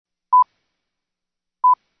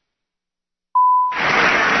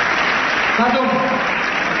مردم،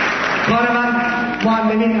 کار من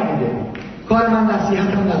معلمی نبوده، کار من نصیحت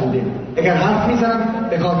نبوده. اگر حرف میزنم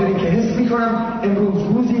به خاطر اینکه حس میکنم امروز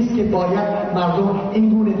روزی است که باید مردم این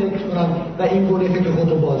گونه فکر کنن و این گونه فکر خود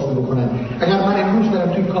رو بازی بکنن. اگر من امروز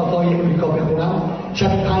برم توی کافه‌های امریکا بخونم، شب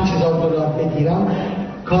 $5,000 بگیرم،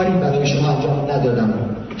 کاری برای شما انجام ندادم.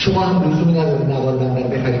 شما هم لزومی نداره نوار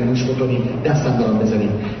بندر بخرید گوش بکنید دستم دارم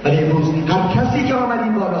بزنید. ولی امروز هر کسی که آمد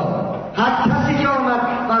این بالا، هر کسی که آمد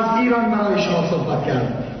از ایران برای شما صحبت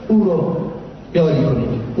کرد، او رو یاری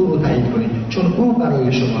کنید، او رو تایید کنید، چون او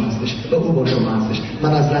برای شما هستش و او با شما هستش.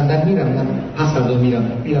 من از لندن میرم، من پس فردا میرم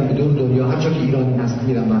به دور دنیا، هر جا که ایرانی هست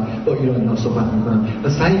میرم و با ایرانی‌ها صحبت میکنم و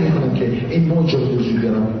سعی میکنم که این موج رو وجود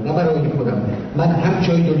بیارم، نه برای خودم. من هر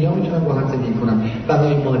جای دنیا میتونم راحت زندگی کنم،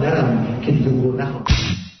 برای مادرم که دیگه او رو نخوام.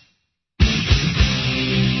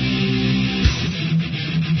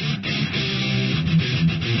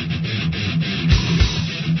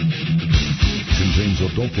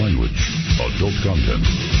 Adult language, adult content,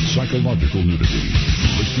 psychological nudity.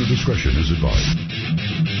 Listener discretion is advised.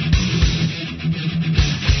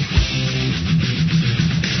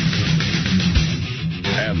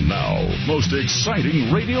 And now, most exciting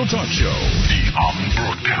radio talk show, the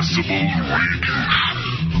Unbroadcastable Radio.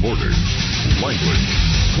 Borders, language,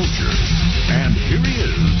 culture, and here he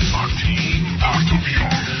is, Martin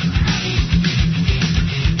Partovian.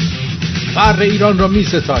 بر ایران را می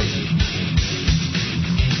ستاییم.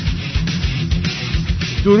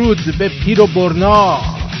 درود به پیر و برنا،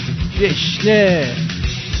 دشنه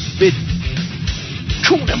به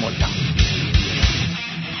چون ملا.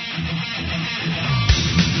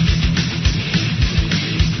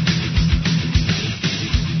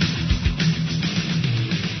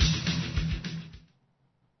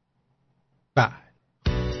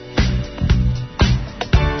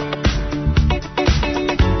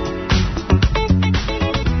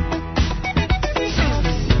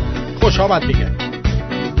 خوش آمد دیگه.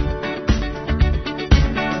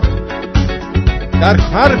 در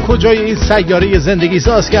هر کجای این سیاره زندگی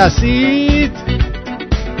ساز که هستید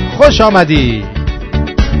خوش آمدید.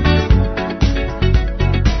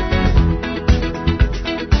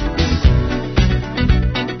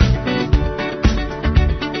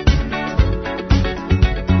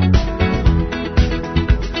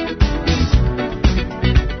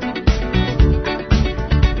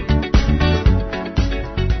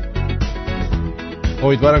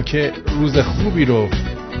 امیدوارم که روز خوبی رو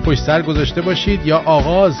پشت سر گذاشته باشید یا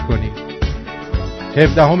آغاز کنید.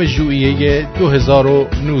 17 ژوئیه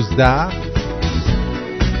 2019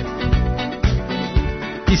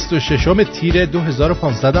 26 تیر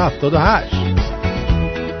 2578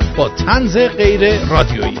 با طنز غیر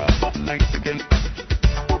رادیویی.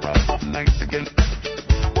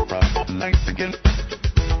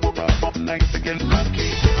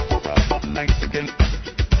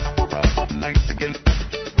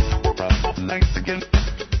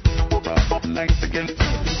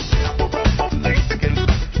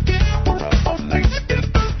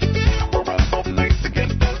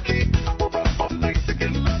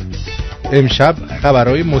 امشب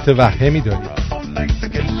خبرهای متوهمی داریم،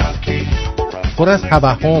 پر از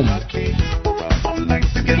توهم.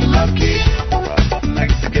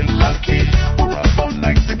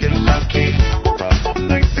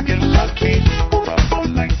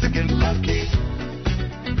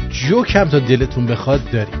 جوک هم تا دلتون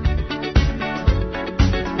بخواد داریم.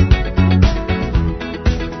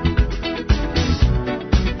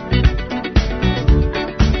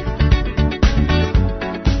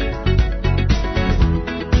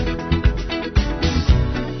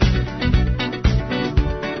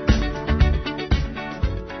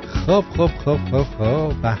 خب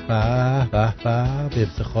به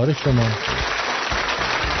افتخار شما.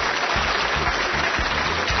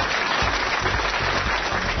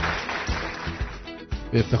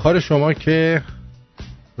 به افتخار شما که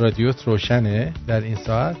رادیوت روشنه در این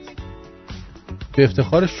ساعت. به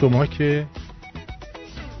افتخار شما که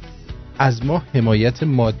از ما حمایت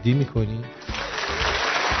مادی میکنی.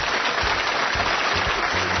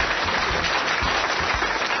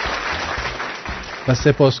 و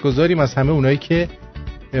سپاسگزاریم از همه اونایی که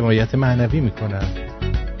حمایت معنوی میکنن.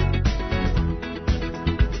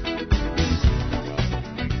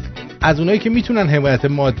 از اونایی که میتونن حمایت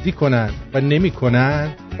مادی کنن و نمیکنن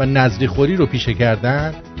و نظری خوری رو پیشه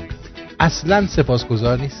کردن اصلا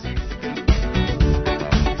سپاسگزار نیست.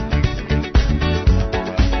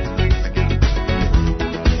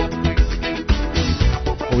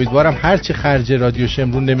 امیدوارم هرچی خرج رادیو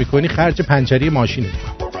شمرون نمی کنی خرج پنچری ماشینه.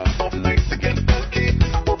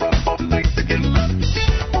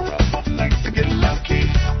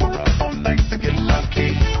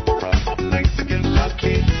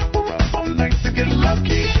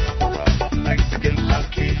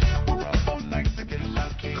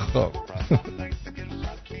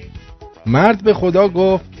 مرد به خدا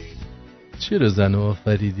گفت چرا زن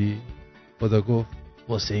آفریدی؟ خدا گفت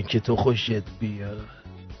واسه این که تو خوشت بیاد.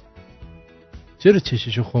 چرا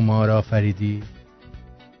چششو خمار آفریدی؟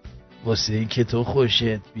 واسه این که تو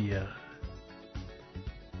خوشت بیاد.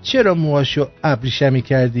 چرا موهاشو ابریشمی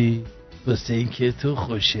کردی؟ واسه این که تو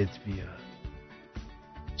خوشت بیاد.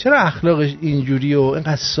 چرا اخلاقش اینجوری و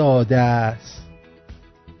اینقدر ساده است؟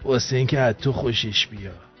 واسه این که از تو خوشش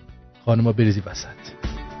بیاد. خانما بریزی وسط.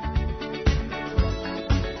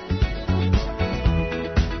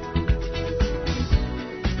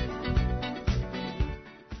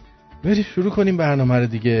 بریم شروع کنیم برنامه رو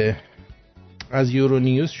دیگه. از یورو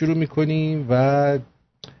نیوز شروع میکنیم و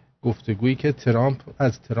گفتگویی که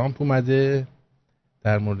از ترامپ اومده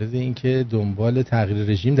در مورد اینکه دنبال تغییر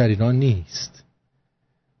رژیم در ایران نیست.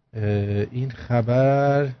 این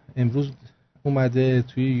خبر امروز اومده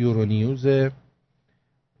توی یورو نیوز،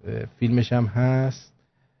 فیلمش هم هست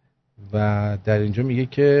و در اینجا میگه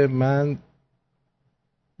که من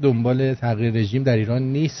دنبال تغییر رژیم در ایران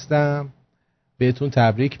نیستم، بهتون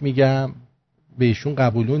تبریک میگم، بهشون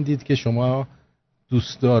قبولون دید که شما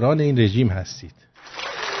دوستداران این رژیم هستید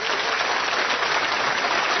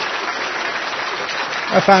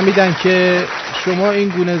و فهمیدن که شما این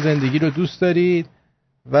گونه زندگی رو دوست دارید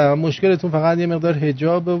و مشکلتون فقط یه مقدار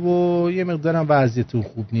حجابه و یه مقدار هم وضعیتون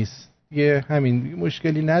خوب نیست، یه همین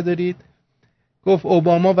مشکلی ندارید. گفت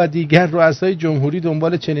اوباما و دیگر رؤسای جمهوری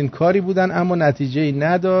دنبال چنین کاری بودن اما نتیجه‌ای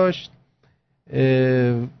نداشت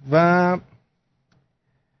و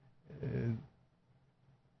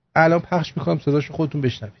الان پخش میکنم صداشو خودتون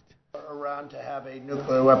بشنوید. To have a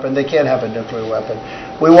nuclear weapon. They can't have a nuclear weapon.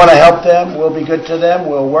 We want to help them. We'll be good to them.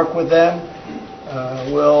 We'll work with them.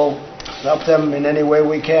 We'll help them in any way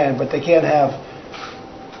we can, but they can't have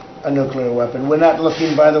a nuclear weapon. We're not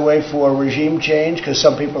looking, by the way, for regime change, because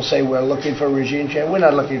some people say we're looking for regime change. We're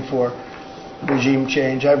not looking for regime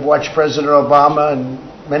change. I've watched President Obama and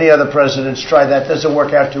many other presidents try that. It doesn't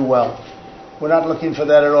work out too well. We're not looking for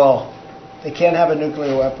that at all. They can't have a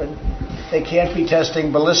nuclear weapon. They can't be testing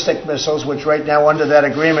ballistic missiles, which right now under that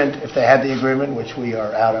agreement, if they had the agreement, which we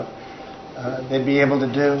are out of, they'd be able to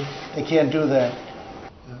do. They can't do that.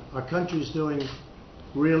 Our country's doing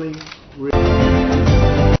really.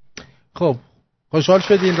 خب خوشحال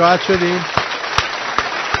شدین، راحت شدین؟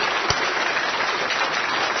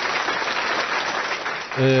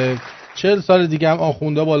 40 سال دیگه هم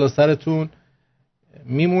آخوندا بالا سرتون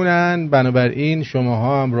میمونن، بنابراین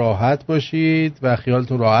شماها هم راحت باشید و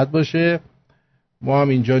خیالتون راحت باشه. ما هم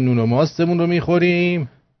اینجا نون و ماستمون رو میخوریم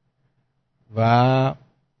و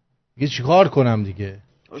دیگه چیکار کنم دیگه.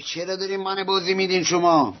 چرا دارین من بازی میدین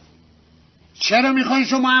شما؟ چرا میخواین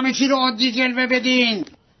شما همه چی رو عادی جلوه بدین؟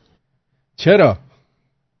 چرا؟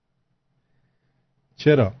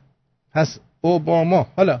 پس اوباما،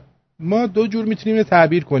 حالا ما دو جور میتونیم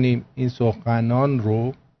تعبیر کنیم این سخنان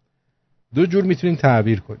رو، دو جور میتونیم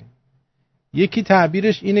تعبیر کنیم. یکی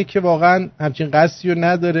تعبیرش اینه که واقعا همچین قصدی رو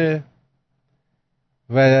نداره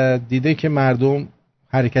و دیده که مردم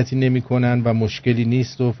حرکتی نمی کنن و مشکلی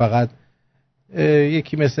نیست و فقط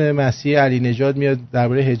یکی مثل مسیح علی نژاد میاد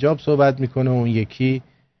درباره حجاب صحبت میکنه و اون یکی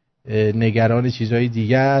نگران چیزهای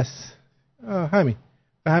دیگه است. همین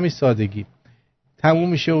به همین سادگی تموم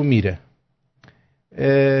میشه و میره.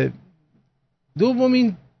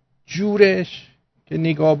 دومین جورش که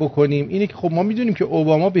نگاه بکنیم اینه که خب ما میدونیم که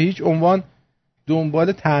اوباما به هیچ عنوان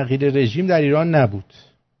دنبال تغییر رژیم در ایران نبود.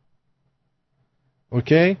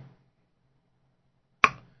 اوکی؟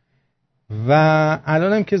 و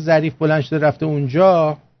الان هم که ظریف بلند شده رفته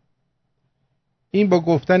اونجا، این با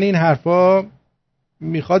گفتن این حرفا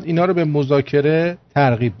میخواد اینا رو به مذاکره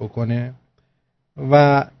ترغیب بکنه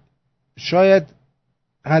و شاید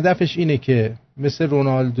هدفش اینه که مثل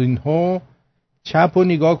رونالدینهو چپ و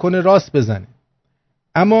نگاه کنه راست بزنه.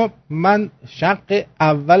 اما من شق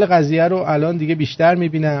اول قضیه رو الان دیگه بیشتر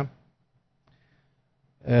میبینم.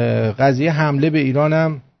 قضیه حمله به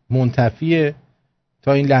ایرانم منتفیه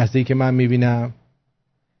تا این لحظه‌ای که من میبینم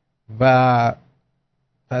و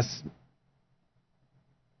پس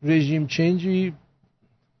رژیم چنجی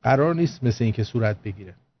قرار نیست مثل این که صورت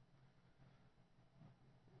بگیره.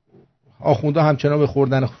 آخوندا همچنان به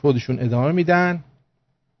خوردن خودشون ادامه میدن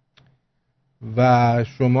و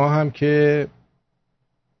شما هم که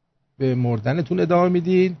به مردنتون ادامه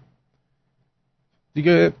میدین.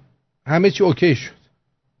 دیگه همه چی اوکی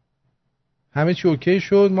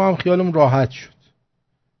شد، ما هم خیالمون راحت شد.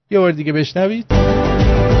 یه بار دیگه بشنوید.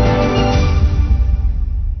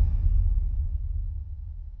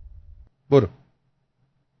 برو.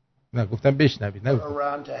 نه گفتم بشنوید. نه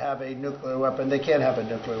around to have a nuclear weapon. They can't have a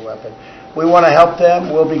nuclear weapon. We want to help them.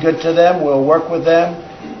 We'll be good to them. We'll work with them.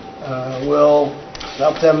 We'll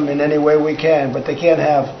help them in any way we can, but they can't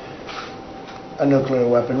have a nuclear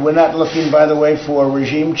weapon. We're not looking, by the way, for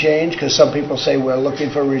regime change, because some people say we're looking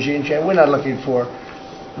for regime change. We're not looking for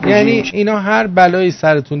regime change. یعنی اینا هر بلایی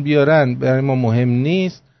سرتون بیارن برای ما مهم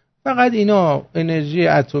نیست، فقط اینا انرژی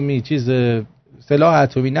اتمی سلاح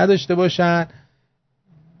اتمی نداشته باشن،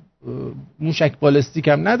 موشک بالستیک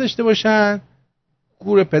هم نداشته باشن،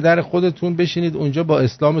 گور پدر خودتون بشینید اونجا با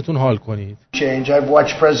اسلامتون حال کنید. Change. I've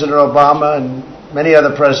watched President Obama and many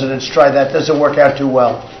other presidents try that. Doesn't work out too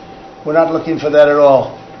well. We're not looking for that at all.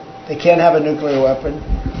 They can't have a nuclear weapon.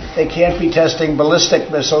 They can't be testing ballistic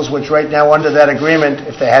missiles, which right now under that agreement,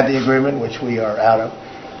 if they had the agreement, which we are out of,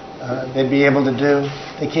 they'd be able to do.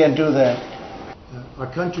 They can't do that. Our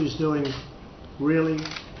country's doing really.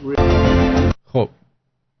 خب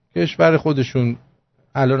کشور خودشون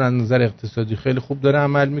الان از نظر اقتصادی خیلی خوب داره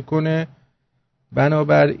عمل میکنه،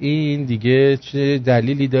 بنابراین دیگه چه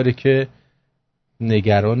دلیلی داره که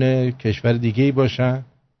نگران کشور دیگه‌ای باشن؟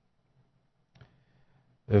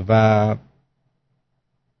 و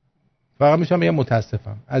فقط میتونم بگم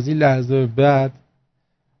متاسفم از این لحظه بعد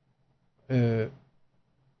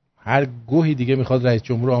هر گوهی دیگه میخواد رئیس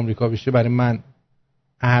جمهور آمریکا بشه برای من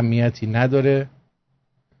اهمیتی نداره.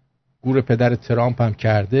 گور پدر ترامپ هم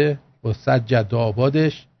کرده با 100 جد و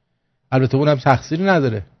آبادش، البته اونم تقصیری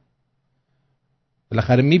نداره،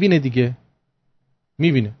 بالاخره میبینه دیگه،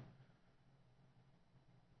 میبینه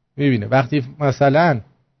وقتی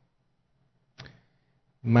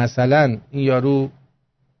مثلا این یارو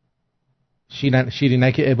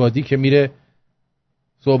شیرینک عبادی که میره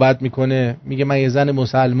صحبت میکنه میگه من یه زن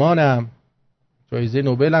مسلمانم، جایزه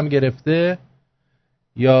نوبل هم گرفته،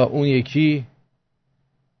 یا اون یکی،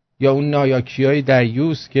 یا اون نایاکیای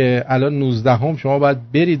دیوس که الان 19 هم شما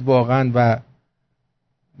باید برید واقعا و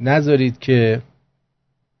نذارید که،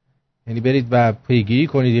 یعنی برید و پیگیری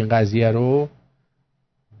کنید این قضیه رو،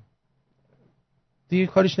 دیگه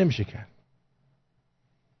کارش نمیشه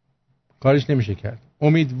کرد.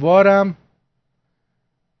 امیدوارم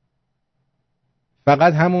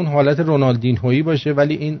فقط همون حالت رونالدینهویی باشه،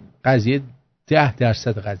 ولی این قضیه 10%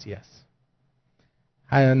 قضیه است.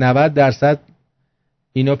 90%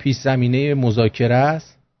 اینا پیش زمینه مذاکره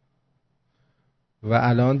است و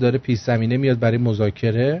الان داره پیش زمینه میاد برای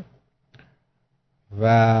مذاکره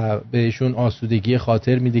و بهشون آسودگی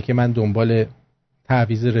خاطر میده که من دنبال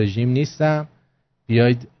تعویض رژیم نیستم،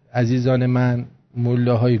 بیایید عزیزان من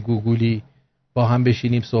ملاهای گوگولی با هم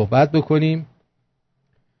بشینیم صحبت بکنیم.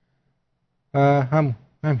 همین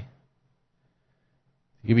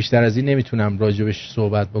دیگه، بیشتر از این نمیتونم راجبش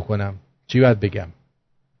صحبت بکنم. چی باید بگم؟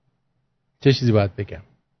 چه چیزی باید بگم؟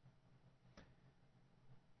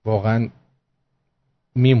 واقعا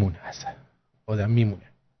میمونه، اصلا آدم میمونه.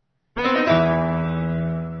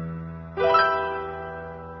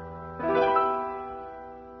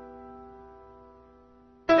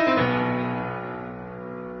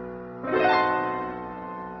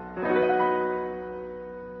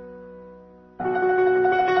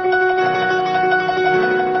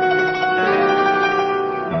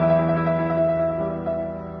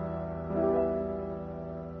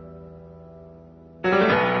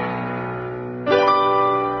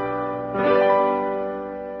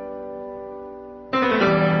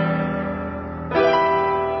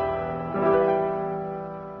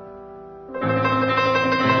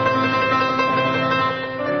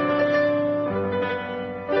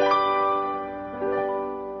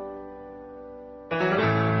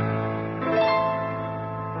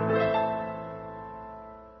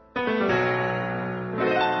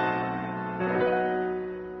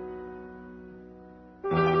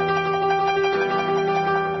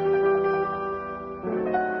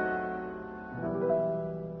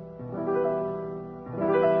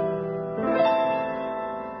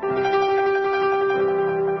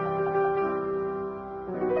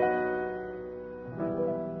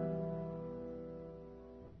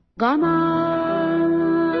 قامت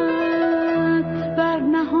بر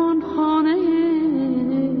نهان خانه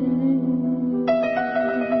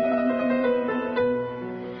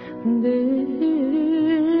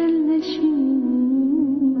دل نشیند،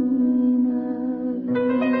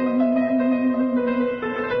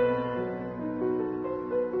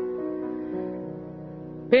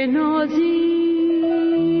 به نازی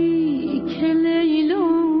که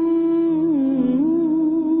لیلا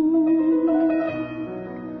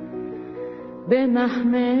به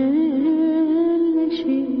محمل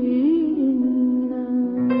نشینم.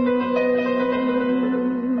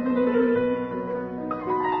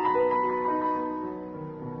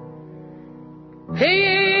 پی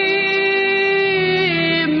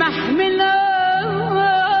محملش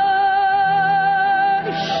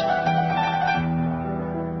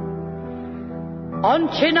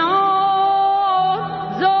آنچنان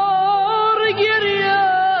زار گریم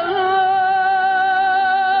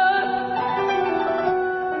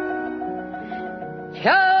که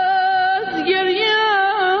از گریم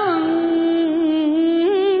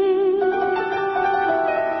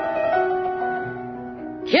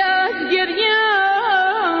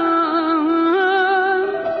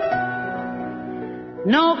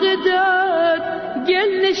ناقدت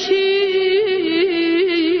گل نشینم.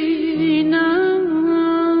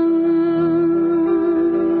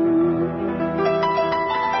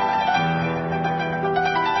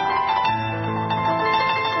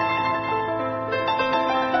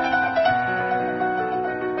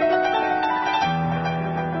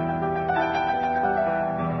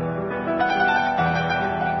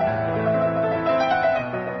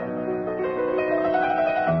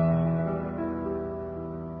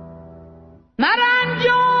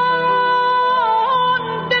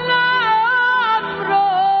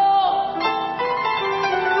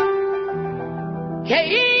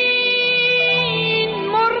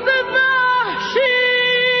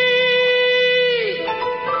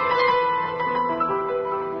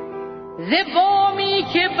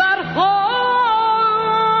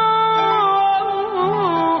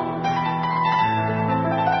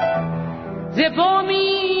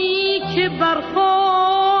 زبامی که برخاست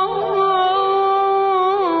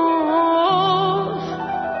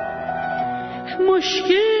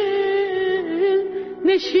مشکل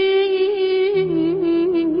نشینم.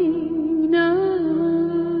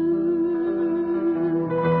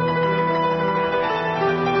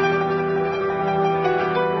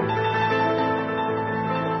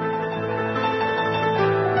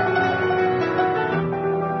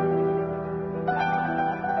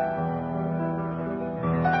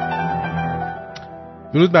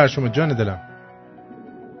 درود بر شما جان دلم.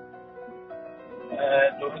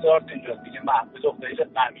 درود آرتین جان. میگه محمود و خیلی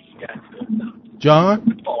قمیش کردی جان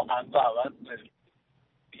آهنگ عوض کنیم.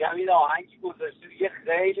 میگم این آهنگی گذاشتی دیگه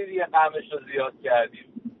خیلی دیگه قمش رو زیاد کردیم.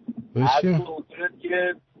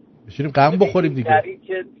 بشینیم قم بخوریم دیگه. در این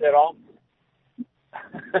که ترامپ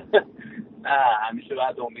نه همیشه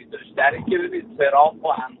باید امید داشت. در این که ببینید ترامپ و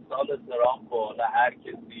امثال ترامپ و هر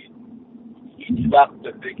کسی هیچ وقت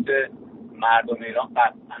به فکر مردم ایران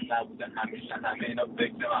قطعا نبوده. همیشه همه اینا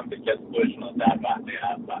فکر من به کسی خودشون در وحده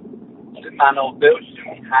اول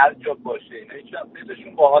منافعشون هر جا باشه اینا هیچ وقت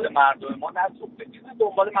دلشون با حال مردم ما نسوخته. اینا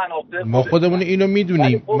دنبال منافع ما خودمون اینو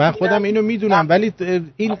میدونیم. من خودم اینو میدونم ولی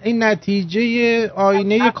این نتیجه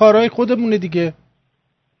آینه کارهای خودمونه دیگه.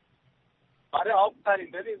 آره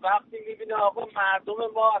آفرین. ببین وقتی میبینه آقا مردم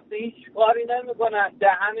ما اصلا هیچ کاری نمیکنن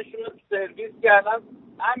دهنشون رو سرویس کردن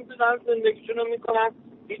همینطور زندگیشون رو میکنن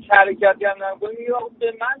هیچ حرکتی هم نمیکنه میگه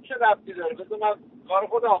به من چه ربطی داره بذار من کار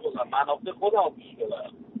خودم بکنم منافع خودم پیش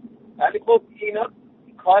ببرم. ولی خب اینا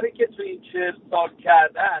کاری که تو این 40 سال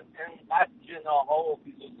کردن انقدر جناها و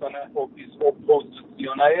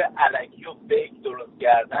اپوزیسیونای الکی و فیک درست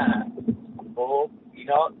کردن. خب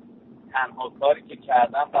اینا تنها کاری که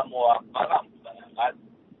کردن و موفق هم بودن. انقدر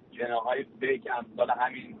جناهای فیک امثال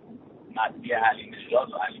همین مسیح علی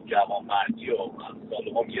نژاد و علی جوانمردی و امثال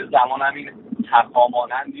هم یه زمان همین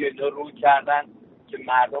تقامانندی اینا رو کردن که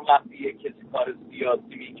مردم وقتی یک کسی کار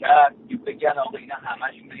سیاسی میکرد که بگن آقا اینا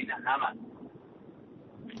همشون اینا همه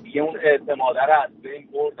دیگه اون اعتماده رو از بین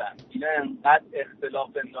بردن. اینا انقدر اختلاف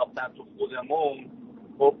انداختن تو خودمون.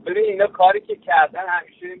 خب ببین اینا کاری که کردن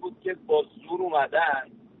همیشه این بود که با زور اومدن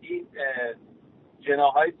این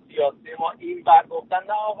جناهای سیاسی ما این بر گفتن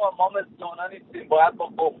نه آقا ما مثل اونا نیستیم باید با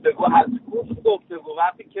گفتگو گفتگو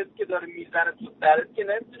وقتی کسی که داره میزنه تو سرت که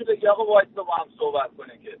نمیتونی بگی آقا وایسا با هم صحبت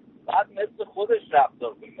کنه که بعد مثل خودش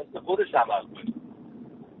رفتار کنی مثل خودش عمل کنی.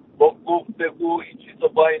 با گفتگو این چیزا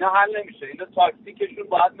با اینا حل نمیشه. اینا تاکتیکشون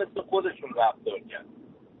باید مثل خودشون رفتار کرد.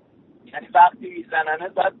 یعنی وقتی میزننه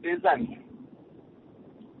باید بزنی.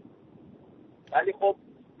 ولی خب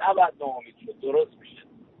نباید ناامید شد. درست میشه.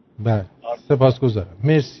 بله سپاسگزارم.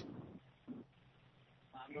 مرسی.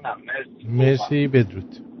 مرسی.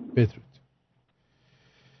 بدرود.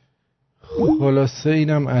 خلاصه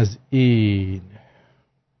اینم از این.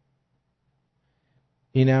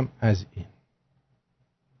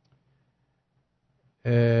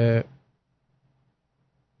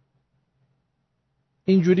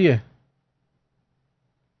 اینجوریه.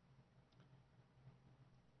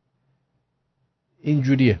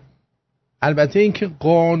 البته اینکه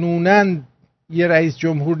قانوناً یه رئیس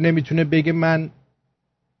جمهور نمیتونه بگه من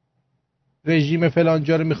رژیم فلان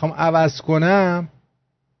جا رو میخوام عوض کنم.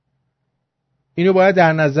 اینو باید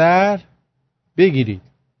در نظر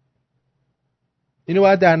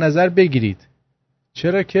بگیرید.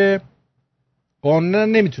 چرا که قانونا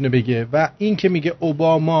نمیتونه بگه. و این که میگه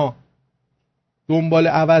اوباما دنبال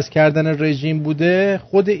عوض کردن رژیم بوده،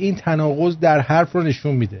 خود این تناقض در حرف رو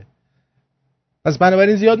نشون میده. پس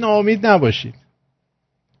بنابراین زیاد ناامید نباشید،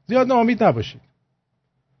 زیاد ناامید نباشید.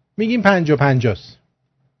 میگیم 50-50 است،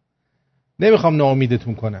 نمیخوام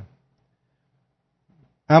ناامیدتون کنم،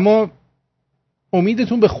 اما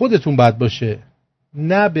امیدتون به خودتون باید باشه،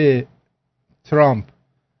 نه به ترامپ،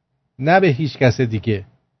 نه به هیچ کس دیگه.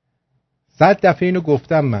 100 دفعه اینو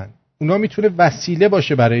گفتم من. اونا میتونه وسیله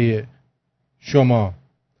باشه برای شما،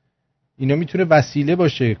 اینا میتونه وسیله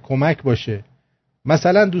باشه، کمک باشه.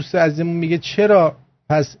 مثلا دوست عزیزمون میگه چرا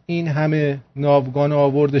پس این همه ناوگان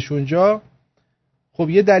آوردش اونجا؟ خب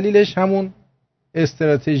یه دلیلش همون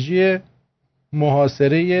استراتژی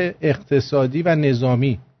محاصره اقتصادی و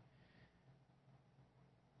نظامی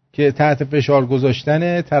که تحت فشار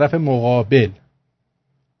گذاشتن طرف مقابل.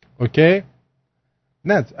 اوکی؟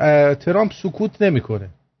 نه، ترامپ سکوت نمیکنه،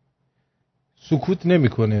 سکوت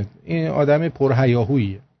نمیکنه. این آدم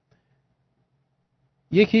پرهیاهوییه.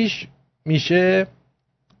 یکیش میشه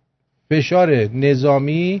فشار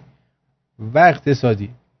نظامی و اقتصادی.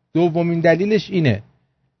 دومین دلیلش اینه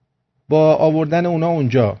با آوردن اونا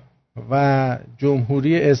اونجا و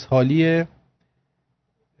جمهوری اسحالی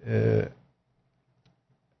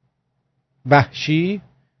وحشی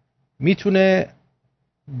میتونه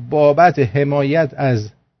بابت حمایت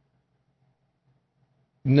از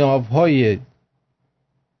ناوهای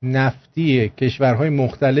نفتی کشورهای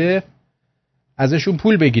مختلف ازشون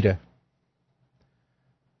پول بگیره.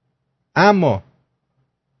 اما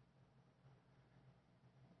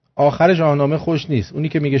آخر شاهنامه خوش نیست. اونی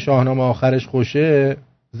که میگه شاهنامه آخرش خوشه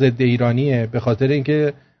ضد ایرانیه، به خاطر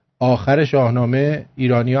اینکه آخر شاهنامه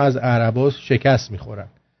ایرانی‌ها از عربا شکست میخورن.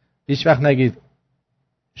 هیچ وقت نگید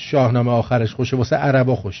شاهنامه آخرش خوشه، واسه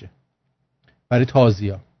عربا خوشه، برای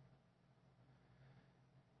تازی‌ها.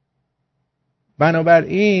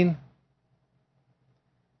 بنابراین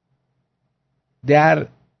در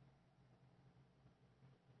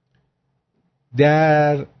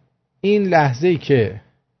این لحظه‌ای که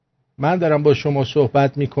من دارم با شما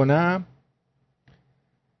صحبت میکنم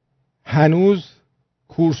هنوز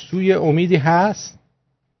کورسوی امیدی هست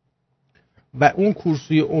و اون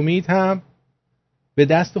کورسوی امید هم به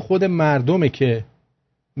دست خود مردمه که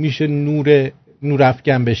میشه نور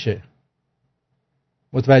افکن بشه.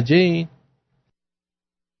 متوجه این؟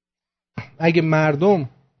 اگه مردم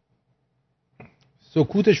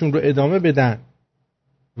سکوتشون رو ادامه بدن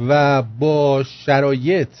و با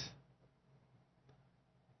شرایط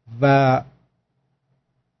و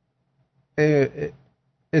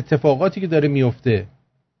اتفاقاتی که داره میفته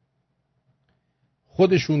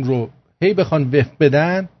خودشون رو هی بخوان وفق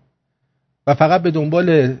بدن و فقط به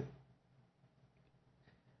دنبال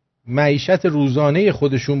معیشت روزانه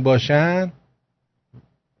خودشون باشن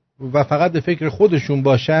و فقط به فکر خودشون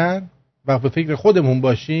باشن و به فکر خودمون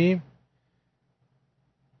باشیم،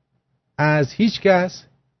 از هیچ کس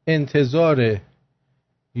انتظار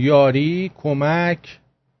یاری، کمک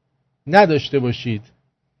نداشته باشید.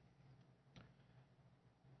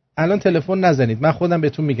 الان تلفن نزنید، من خودم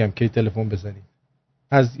بهتون میگم که تلفن بزنید.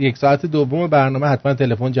 از 1 ساعت دوم برنامه حتما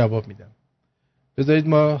تلفن جواب میدم. بذارید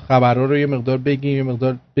ما خبرها رو یه مقدار بگیم، یه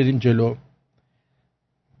مقدار بریم جلو.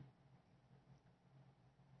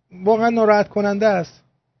 واقعا ناراحت کننده است.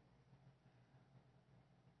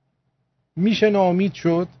 میشه ناامید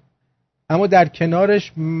شد، اما در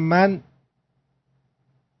کنارش من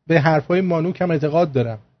به حرفای مانوک هم اعتقاد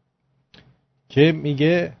دارم که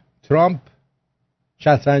میگه ترامپ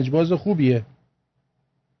شطرنج‌باز خوبیه.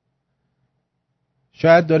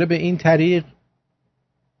 شاید داره به این طریق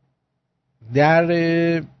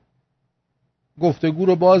در گفتگو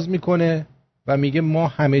رو باز میکنه و میگه ما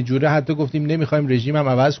همه جوره، حتی گفتیم نمیخوایم رژیم هم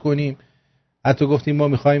عوض کنیم، حتی گفتیم ما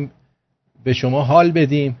میخوایم به شما حال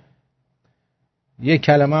بدیم. یک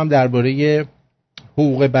کلمه هم درباره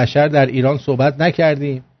حقوق بشر در ایران صحبت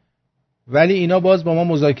نکردیم، ولی اینا باز با ما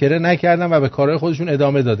مذاکره نکردن و به کارهای خودشون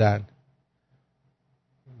ادامه دادن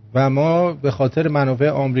و ما به خاطر منافع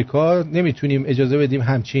آمریکا نمیتونیم اجازه بدیم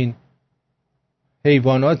همچین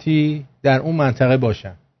حیواناتی در اون منطقه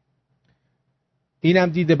باشن. اینم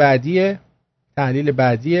دید بعدیه، تحلیل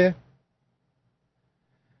بعدیه.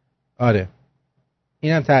 آره،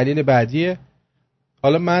 اینم تحلیل بعدیه.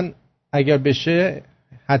 حالا من اگر بشه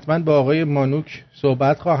حتما با آقای مانوک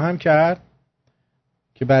صحبت خواهم کرد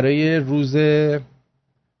که برای روز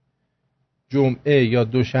جمعه یا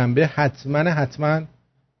دوشنبه حتما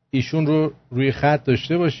ایشون رو روی خط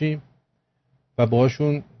داشته باشیم و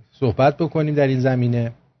باهاشون صحبت بکنیم در این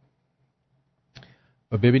زمینه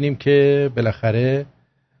و ببینیم که بالاخره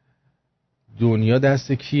دنیا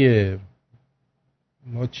دست کیه.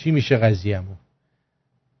 ما چی میشه قضیه‌مون.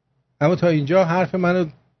 اما تا اینجا حرف منو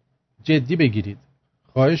جدی بگیرید،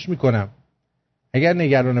 خواهش میکنم. اگر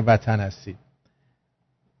نگران وطن هستید،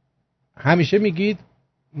 همیشه میگید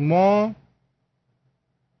ما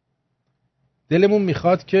دلمون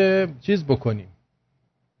میخواد که چیز بکنیم،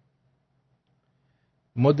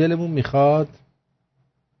 ما دلمون میخواد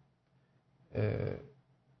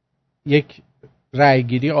یک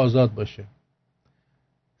رأیگیری آزاد باشه.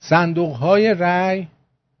 صندوق‌های رأی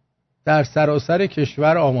در سراسر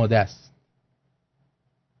کشور آماده است.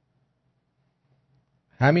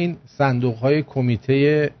 همین صندوق‌های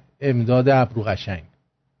کمیته امداد ابرو قشنگ،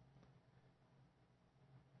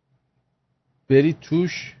 برید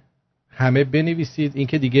توش همه بنویسید. این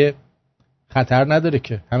که دیگه خطر نداره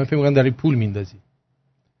که، همه فکر می‌کنن دارید پول میندازید.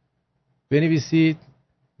 بنویسید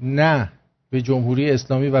نه به جمهوری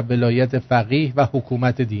اسلامی و ولایت فقیه و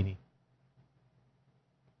حکومت دینی،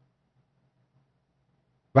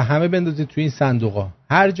 و همه بندازید تو این صندوق‌ها.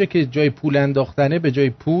 هر جا که جای پول انداختنه، به جای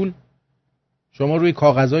پول شما روی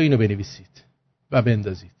کاغذها اینو بنویسید و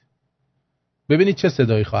بندازید. ببینید چه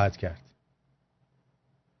صدایی خواهد کرد.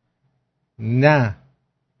 نه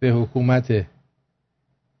به حکومت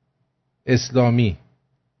اسلامی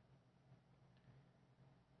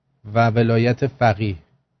و ولایت فقیه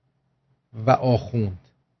و آخوند.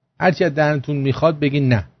 هرچی از دهنتون میخواد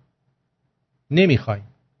بگین نه، نمیخوایم.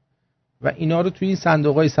 و اینا رو توی این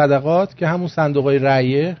صندوق‌های صدقات که همون صندوق‌های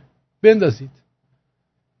رأیه بندازید.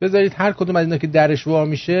 بذارید هر کدوم از اینا که درش وا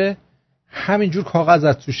میشه همینجور کاغذ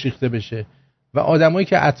از توش ریخته بشه و آدمایی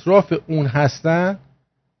که اطراف اون هستن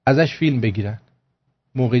ازش فیلم بگیرن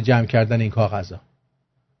موقع جمع کردن این کاغذها.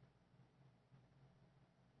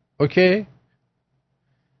 اوکی؟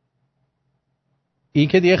 این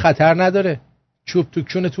که دیگه خطر نداره. چوب تو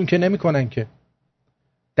کونتون که نمی‌کنن که،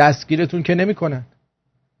 دستگیرتون که نمی‌کنن.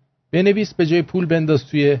 بنویس به جای پول بنداز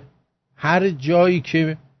توی هر جایی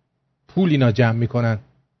که پول اینا جمع میکنن.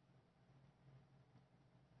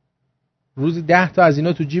 روزی 10 تا از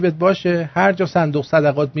اینا تو جیبت باشه، هر جا صندوق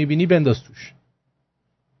صدقات میبینی بنداز توش.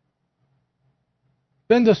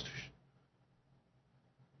 بنداز توش.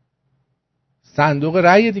 صندوق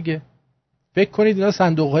رأی دیگه. فکر کنید اینا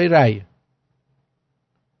صندوق های رأی.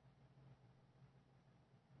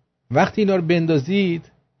 وقتی اینا رو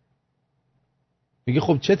بندازید میگه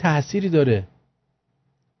خب چه تأثیری داره؟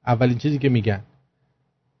 اولین چیزی که میگن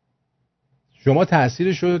شما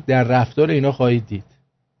تأثیرش رو در رفتار اینا خواهید دید.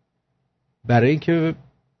 برای اینکه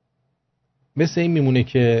مثل این میمونه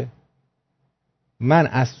که من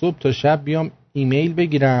از صبح تا شب بیام ایمیل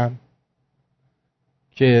بگیرم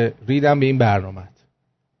که ریدم به این برنامه،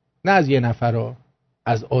 نه از یه نفر،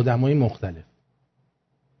 از آدمای مختلف.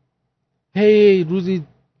 هی روزی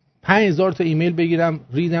 5000 تا ایمیل بگیرم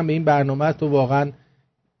ریدم به این برنامه، تو واقعا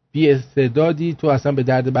بی استعدادی، تو اصلا به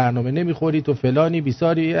درد برنامه نمیخوری، تو فلانی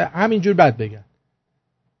بیساری، همینجور بد بگن.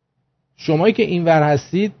 شمایی که این ور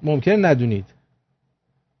هستید ممکنه ندونید،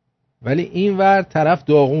 ولی این ور طرف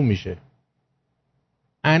داغون میشه،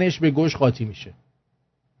 انش به گوش قاطی میشه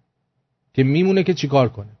که میمونه که چیکار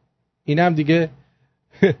کنه. اینم دیگه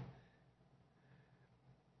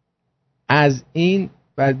از این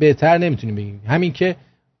بهتر نمیتونیم بگیم. همین که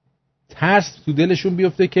ترس تو دلشون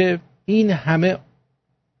بیفته که این همه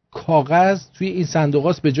کاغذ توی این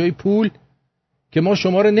صندوقاست به جای پول که ما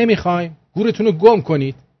شما رو نمیخوایم، گورتون رو گم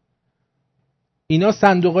کنید. اینا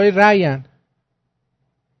صندوقای رأی‌ان.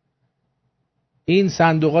 این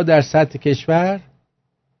صندوقا در سطح کشور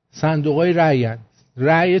صندوقای رأی‌ان.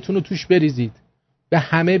 رأیتون رو توش بریزید، به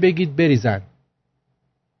همه بگید بریزن.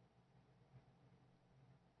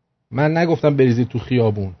 من نگفتم بریزید تو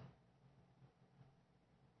خیابون،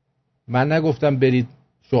 من نگفتم برید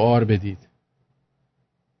شعار بدید.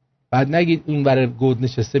 بعد نگید اون برای گود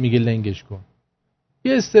نشسته میگه لنگش کن.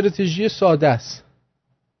 یه استراتژی ساده است.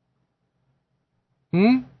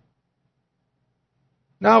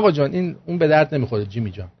 نه آقا جان، اون به درد نمیخوره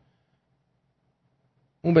جیمی جان،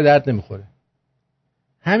 اون به درد نمیخوره.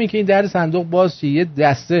 همین که این در صندوق باز شه، یه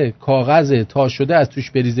دسته کاغذ تا شده از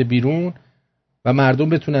توش بریزه بیرون و مردم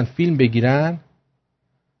بتونن فیلم بگیرن،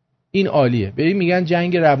 این عالیه. به این میگن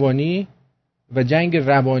جنگ روانی و جنگ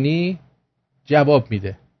روانی جواب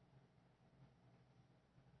میده.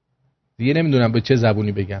 دیگه نمیدونم به چه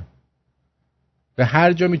زبونی بگم. به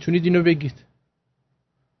هر جا میتونید اینو بگید،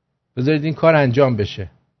 بذارید این کار انجام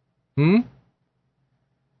بشه.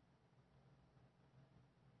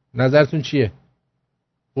 نظرتون چیه؟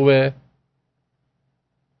 خوبه؟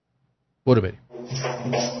 برو بریم.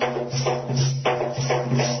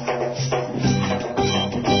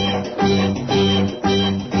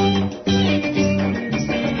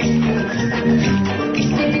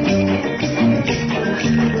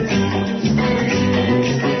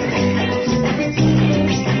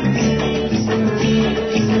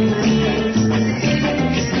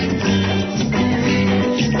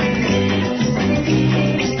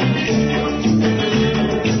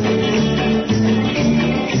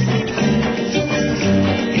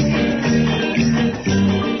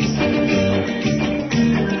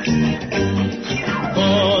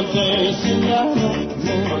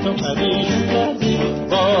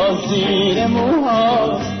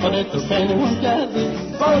 خودتو پنهون کردی،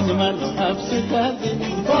 باز من رو حبس کردی،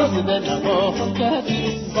 باز دلم آخون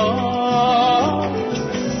کردی، باز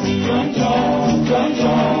جان جان جان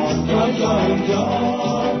جان جان جان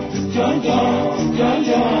جان جان جان جان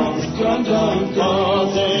جان جان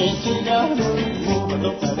باز سیگار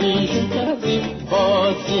موهاتو پریشون کردی،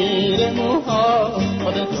 باز زیر موها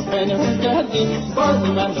خودتو پنهون کردی، باز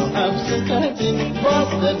من رو حبس کردی،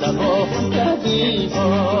 باز دلم آخون کردی،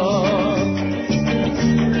 باز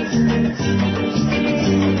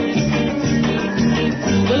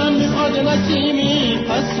دلم میخواد نسیمی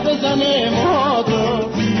پس بزنه موهاتو،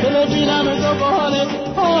 ببینم دوباره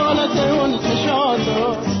حالت اون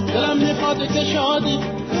چشاتو، دلم میخواد که شادی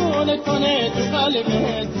دونه کنه تو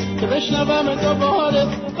قلبت، که بشنوم دوباره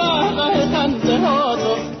قهقه خنده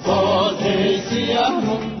هاتو، باز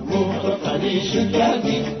سیاه موهاتو پریشون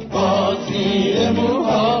کردی، باز زیر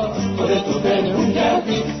موها خودتو پنهون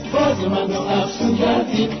کردی، باز من رو افسون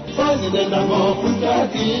کردی، باز دلم آخون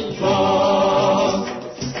کردی، باز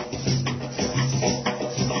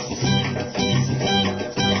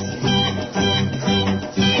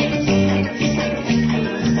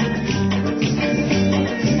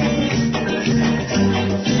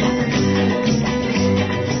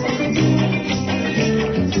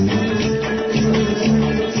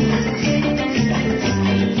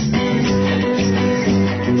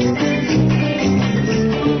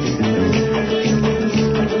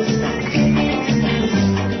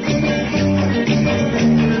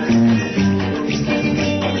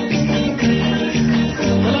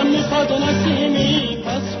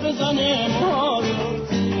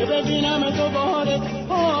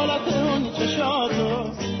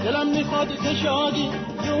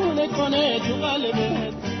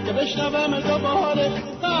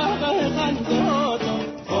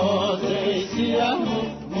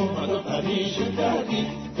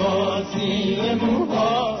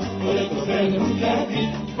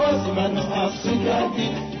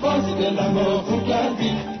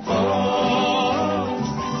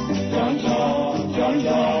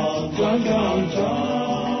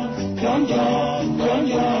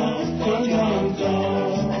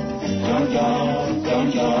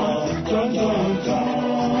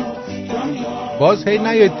باز هی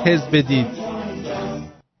نیاید تز بدید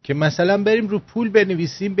که مثلا بریم رو پول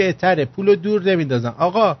بنویسیم بهتره، پولو دور نمیندازن.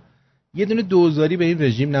 آقا یه دونه دوزاری به این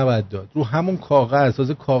رژیم نباید داد، رو همون کاغذ،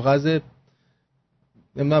 تازه کاغذ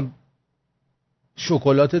نمیدونم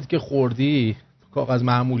شکلاتت که خوردی، کاغذ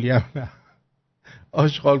معمولی هم نه،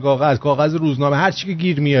 آشغال کاغذ، کاغذ روزنامه، هر چی که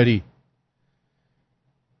گیر میاری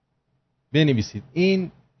بنویسید.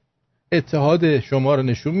 این اتحاد شما رو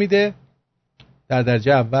نشون میده در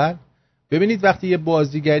درجه اول. ببینید وقتی یه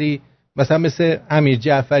بازیگری مثلا مثل امیر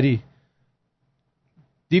جعفری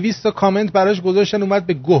 200 تا کامنت براش گذاشتن، اومد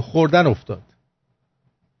به گوه خوردن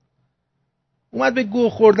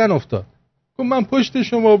افتاد، گفت من پشت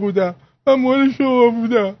شما بودم، من مال شما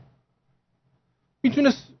بودم.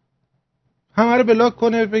 میتونست همه رو بلاک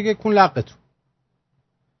کنه، بگه کن لقتون،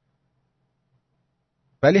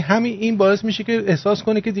 ولی همین این باعث میشه که احساس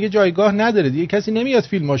کنه که دیگه جایگاه نداره، دیگه کسی نمیاد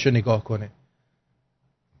فیلماشو نگاه کنه،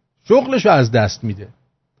 شغلشو از دست میده.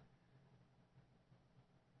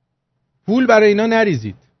 پول برای اینا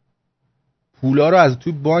نریزید، پولا رو از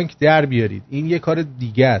توی بانک در بیارید، این یه کار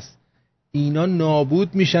دیگه است. اینا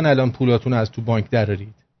نابود میشن الان، پولاتون از تو بانک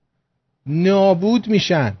درارید، نابود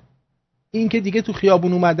میشن. این که دیگه تو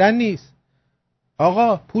خیابون اومدن نیست.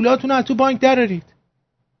 آقا پولاتون از تو بانک درارید،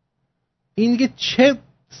 این دیگه چه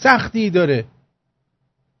سختی داره؟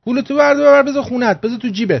 پولتو بردار بذار خونت، بذار تو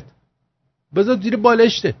جیبت، بذار زیر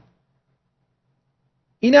بالشته،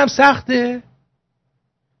 اینم سخته؟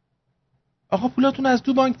 آقا پولاتون از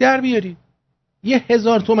تو بانک در بیارید،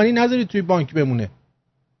 1000 تومانی نذارید توی بانک بمونه،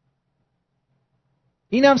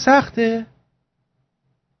 اینم سخته؟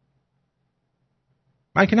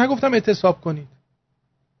 من که نگفتم اعتصاب کنید،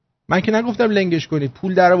 من که نگفتم لنگش کنید،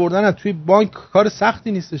 پول در آوردن از توی بانک کار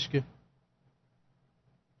سختی نیستش که.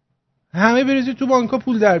 همه بریزید تو بانک‌ها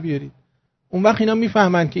پول در بیارید. اون وقت اینا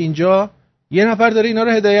میفهمن که اینجا یه نفر داره اینا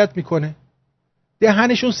رو هدایت میکنه،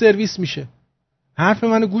 دهنشون سرویس میشه. حرف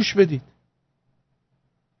منو گوش بدید.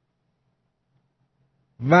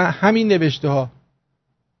 و همین نوشته ها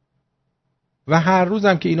و هر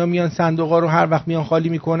روزم که اینا میان صندوقا رو هر وقت میان خالی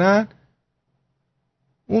میکنن،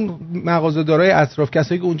 اون مغازه‌دارای اطراف،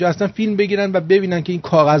 کسایی که اونجا هستن، فیلم بگیرن و ببینن که این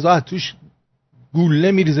کاغذها از توش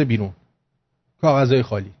گوله میریزه بیرون، کاغذهای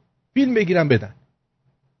خالی، فیلم بگیرن بدن.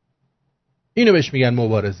 اینو بهش میگن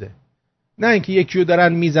مبارزه. نه اینکه یکیو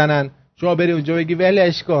دارن میزنن شما بری اونجا بگی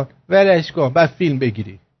ولش کن بعد فیلم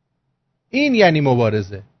بگیری. این یعنی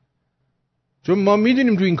مبارزه. چون ما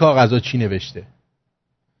میدونیم روی این کاغذها چی نوشته.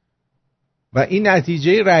 و این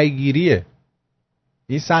نتیجه رأیگیریه.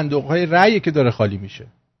 این صندوق‌های رأیی که داره خالی میشه.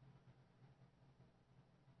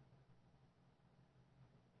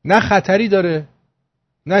 نه خطری داره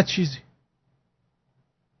نه چیزی.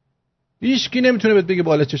 هیچکی نمیتونه بهت بگه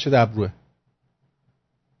بالا چشه ابروه.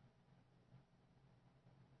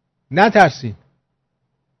 نترسین.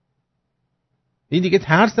 این دیگه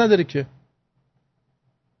ترس نداره که.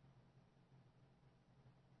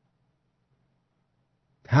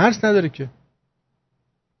 ترس نداره که.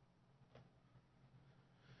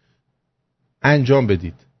 انجام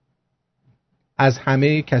بدید. از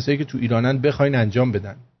همه کسایی که تو ایرانن بخواین انجام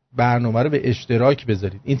بدن. برنامه رو به اشتراک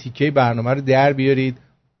بذارید. این تیکه برنامه رو در بیارید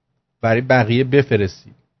برای بقیه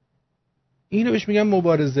بفرستید. اینو بهش میگم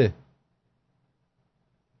مبارزه.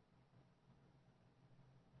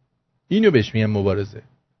 اینو بهش میگم مبارزه.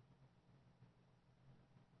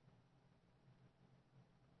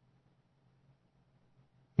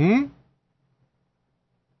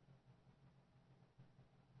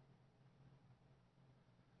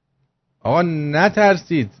 آقا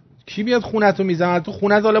نترسید. کی بیاد خونتو میزنه؟ تو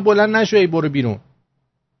خونت حالا بلند نشو ای برو بیرون.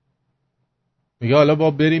 میگه حالا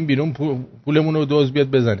با بریم بیرون پولمون رو دوز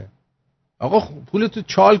بیاد بزنه. آقا پولتو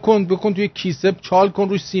چال کن، بکن توی کیسه، چال کن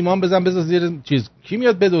روش سیمان بزن زیر چیز. کی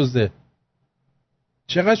میاد بدزده؟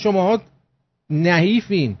 چقدر شماها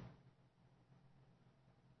نحیفین،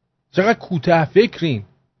 چقدر کوته فکرین.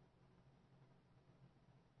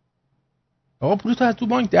 آقا پولتو از تو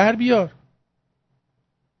بانک در بیار.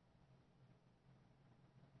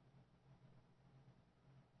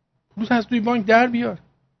 پولتو از توی بانک در بیار.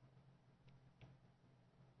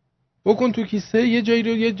 بکن تو کیسه، یه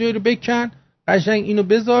جایی رو بکن، قشنگ اینو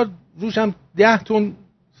بذار روش هم 10 تن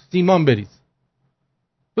سیمان بریز.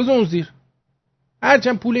 بذار اون زیر.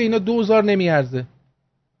 هرچند پول اینا 2000 نمیارزه.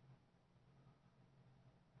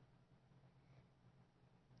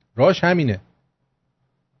 راش همینه.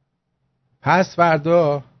 پس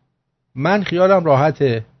فردا من خیالم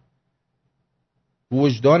راحته،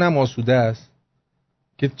 وجدانم آسوده است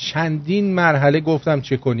که چندین مرحله گفتم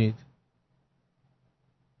چه کنید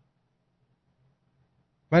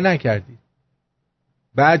و نکردید.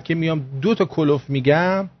 بعد که میام 2 تا کلوف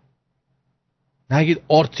میگم نگید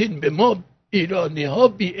آرتین به ما ایرانی ها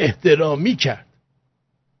بی احترامی کرد.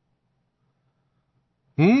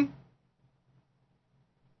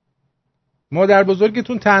 مادر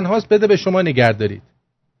بزرگتون تنهاست، بده به شما نگه دارید.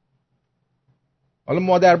 حالا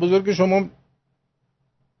مادر بزرگ شما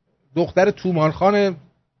دختر تومارخان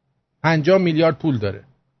 50 میلیارد پول داره.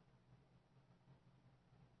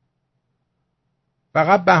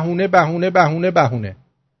 فقط بهونه بهونه بهونه بهونه.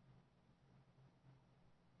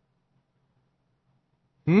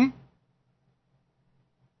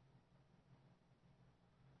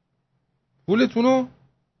 پولتونو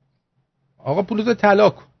آقا پولتو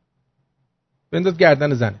طلاق کن، بنداز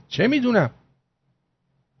گردن زنه. چه میدونم.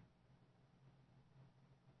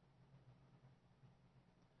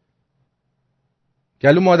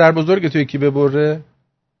 گلو مادر بزرگ تو یکی ببره.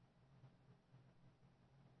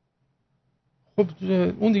 خب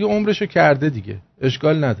اون دیگه عمرشو کرده دیگه،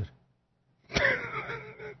 اشکال نداره.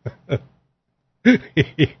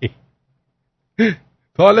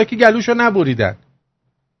 تا حالا که گلوشو نبریدن،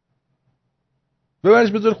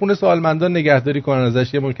 ببرش بذار خونه سالمندان نگهداری کنن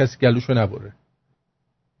ازش، یه موقع کسی گلوشو نبره.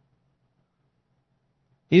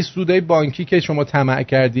 این سودای بانکی که شما طمع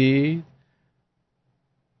کردید،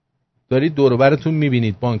 دارید دور و برتون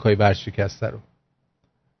میبینید بانک‌های ورشکسته رو.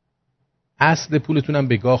 اصل پولتون هم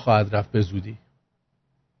به گاه خواهد رفت به زودی.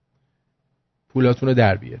 پولاتون رو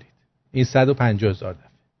در بیارید. این 150,000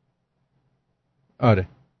 دفعه. آره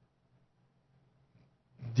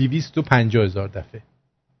 250,000 دفعه.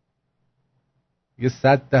 یه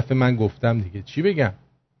 100 دفعه من گفتم دیگه، چی بگم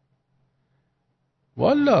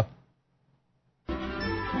والا.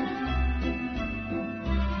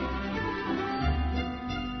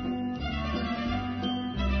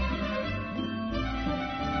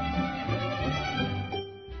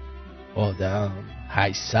 آدم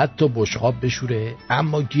 800 تا بشقاب بشوره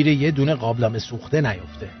اما گیر یه دونه قابلمه سوخته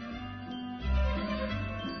نیفته.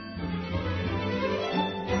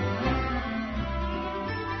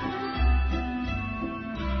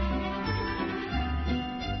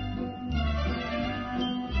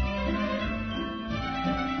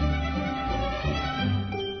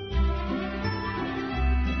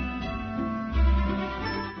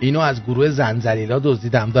 اینو از گروه زنجلیلا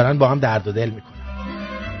دزدیدم، دارن با هم درد و دل میکنن.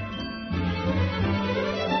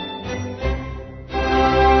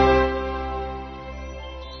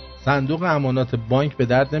 صندوق امانات بانک به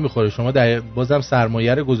درد نمیخوره، شما بازم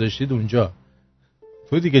سرمایه رو گذاشتید اونجا.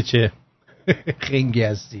 تو دیگه چه خنگی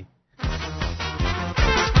هستی.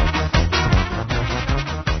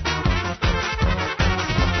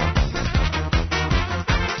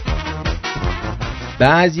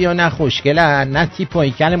 بعضیا نه خوشگلن نه تیپ و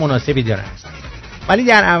هیکل مناسبی دارن، ولی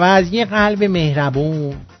در عوض یه قلب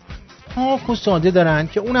مهربون پاک و ساده دارن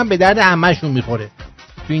که اونم به درد عمه‌شون میخوره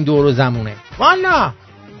تو این دور و زمونه. والا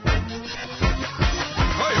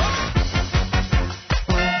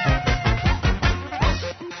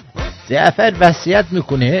جعفر وصیت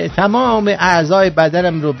میکنه تمام اعضای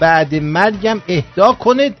بدنم رو بعد مرگم اهدا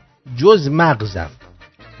کنید جز مغزم.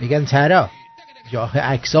 میگن چرا؟ جاه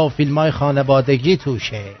عکس‌ها و فیلم‌های خانوادگی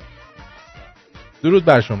توشه. درود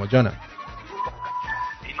بر شما جانم.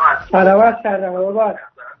 سلامت کردم بابا.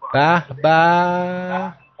 به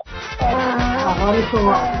به. حال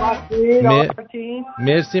شما؟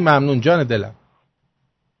 مرسی ممنون جان دلم.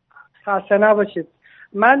 خسته نباشید.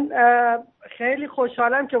 من خیلی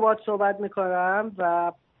خوشحالم که باهات صحبت میکنم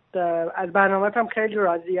و از برنامه‌تم خیلی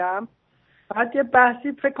راضیم. بعد یه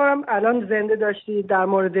بحثی فکر کنم الان زنده داشتی در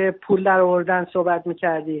مورد پول در آوردن صحبت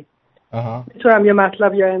میکردی. میتونم یه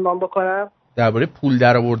مطلب یا عنوان بکنم درباره پول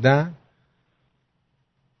در آوردن؟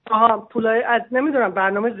 پولای از نمیدونم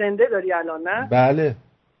برنامه زنده داری الان نه؟ بله.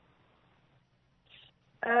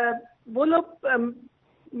 بولو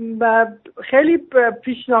خیلی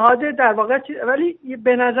پیشنهاد در واقع ولی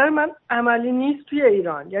به نظر من عملی نیست توی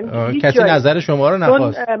ایران. یعنی کسی نظر شما رو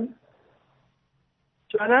نخواست.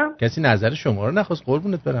 جانم؟ کسی نظر شما رو نخواست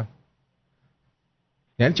قربونت برم.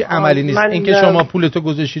 یعنی چه عملی نیست؟ اینکه شما پولتو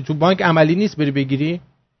گذاشتی تو بانک عملی نیست بری بگیری؟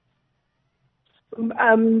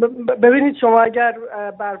 ببینید شما اگر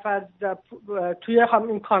برفرض توی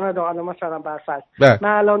همین کانادا الان مثلا برفرض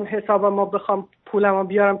من الان حسابمو بخوام پولمو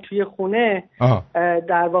بیارم توی خونه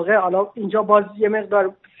در واقع الان اینجا باز یه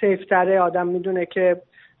مقدار سیفتره، آدم میدونه که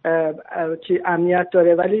چی امنیت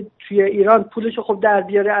داره، ولی توی ایران پولشو خب در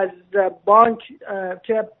بیاره از بانک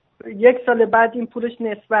که یک سال بعد این پولش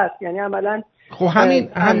نصف است، یعنی عملاً خب همین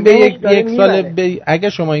هم به یک سال اگه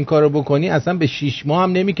شما این کارو بکنی اصلا به 6 ماه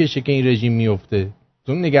هم نمیکشه که این رژیم میفته.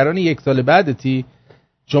 تو نگران یک سال بعدتی.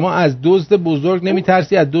 شما از دزد بزرگ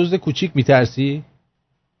نمیترسی، از دزد کوچیک میترسی؟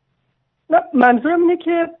 نه منظورم اینه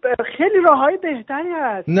که خیلی راههای بهتری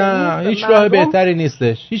هست. نه هیچ راه بهتری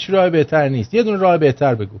نیستش. هیچ راه بهتر نیست. یه دونه راه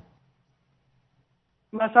بهتر بگو.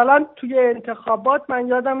 مثلا توی انتخابات من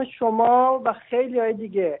یادم شما و خیلی های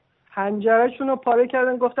دیگه حنجره‌شون رو پاره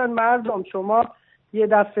کردن، گفتن مردم شما یه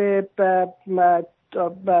دفعه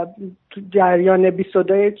تو جریان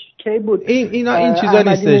 22 کی بود این چیزا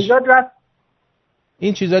نیستش.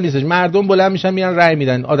 این چیزا نیستش. مردم بلند میشن میرن رأی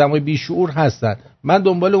میدن. آدمای بیشعور هستن. من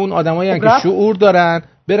دنبال اون آدمایی که شعور دارن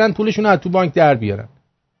برن پولشون رو از تو بانک در بیارن.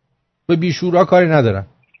 به بیشعورا کاری ندارن.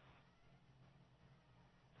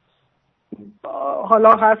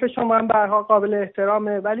 حالا حرف شما هم به هر حال قابل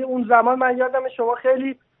احترامه، ولی اون زمان من یادم شما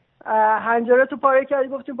خیلی حنجره تو پاره کردی،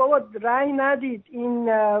 گفتی بابا رأی ندید این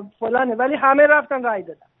فلانه، ولی همه رفتن رأی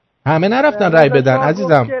دادن. همه نرفتن رأی بدن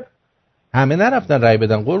عزیزم. همه نرفتن رأی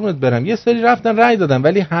بدن قربونت برم. یه سری رفتن رأی دادن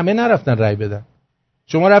ولی همه نرفتن رأی بدن.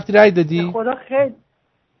 شما رفتی رأی دادی؟ خدا خیلی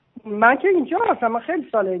من که اینجا هستم، من خیلی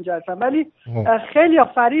سال اینجا هستم، ولی خیلی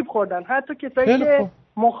فریب خوردن. حتی کسایی که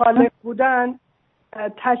مخالف بودن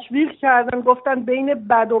تشویق کردن، گفتن بین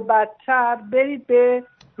بد و بدتر برید به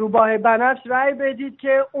روباه بنفش رأی بدید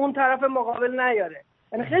که اون طرف مقابل نیاره.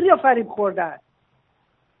 یعنی خیلی فریب خوردن.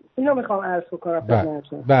 اینو میخوام عرض بکنم.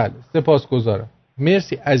 بله سپاسگزارم.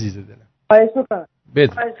 مرسی عزیز دلم. خواهش میکنم.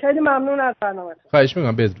 بدرود. خیلی ممنون از برنامه‌تون. خواهش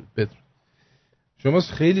میکنم. بدرود. شما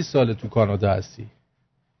خیلی سال تو کانادا هستی.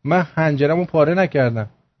 من حنجرمو پاره نکردم.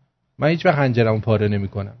 من هیچ وقت حنجرمو پاره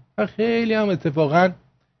نمیکنم. من خیلی هم اتفاقا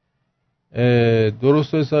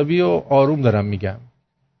درست و حسابی و آروم دارم میگم.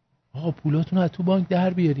 آقا پولاتون رو از تو بانک در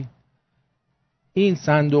بیاری. این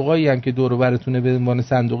صندوقایی هم که دور و برتونه به عنوان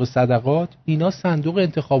صندوق صدقات، اینا صندوق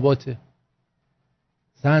انتخاباته.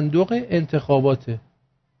 صندوق انتخاباته.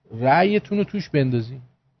 رأیتون رو توش بندازی.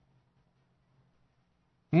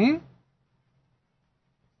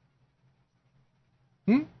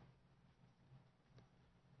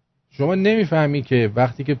 شما نمیفهمی که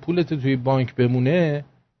وقتی که پولت توی بانک بمونه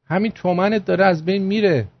همین تومنت داره از بین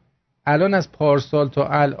میره. الان از پارسال تا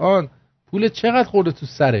الان پولت چقدر خورده تو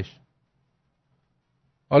سرش؟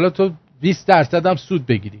 حالا تو 20% هم سود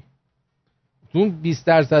بگیری، تو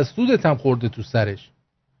 20% سودت هم خورده تو سرش،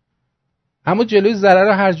 اما جلوی ضرر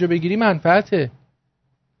رو هر جا بگیری منفعته.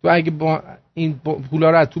 تو اگه این پولا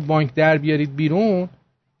رو از تو بانک در بیارید بیرون،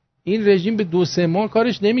 این رژیم به 2-3 ماه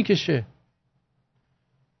کارش نمیکشه.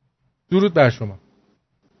 درود بر شما.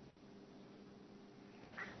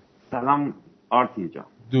 سلام آرتین جان.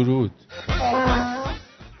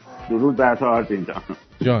 درود بر تو آرتین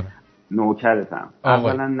جان. نوکرتم.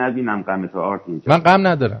 اولا نبینم غم تو آرتین جان. من غم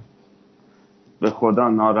ندارم. به خدا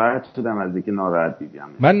ناراحت شدم از اینکه ناراحت دیدم.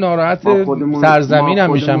 من ناراحت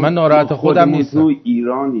سرزمینم میشم، من ناراحت خودم نیستم. تو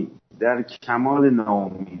ایرانی در کمال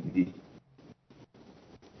ناامیدی،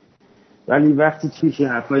 ولی وقتی چیزی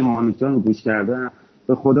حرفای مانوکان رو گوش کردم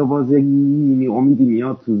به خدا باز یک امیدی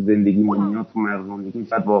میاد تو زندگی ما، میاد تو مردم.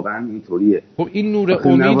 شاید واقعا اینطوریه. خب این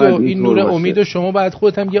نور امید شما باید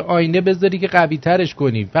خودت هم یه آینه بذاری که قوی ترش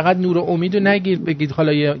کنی. فقط نور امیدو نگیر بگید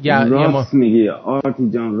حالا راست میگی آرتی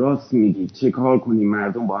جان، راست میگی. چه کار کنی؟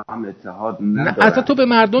 مردم با هم اتحاد ندارن. اصلا تو به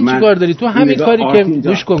مردم چی کار داری؟ تو همین کاری که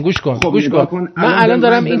گوش کن من الان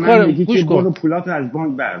دارم این کارو گوش کن. پولاتو از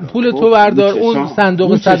بانک بردار، پول تو بردار، اون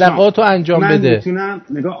صندوق صدقاتو انجام بده.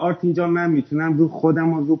 نگاه آرتی جان، من میتونم رو خودم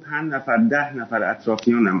و رو 5 نفر 10 نفر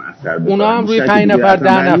اطرافیانم اثر بذارم. اونا هم روی 5 نفر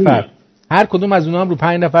 10 نفر، هر کدوم از اونا هم رو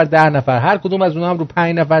 5 نفر 10 نفر، هر کدوم از اونا هم رو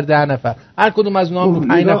 5 نفر 10 نفر، هر کدوم از اونا هم رو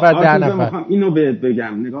 5 نفر 10 نفر. میخوام اینو بهت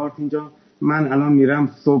بگم. نگاه آرتین جان، من الان میرم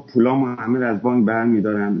صبح پولامو همه از بانک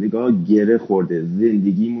برمیدارم. نگاه گره خورده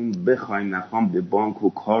زندگیمون، بخوایم نخوام به بانک و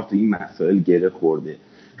کارت و این مسائل گره خورده.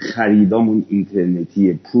 خریدامون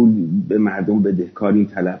اینترنتیه، پول به مردم بدهکاریم،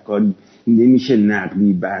 طلبکاری، نمیشه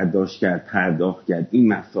نقدی برداشت کرد، پرداخت کرد.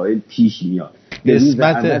 این مسائل پیش میاد.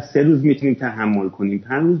 قسمت 3 روز میتونیم تحمل کنیم،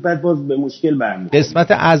 5 روز بعد باز به مشکل برمیخوریم.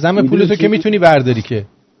 قسمت اعظم پولتو که میتونی برداری که.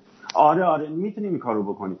 آره میتونیم این کارو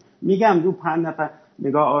بکنیم. میگم رو 5 نفر.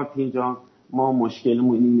 نگاه آرتین جان، ما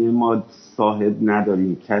مشکلمون اینه، ما صاحب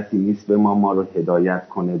نداریم، کسی نیست به ما رو هدایت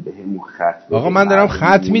کنه، بهمون خط بده. آقا من دارم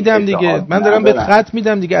خط میدم دیگه، من دارم بهت خط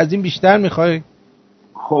میدم دیگه، از این بیشتر میخوای؟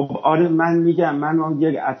 خب آره من میگم، من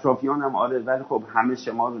یک اطرافیانم، آره، ولی خب همه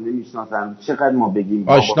شما رو نمیشناسن. چقدر ما بگیم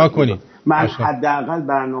آشنا کنید؟ من حداقل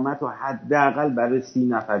برنامه تو حداقل برای 30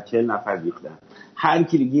 نفر 40 نفر ریختم. هر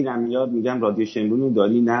کی گیرم میاد میگم رادیو شمرونو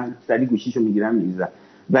داری؟ نه، سری گوشیشو میگیرم میریزم.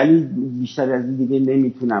 ولی بیشتر از این دیگه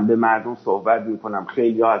نمیتونم. به مردم صحبت میکنم،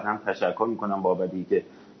 خیلی ها از هم تشکر میکنم بابت اینکه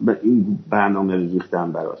این برنامه رو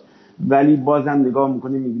ریختم براش، ولی بازم نگاه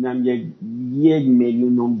میکنیم میبینم 1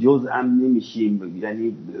 میلیونم جزء هم نمیشیم.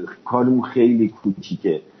 یعنی کارمون خیلی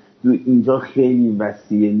کوچیکه، تو اینجا خیلی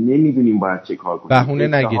وسیعه، نمیدونیم باید چه کار کنیم. بهونه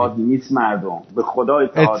نگیریم. اتحاد نیست مردم، به خدا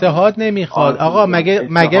اتحاد نمیخواد. آقا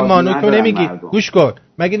مگه مانوک رو نمیگی؟ گوش کن،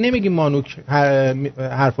 مگه نمیگی مانوک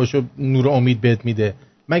حرفاشو نور امید بهت میده؟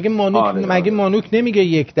 مگه مانوک نمیگه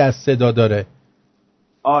یک دست صدا داره؟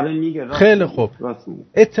 آره میگه. خیلی خوب.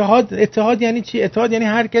 اتحاد یعنی چی؟ اتحاد یعنی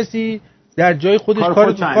هر کسی در جای خودش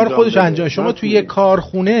کار خودش انجام. شما توی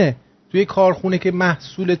یه کارخونه که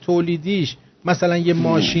محصول تولیدیش مثلا یه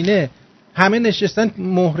ماشینه، همه نشستن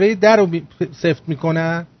مهره در رو سفت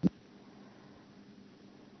میکنن؟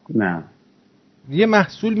 نه، یه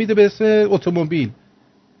محصول میده به اسم اتومبیل،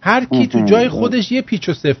 هر کی تو جای خودش یه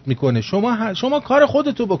پیچو سفت میکنه. شما کار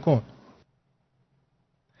خودتو بکن.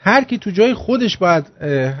 هر کی تو جای خودش باید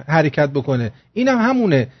حرکت بکنه. اینم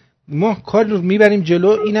همونه، ما کار رو میبریم جلو.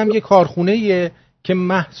 اینم یه کارخونه‌ایه که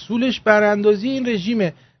محصولش براندازی این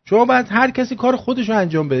رژیمه. شما باید هر کسی کار خودش رو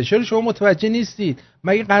انجام بده. چرا شما متوجه نیستید؟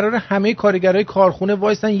 مگه قراره همه کارگرای کارخونه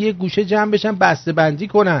وایسن یه گوشه جمع بشن بسته بندی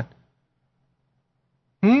کنن؟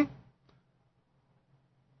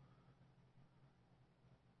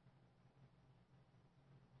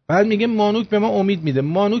 بعد میگه مانوک به ما امید میده.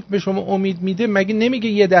 مانوک به شما امید میده، مگه نمیگه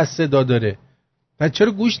یه دست صدا داره؟ بعد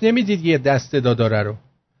چرا گوش نمیدید یه دست صدا داره رو؟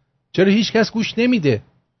 چرا هیچ کس گوش نمیده؟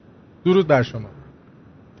 درود بر شما.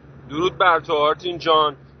 درود بر تو آرتین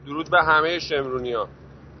جان، درود به همه شمرونی‌ها.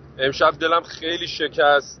 امشب دلم خیلی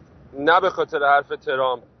شکست، نه به خاطر حرف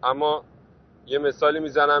ترامپ، اما یه مثالی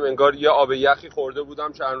میزنم، انگار یه آب یخی خورده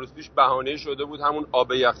بودم چند روز پیش، بهانه شده بود همون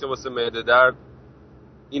آب یخی واسه معده درد.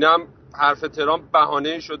 اینم حرف ترامپ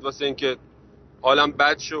بهانه شد واسه اینکه حالم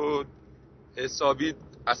بد شد، حسابی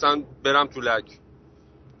اصلا برم تو لک.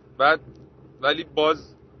 بعد ولی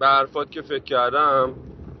باز به حرفات که فکر کردم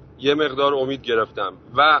یه مقدار امید گرفتم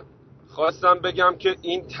و خواستم بگم که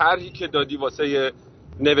این طرحی که دادی واسه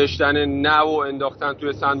نوشتن نه و انداختن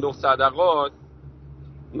توی صندوق صدقات،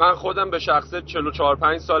 من خودم به شخصه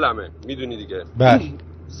 44-5 سالمه، میدونی دیگه. بله.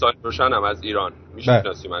 سال روشنم از ایران،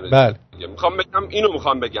 میشناسی منو. بله.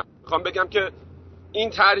 میخوام بگم که این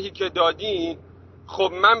طرحی که دادی،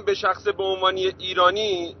 خب من به شخصه به عنوان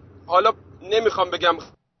ایرانی، حالا نمیخوام بگم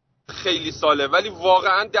خیلی ساله، ولی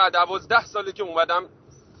واقعا 10-12 ساله که اومدم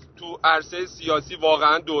تو عرصه سیاسی،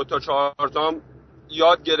 واقعا 2 تا 4 تا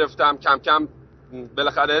یاد گرفتم، کم کم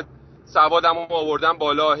بالاخره سوادم رو آوردم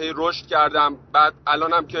بالا، هی رشد کردم. بعد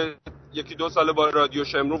الانم که 1-2 ساله با رادیو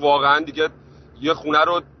شمرون واقعا دیگه یه خونه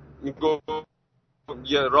رو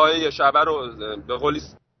یه راه یه شبه رو به قولی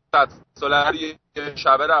 100 ساله یه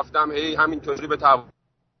شبه رفتم، هی همینطوری به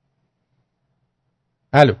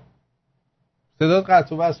الو، صدات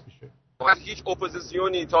قطع و وصل میشه. هیچ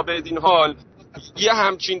اپوزیسیونی تا به این حال یه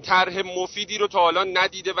همچین طرح مفیدی رو تا حالا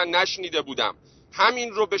ندیده و نشنیده بودم.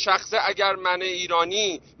 همین رو به شخصه اگر من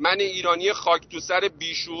ایرانی خاک تو سر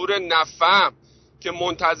بیشعور نفهم که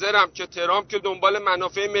منتظرم که ترامپ که دنبال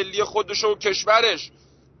منافع ملی خودش و کشورش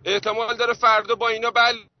احتمال داره فردا با اینا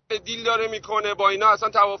دیل داره میکنه، با اینا اصلا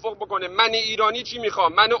توافق بکنه، من ایرانی چی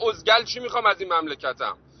میخوام؟ من ازگل چی میخوام از این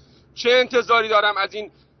مملکتم؟ چه انتظاری دارم از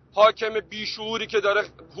این حاکم بیشعوری که داره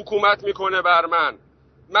حکومت میکنه بر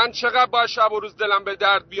من چقدر باید شب و روز دلم به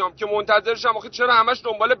درد بیام که منتظرشم؟ آخه چرا همش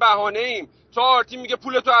دنبال بهانه ایم؟ تا آرتی میگه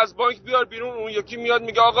پولتو از بانک بیار بیرون، اون یکی میاد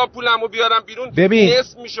میگه آقا پولمو بیارم بیرون،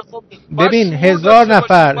 نصف میشه. خب ببین 1000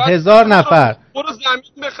 نفر برو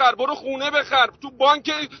زمین بخر، برو خونه بخر، تو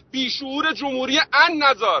بانک بیشعور جمهوری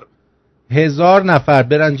نذار. 1000 نفر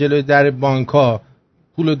برن جلوی در بانک‌ها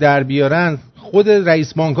پولو در بیارن، خود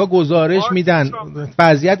رئیس بانک‌ها گزارش میدن،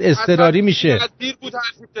 وضعیت اضطراری میشه. بی‌نظیر بود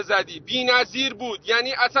حرفی که زدی، بی‌نظیر بود.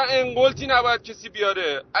 یعنی اصلا انگلتی نباید کسی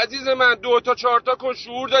بیاره. عزیز من 2 تا 4 تا کن،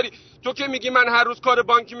 شعور داری؟ تو که میگی من هر روز کار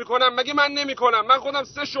بانکی میکنم، مگه من نمیکنم؟ من خودم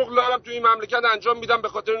 3 شغل دارم تو این مملکت انجام میدم به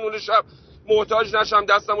خاطر نون شب محتاج نشم،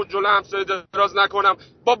 دستمو جلو همسایه دراز نکنم.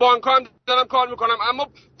 با بانک‌ها هم دارم کار میکنم، اما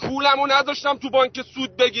پولمو نذاشتم تو بانک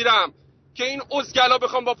سود بگیرم که این ازگلا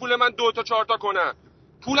بخوام با پول من 2 تا 4 تا کنن.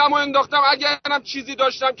 پولمو انداختم، اگرم چیزی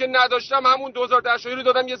داشتم که نداشتم همون 2010 رو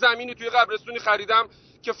دادم، یه زمینی توی قبرستونی خریدم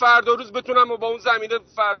که فردا روز بتونم با اون زمینه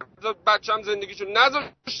فردا بچم زندگیشو،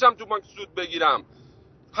 نذاشتم تو بانک سود بگیرم.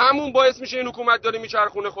 همون باعث میشه این حکومت داره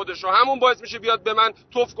میچرخونه خودشو، همون باعث میشه بیاد به من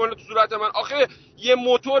توف کنه تو صورت من. آخه یه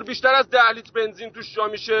موتور بیشتر از 10 لیتر بنزین توش جا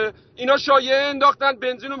میشه؟ اینا شایعه انداختن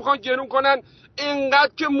بنزینو میخوان گرون کنن،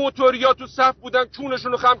 اینقدر که موتوریا تو صف بودن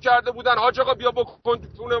چونشونو خم کرده بودن، حاج آقا بیا بکن تو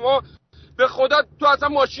چون ما. به خدا تو اصلا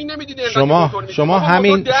ماشین نمیدیدی.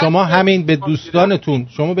 شما همین به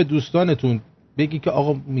دوستانتون بگی که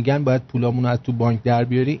آقا میگن باید پولامونو از تو بانک در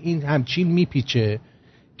بیاری، این همچین میپیچه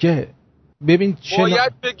که ببین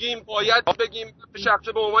باید بگیم به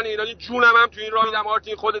شخصه به عنوان ایرانی جونم هم تو این راه میدم.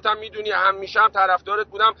 آرتین خودت هم میدونی همیشه هم طرفدارت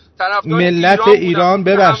بودم، طرفدار ملت ایران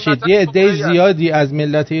ببخشید یه عده زیادی از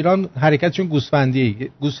ملت ایران حرکتشون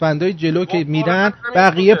گوسفندای جلو که میرن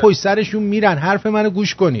بقیه پشت سرشون میرن. حرف منو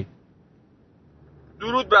گوش کنید.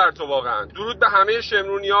 درود بر تو، واقعا درود به همه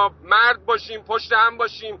شمرونی‌ها. مرد باشیم، پشت هم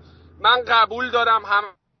باشیم. من قبول دارم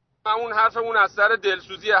همون حرفمون از سر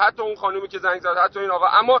دلسوزیه، حتی اون خانومی که زنگ زد، حتی این آقا.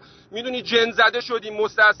 اما میدونی جن زده شدیم،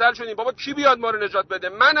 مستاصل شدیم. بابا کی بیاد ما رو نجات بده؟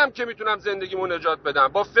 منم که میتونم زندگیمو نجات بدم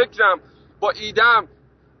با فکرم، با ایدم.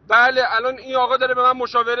 بله الان این آقا داره به من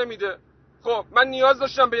مشاوره میده. خب من نیاز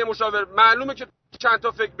داشتم به یه مشاور، معلومه که چند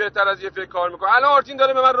تا فکر بهتر از یه فکر کار میکنه. الان آرتین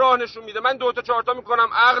داره به من راه نشون میده، من 2 تا 4 تا میکنم،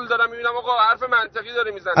 عقل دارم، میبینم آقا حرف منطقی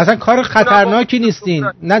داره میزنه. اصلا کار خطرناکی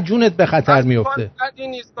نیستین، نه جونت به خطر میفته.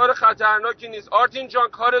 نیست کار خطرناکی نیست آرتین جان،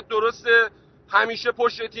 کار درسته، همیشه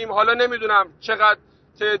پشت تیم. حالا نمیدونم چقدر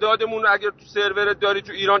تعدادمون اگر تو سرورت داری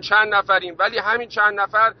تو ایران چند نفریم، ولی همین چند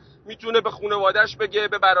نفر میتونه به خانواده‌اش بگه،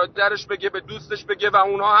 به برادرش بگه، به دوستش بگه و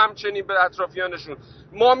اونها همچنین به اطرافیانشون.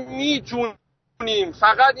 ما میتونیم،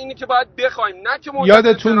 فقط اینی که باید بخوایم، نه که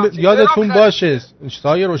یادتون باشه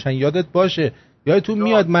سایه روشن، یادت باشه، یادتون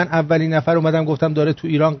میاد من اولین نفر اومدم گفتم داره تو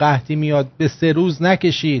ایران قحطی میاد، به 3 روز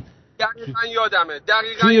نکشید. دقیقاً یادمه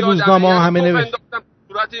توی روزنامه همه نوشت.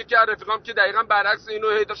 صورت یکی از رفیقام که دقیقاً برعکس اینو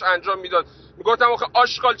هی داشت انجام میداد، میگفتم آخه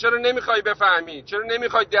آشغال چرا نمیخوای بفهمی، چرا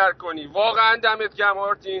نمیخوای درک کنی؟ واقعاً دمت گرم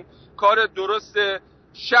آرتین، کار درسته،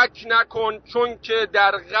 شک نکن، چون که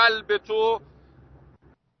در قلب تو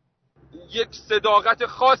یک صداقت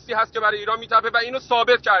خاصی هست که برای ایران میتپه و اینو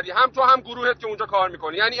ثابت کردی، هم تو هم گروهت که اونجا کار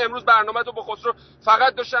میکنی. یعنی امروز برنامه تو به خسرو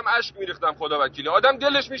فقط داشتم اشک میریختم. خدا وکیلی آدم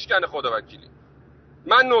دلش میشکنه. خدا وکیلی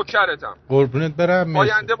من نوکرتم. قربونت برم.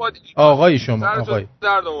 آینده با آقای شما آقای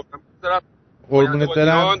قربونت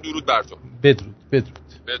برم. درود بر تو. بدرود.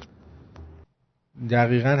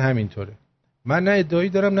 دقیقاً همینطوره. من نه ادعایی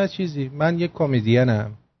دارم نه چیزی، من یک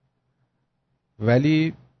کمدینم،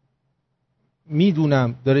 ولی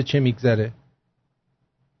میدونم داره چه میگذره.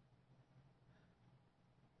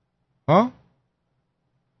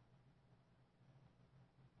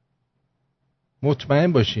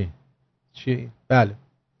 مطمئن باشی چی؟ بله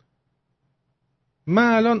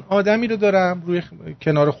من الان آدمی رو دارم روی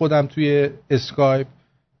کنار خودم توی اسکایپ،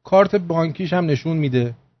 کارت بانکیش هم نشون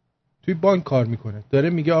میده، توی بانک کار میکنه، داره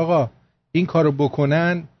میگه آقا این کارو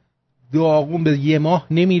بکنن داغون به یه ماه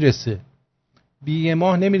نمیرسه،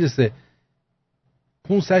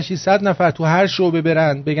 500-600 نفر تو هر شعبه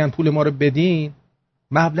برن بگن پول ما رو بدین،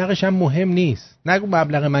 مبلغش هم مهم نیست. نگو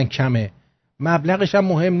مبلغ من کمه، مبلغش هم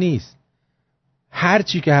مهم نیست. هر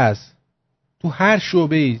چی که هست تو هر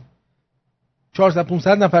شعبه‌ای 400-500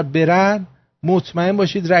 نفر برن، مطمئن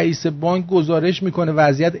باشید رئیس بانک گزارش میکنه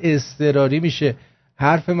وضعیت اضطراری میشه.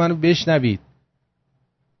 حرف منو بشنوید.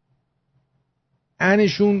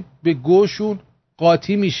 انشون به گوشون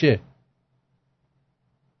قاطی میشه.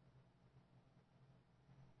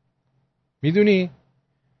 میدونی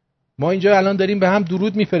ما اینجا الان داریم به هم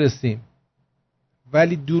درود میفرستیم،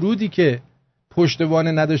 ولی درودی که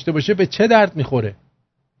پشتوانه نداشته باشه به چه درد میخوره؟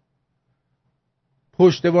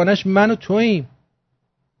 پشتوانش من و توییم.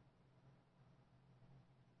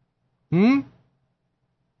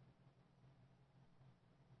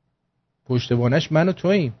 پشتوانش من و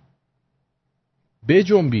توییم.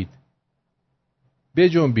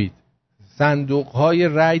 بجنبید. صندوق‌های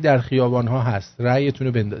رأی در خیابان‌ها هست، رأیتون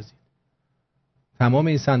رو بندازید. تمام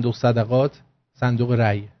این صندوق صدقات صندوق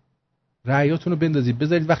رأی، رأیاتون رو بندازید،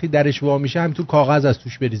 بذارید وقتی درش وا میشه همینطور کاغذ از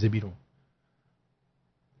توش بریزه بیرون.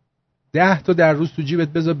 10 تا در روز تو جیبت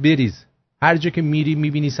بذار بریز، هر جا که میری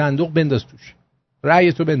میبینی صندوق بنداز توش،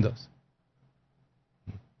 رأیتو بنداز.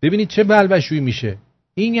 ببینید چه بلبشویی میشه.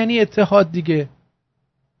 این یعنی اتحاد دیگه.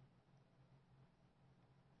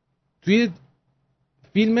 توی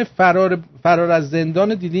فیلم فرار از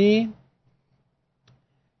زندان دیدین؟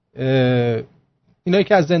 اینایی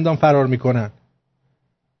که از زندان فرار میکنن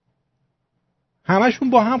همشون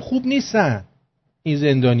با هم خوب نیستن این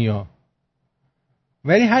زندانیا،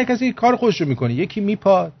 ولی هر کسی کار خودشو میکنه. یکی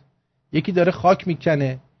میپاد، یکی داره خاک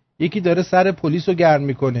میکنه، یکی داره سر پلیس رو گرم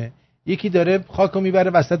میکنه، یکی داره خاک رو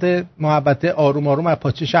میبره وسط محبته، آروم آروم از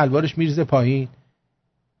پاچه شلوارش میریزه پایین.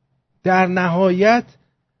 در نهایت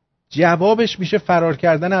جوابش میشه فرار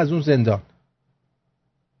کردن از اون زندان.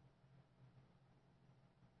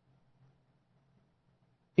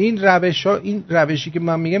 این روشی که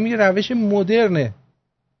من میگم یه روش مدرنه.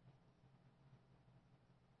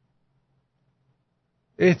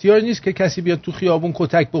 احتیاج نیست که کسی بیاد تو خیابون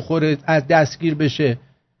کتک بخوره، از دستگیر بشه.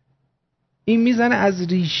 این میزنه از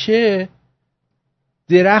ریشه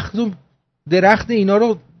درخت اینا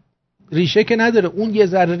رو. ریشه که نداره، اون یه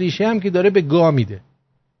ذره ریشه هم که داره به گا میده.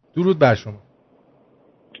 درود بر شما.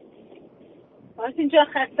 اینجا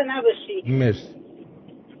خسته نباشی. مرسی.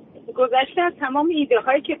 گذشته از تمام ایده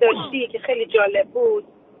هایی که داشتی که خیلی جالب بود،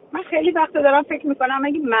 من خیلی وقت دارم فکر میکنم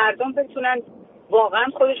اگه مردم بتونن واقعا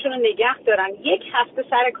خودشون رو نگه دارن، 1 هفته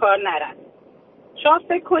سر کار نرن. شما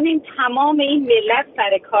فکر کنین تمام این ملت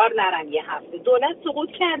سر کار نرن 1 هفته. دولت سقوط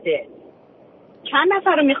کرده. چند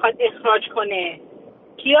نفر رو میخواد اخراج کنه؟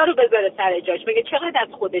 کیا رو بذاره سر جاش؟ میگه چقدر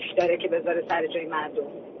از خودش داره که بذاره سر جای مردم؟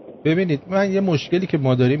 ببینید من یه مشکلی که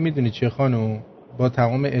ما داریم، میدونید چه خانم، با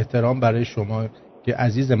تمام احترام برای شما که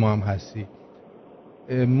عزیز ما هم هستی،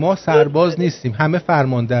 ما سرباز نیستیم، همه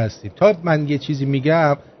فرمانده هستیم. تا من یه چیزی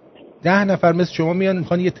میگم 10 نفر مثل شما میان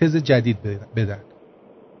میخوان یه تز جدید بدن.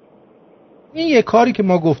 این یه کاری که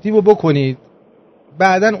ما گفتیم رو بکنید،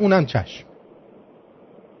 بعدن اونم چشم.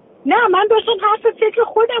 نه من داشتم حرف فکر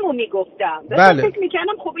خودمو میگفتم. بله. فکر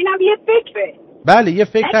میکنم خب اینم یه فکره. بله یه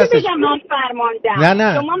فکر هستش. بگم من فرماندم.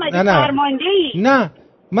 نه. شما مگه فرمانده ای؟ نه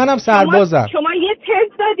منم سربازم. شما یه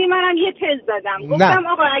تز دادی، منم یه تز دادم. گفتم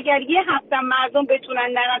آقا اگر 1 هفته مردم بتونن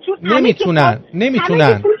نرن، چون نمیتونن.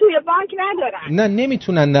 همه پول توی بانک ندارن. نه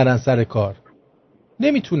نمیتونن نرن سر کار.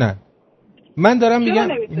 نمیتونن. من دارم میگم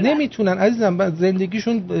نمیتونن عزیزم.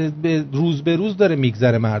 زندگیشون به روز داره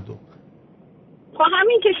میگذره مردم. خب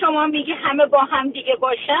همین که شما میگی همه با هم دیگه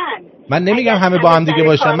باشن. من نمیگم همه با هم دیگه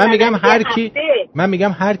باشن. من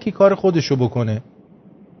میگم هر کی کار خودشو بکنه.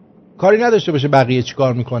 کاری نداشته باشه بقیه چی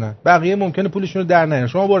کار میکنن. بقیه ممکنه پولشون رو در نیارن.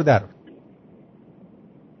 شما برو در.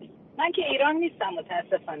 من که ایران نیستم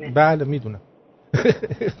متاسفانه. بله میدونم.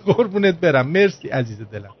 قربونت برم. مرسی عزیز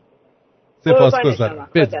دلم. سپاسگزارم.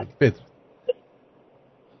 بدرود.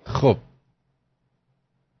 خب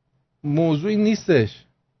موضوعی نیستش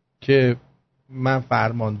که من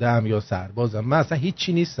فرماندهم یا سربازم. من اصلا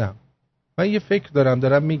هیچی نیستم. من یه فکر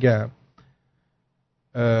دارم میگم.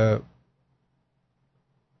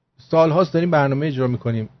 سال هاست داریم برنامه اجرا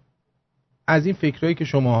میکنیم. از این فکرهایی که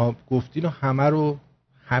شما گفتین و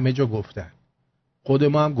همه جا گفتن. خود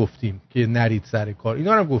ما هم گفتیم که نرید سر کار.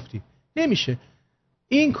 اینا هم گفتیم. نمیشه.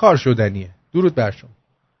 این کار شدنیه. درود بر شما.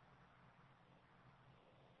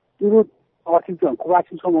 درود آرتین جان. خوب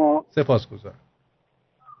هستین شما؟ سپاسگزارم.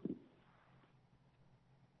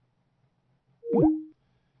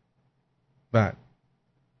 بله.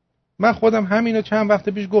 من خودم همینو چند وقت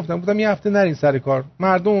پیش گفتم 1 هفته نرین سر کار.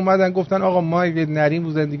 مردم اومدن گفتن آقا ما اگه نریم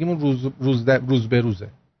رو زندگیمون روز به روزه.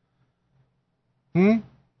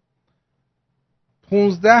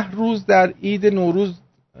 15 روز در عید نوروز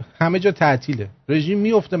همه جا تعطیله. رژیم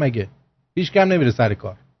میفته مگه؟ هیچ کم نمیره سر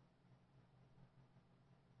کار.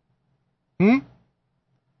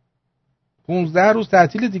 15 روز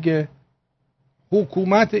تعطیله دیگه.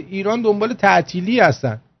 حکومت ایران دنبال تعطیلی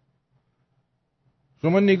هستن.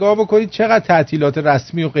 شما نگاه بکنید چقدر تعطیلات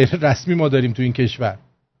رسمی و غیر رسمی ما داریم تو این کشور.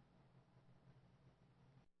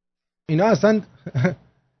 اینا اصلا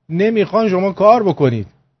نمیخوان شما کار بکنید.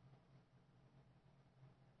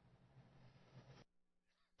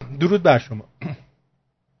 درود بر شما.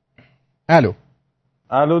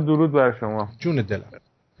 الو درود بر شما. جون دلم.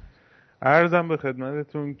 عرضم به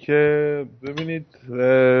خدمتتون که ببینید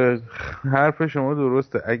حرف شما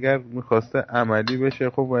درسته. اگر میخواسته عملی بشه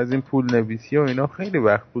خب از این پول نویسی و اینا خیلی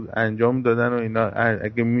وقت بود انجام دادن و اینا.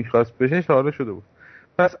 اگه میخواست بشه حالا شده بود.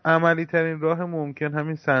 پس عملی ترین راه ممکن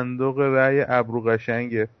همین صندوق رأی ابرو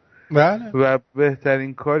قشنگه. بله. و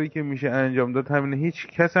بهترین کاری که میشه انجام داد همینه. هیچ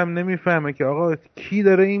کس هم نمیفهمه که آقا کی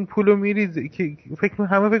داره این پولو میریزه، که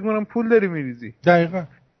همه فکر میکنن پول داری میریزی. دقیقاً.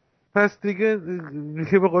 پس دیگه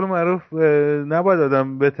که به قول معروف نباید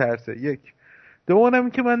آدم بترسه. یک دوم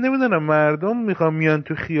که من نمیدونم مردم میخوان میان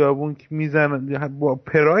تو خیابون که میزنن با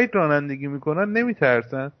پراید رانندگی میکنن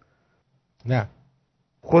نمیترسن؟ نه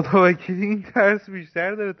خدا وکیلی این ترس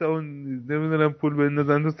بیشتر داره تا اون نمیدونم پول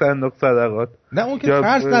بندازن تو صندوق صدقات. نه اون که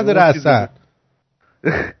ترس نداره اصلا.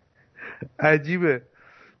 عجیبه.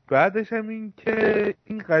 بعدش هم این که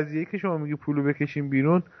این قضیه که شما میگی پولو بکشیم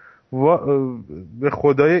بیرون، به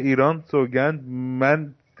خدای ایران سوگند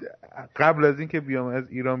من قبل از این که بیام از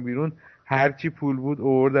ایران بیرون هرچی پول بود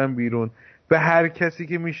آوردم بیرون، به هر کسی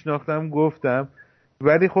که میشناختم گفتم،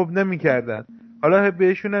 ولی خب نمیکردن. حالا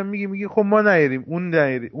بهشون هم میگی خب ما نیاریم، اون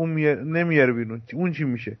نیاری، اون نمیاره بیرون، اون چی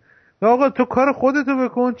میشه؟ آقا تو کار خودتو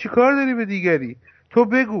بکن، چی کار داری به دیگری؟ تو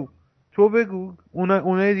بگو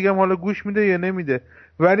اونای دیگه هم حالا گوش میده یا نمیده،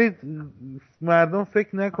 ولی مردم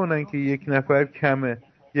فکر نکنن که یک نفر کمه،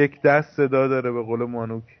 یک دست صدا داره به قول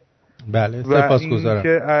مانوک. بله سپاسگزارم. و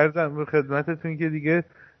این که عرضم به خدمتتون که دیگه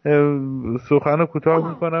سخنو کوتاه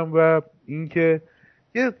میکنم و این که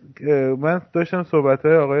من داشتم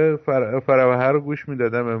صحبت‌های آقای فروهر رو گوش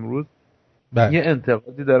میدادم امروز. بله. یه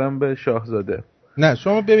انتقادی دارم به شاهزاده. نه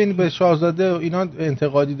شما ببینید به شاهزاده و اینا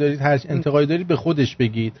انتقادی دارید، هر انتقادی دارید به خودش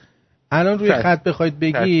بگید. الان روی خط بخواید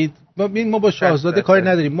بگید ما با شاهزاده کاری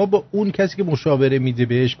نداریم، ما با اون کسی که مشاوره میده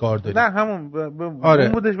بهش کار داریم. نه همون آره.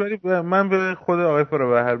 اون بودش، ولی من به خود آقای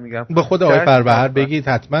فروهر میگم. به خود آقای فروهر بگید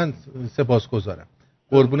حتما. سپاسگزارم.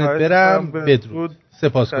 قربونت برم. بدرود.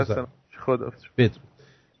 سپاسگزارم. خدا بدرود.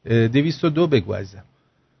 202 بگو عزیزم.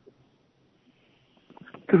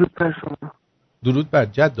 درود بر شما. درود بر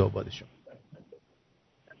جد آباد شما.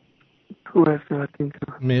 خوب هستید؟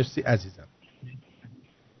 مرسی عزیزم.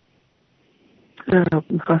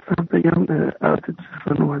 میخواستم بگم البته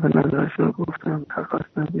دوستان اومدن نظرش رو گفتم،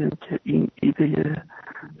 خواستم بگم که این ایده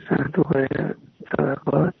صندوق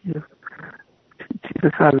صدقات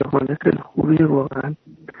چیز خلاقانه خیلی خوبیه، واقعا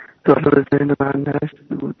جالب ذهن من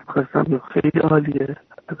نشده بود. خواستم خیلی عالیه،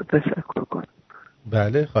 ازت تشکر کنم.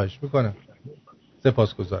 بله خواهش میکنم.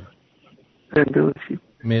 سپاسگزارم. زنده باشید.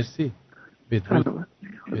 مرسی. بدرود.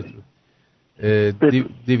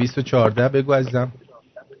 214 بگو عزیزم.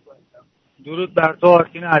 درود بر تو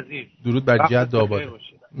آرتین عزیز. درود بر جد آباد.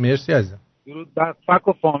 مرسی عزیزم. درود بر فک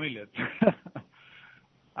و فامیلت.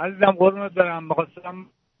 عزیزم قربونت برم. می‌خواستم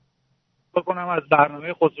بکنم از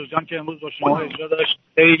برنامه خسرو جان که امروز با شما اجرا داشت،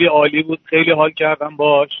 خیلی عالی بود، خیلی حال کردم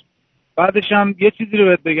باش. بعدش هم یه چیزی رو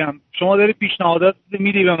بهت بگم، شما داری پیشنهادات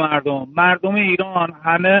میدی به مردم ایران.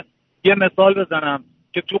 همه یه مثال بزنم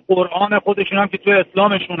که تو قرآن خودشون هم که تو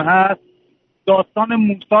اسلامشون هست، داستان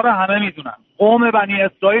موسی رو همه میدونن، قوم بنی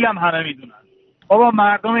اسرائیل هم همه میدونن. بابا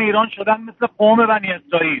مردم ایران شدن مثل قوم بنی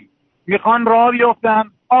اسرائیل، میخوان راه بیفتن.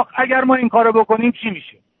 اگر ما این کارو بکنیم چی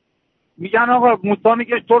میشه؟ میگن آقا موسی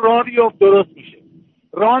میگه تو راه بیفت درست میشه.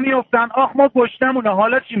 راه میفتن، ما گشتمونه،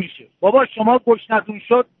 حالا چی میشه؟ بابا شما گشنتون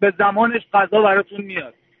شد، به زمانش قضا براتون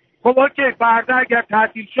میاد. خب اوکی، فردا اگر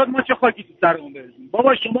تعطیل شد ما چه خاکی تو سرمون بریزیم؟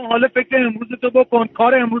 بابا شما حالا فکر امروزتو بکن،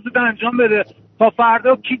 کار امروزتو انجام بده تا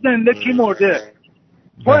فردا کی زنده کی مرده.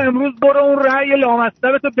 تو امروز برو اون رأی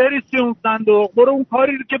لامصبتو بریز توی اون صندوق، برو اون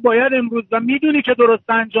کاری رو که باید امروز و میدونی که درست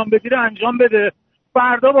انجام بدی رو انجام بده.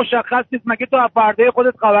 فردا مشخص نیست، مگه تو از فردا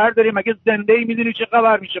خودت خبر داری؟ مگه زنده ای میدونی چه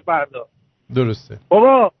خبر میشه فردا؟ درسته.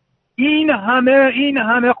 بابا این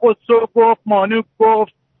همه خسرو گفت، مانوک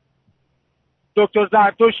گفت، دکتر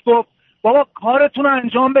زرتوش گفت، بابا کارتون رو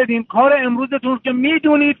انجام بدین. کار امروزتون که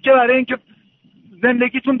میدونید که برای اینکه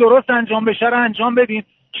زندگیتون درست انجام بشه رو انجام بدین.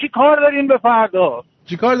 چی کار دارین به فردا؟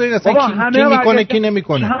 چی کار دارین اصلا؟ کی میکنه کی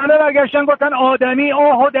نمیکنه؟ همه برگشتن گفتن آدمی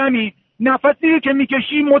آدمی. نفسی که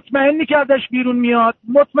میکشی مطمئنی که ازش بیرون میاد؟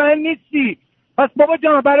 مطمئن نیستی. پس بابا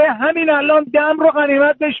جان برای همین الان دم رو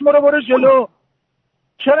غنیمت بشمار و برو جلو.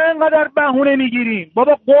 چرا اینقدر بهونه میگیریم؟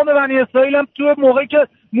 بابا قوم بنی اسرائیل هم تو موقعی که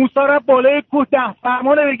موسی رفت بالای کوه 10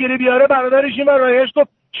 فرمان بگیره بیاره، برادرش این رایش گفت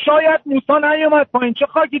شاید موسی نیومد پایین، چه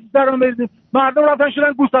خاکی تو سرمون بریزیم. مردم رفتن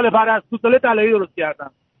شدن گوساله پرست، گوساله طلایی درست کردن.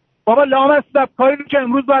 بابا لامصب کاری که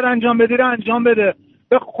امروز باید انجام بده رو انجام بده.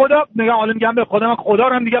 به خدا میگم به خدا، من خدا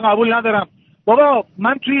رو هم دیگه قبول ندارم. بابا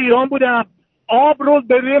من توی ایران بودم، آب رو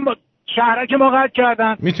به روی شهرک ما قطع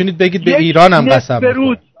کردن. میتونید بگید به ایران هم قسم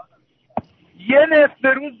بخورید. یه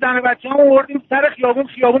نصف روز زن بچه‌مو آوردیم سر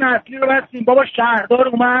خیابون اصلی رو بستیم. بابا شهردار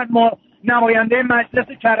اومد، ما نماینده مجلس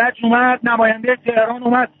کرج اومد، نماینده تهران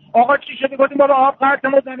اومد. آقا چی شده؟ گفتیم بابا آب قطع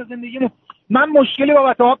ما زن زندگیمون. من مشکلی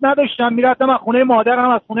بابت آب نداشتم، میرفتم از خونه مادرم،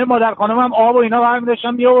 از خونه مادر خانمم آب و اینا برمی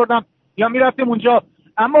داشتم میآوردم یا میرفتیم اونجا.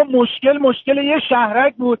 اما مشکل یه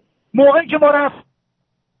شهرک بود. موقعی که ما رفتیم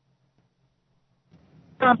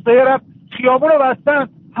خیابون رو بستن،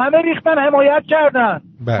 همه ریختن حمایت کردن.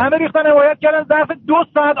 ظرف 2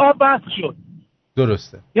 ساعت آب وصل شد.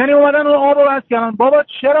 درسته. یعنی اومدن اون آب رو وصل کردن. بابا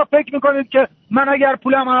چرا فکر میکنید که من اگر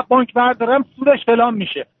پولم از بانک بردارم سودش فلان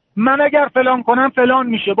میشه، من اگر فلان کنم فلان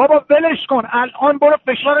میشه؟ بابا ولش کن، الان برو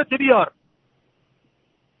فشارت بیار.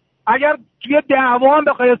 اگر توی دعوا هم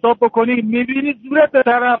بخوای حساب بکنی میبینی زورت به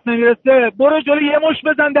طرف نمیرسه، برو جلوی یه مش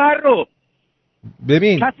بزن در رو.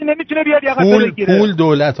 ببین کسی نمیتونه بیاد یقت بگیره. پول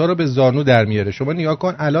دولت‌ها رو به زانو در میاره. شما نگاه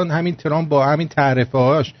کن الان همین ترامپ با همین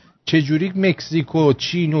تعرفه‌هاش چجوری مکزیکو،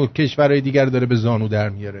 چین و کشورهای دیگر داره به زانو در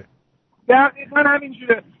میاره. دقیقاً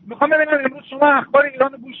همینجوره. میخوام ببینم امروز شما اخبار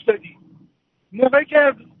ایران رو گوش دادی؟ موقعی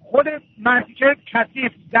که خود منطقه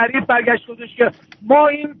کثیف ظریف برگشت گفتش که ما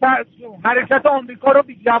این حرکت آمریکا رو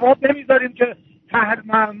بی جواب نمیذاریم که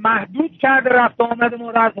محدود کرده رفت آمد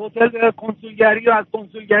ما رو از هتل به کنسولگری و از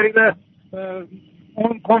کنسولگری به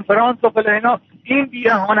اون کنفرانس و فلان، این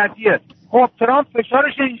بی‌اهانتیه. خب ترامپ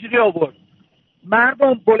فشارش اینجوری آورد،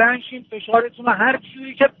 مردم بلند شین فشارتون رو هر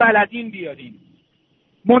جوری که بلدین بیارین،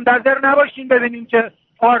 منتظر نباشین ببینیم که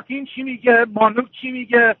آرتین چی میگه، مانوک چی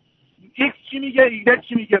میگه، ایکس چی میگه، ایگرگ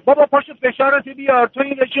چی میگه. بابا پاشو فشارت بیار. تو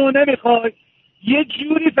این رژیم رو نمیخوای، یه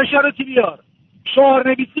جوری فشارت بیار، شعار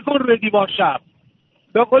نویسی کن روی دیوار شب،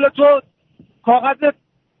 به قول تو کاغذ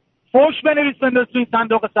فوش بنویس بنداز تو این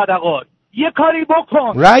صندوق صدقات، یه کاری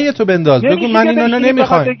بکن، رأی تو بنداز، بگو من اینو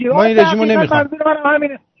نمیخوایم، ما این رژیمو نمیخوایم.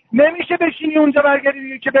 نمیشه بشینی اونجا برگردی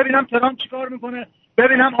دیگه که ببینم ترامپ چیکار میکنه،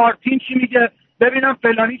 ببینم آرتین چی میگه، ببینم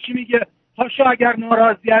فلانی چی میگه. پاشو اگر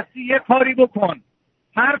ناراضی هستی یه کاری بکن،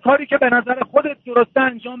 هر کاری که به نظر خودت درسته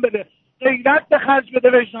انجام بده، غیرت به خرج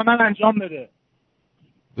بده، وجدانن انجام بده.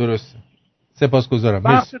 درسته. سپاسگزارم.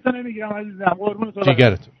 وقتتو نمیگیرم عزیزم، قربونت برم.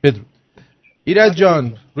 جگرت. بدرود. ایرج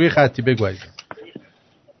جان روی خطی بگو عزیزم.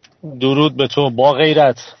 درود به تو با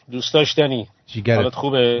غیرت، دوست داشتنی. حالت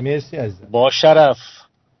خوبه؟ مرسی عزیزم. با شرف.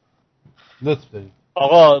 لطف دارید.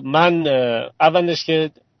 آقا من اولش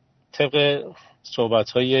که طبق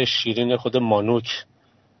صحبت‌های شیرین خود مانوک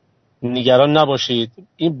نگران نباشید،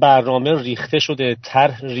 این برنامه ریخته شده،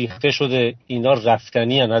 طرح ریخته شده، اینا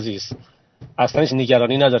رفتنی ان عزیز، اصلا هیچ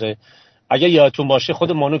نگرانی نداره. اگه یادتون باشه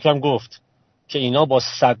خود مانوک هم گفت که اینا با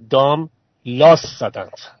صدام لاس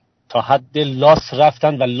زدند، تا حد لاس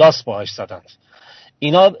رفتن و لاس باهاش زدند.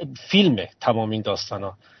 اینا فیلمه تمام این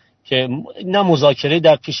داستانا که نه مذاکره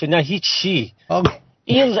در پیشه نه هیچ چی.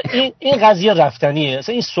 این قضیه رفتنیه،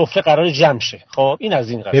 اصلا این سفره قرار جمع شه. خب این از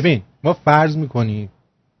این قضیه. ببین ما فرض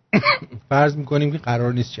میکنیم که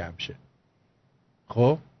قرار نیست جمع شه.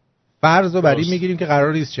 خب فرض رو بری میگیریم که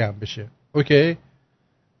قرار نیست جمع بشه. اوکی،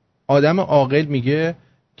 آدم عاقل میگه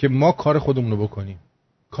که ما کار خودمون رو بکنیم،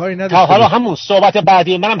 کاری نداره. حالا همون صحبت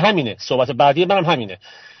بعدی منم همینه.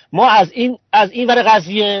 ما از این ور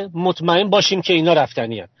قضیه مطمئن باشیم که اینا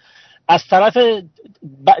رفتنیه. از طرف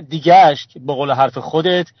دیگهش به قول حرف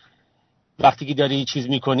خودت وقتی که داری چیز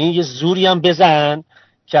میکنی یه زوری هم بزن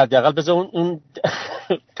که حداقل بزن اون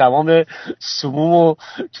تمام سموم و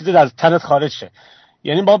چیزی از تنت خارج شه.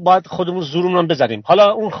 یعنی ما باید خودمون زورمون رو بزنیم.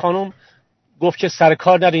 حالا اون خانم گفت که سر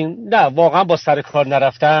کار نرین، نه واقعا با سر کار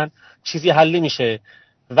نرفتن چیزی حل نمیشه.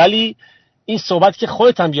 ولی این صحبت که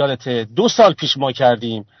خودت هم یادته 2 سال پیش ما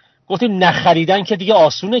کردیم، گفتیم نخریدن که دیگه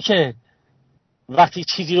آسونه، که وقتی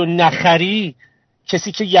چیزی رو نخری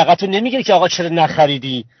کسی که یقتو نمیگیره که آقا چرا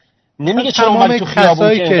نخریدی، نمیگه چرا اومدی تو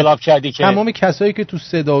خیابون که انقلاب کردی. که تمام کسایی که تو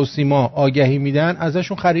صدا و سیما آگهی میدن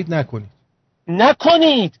ازشون خرید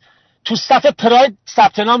نکنید. تو صف پراید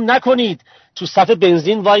ثبت نام نکنید، تو صف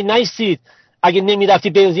بنزین وای نیستید. اگه نمیرفتی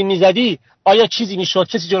بنزین میزدی آیا چیزی میشد؟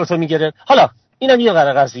 کسی جلوتو میگرفت؟ حالا اینم یه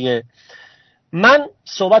قضیه. من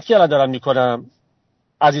صحبت که الان دارم میکنم،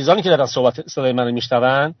 عزیزانی که دارن صدای منو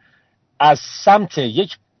میشنون، از سمت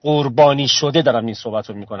یک قربانی شده دارم این صحبت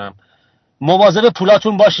رو میکنم. مواظب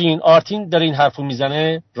پولاتون باشین. آرتین داره این حرفو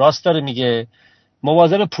میزنه، راست داره میگه.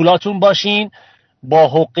 مواظب پولاتون باشین. با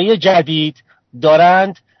حقه جدید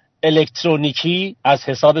دارند الکترونیکی از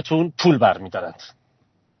حسابتون پول برمیدارند.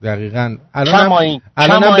 دقیقاً.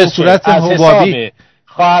 الان به صورت حبابی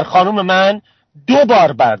خواهر خانم من 2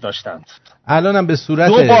 بار برداشتند. الانم به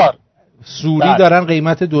صورت سوری دارن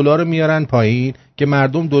قیمت دلار رو میارن پایین که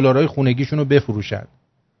مردم دلارای خونگیشون رو بفروشن.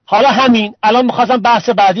 حالا همین الان می‌خواستم بحث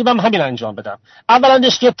بعدی هم همین انجام بدم.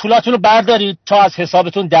 اولندش که پولاتون رو بردارید تا از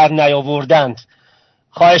حسابتون در نیاوردند.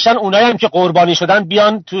 خواهشاً اونایی هم که قربانی شدن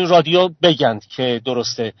بیان تو رادیو بگند که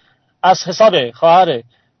درسته. از حساب خواهر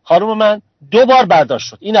خانم من 2 بار برداشت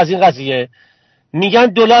شد. این از این قضیه. میگن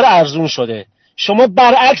دلار ارزون شده. شما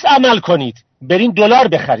برعکس عمل کنید، برین دلار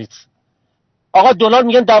بخرید. آقا دلار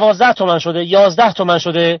میگن 12 تومن شده، 11 تومن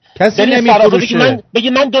شده. کسی نمیفروشه. بگی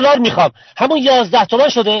من دلار میخوام، همون 11 تومن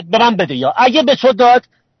شده به من بده. یا اگه به تو داد،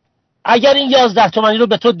 اگر این 11 تومنی رو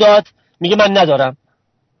به تو داد، میگه من ندارم.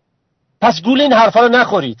 پس گول این حرفا رو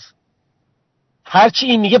نخورید. هرچی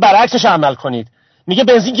این میگه برعکسش عمل کنید. میگه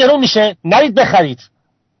بنزین گرون میشه، نرید بخرید.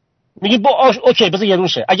 میگی اوکی بذار گرون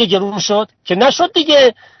شه. اگه گرون شد که نشد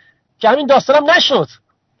دیگه، که همین داستانم نشد.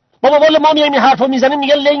 بابا والا ما میایم این حرفو میزنیم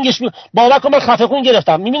میگه لنگش باور کن من خفه خون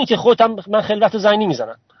گرفتم. میبینی که خودم من خلوت زنی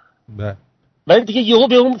میزنم. بله. ولی دیگه یهو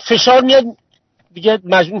به اون فشار میاد دیگه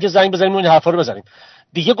مجبوریم که زنگ بزنیم و این حرفا رو بزنیم.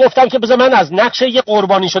 دیگه گفتم که بذار من از نقش یه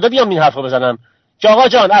قربانی شده بیام این حرفو بزنم که آقا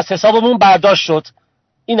جان از حسابمون برداشت شد.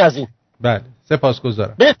 این از این. بله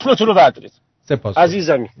سپاسگزارم. به پولتون رو بردارید. سپاسگزارم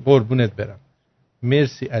عزیزم. قربونت برم.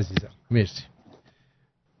 مرسی عزیزم. مرسی.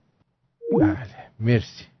 بله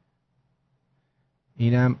مرسی.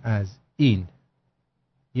 اینم از این.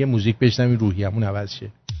 یه موزیک بشنویم روحیمون عوض شه.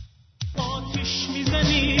 آتیش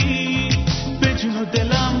میزنی به جون و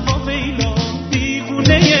دلم با ویلا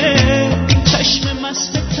دیوونه چشم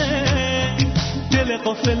مستته دل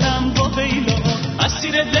غافلم با ویلا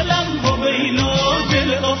اسیر دلم با ویلا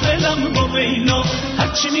دل غافلم با ویلا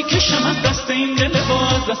هرچی میکشم از دست این دل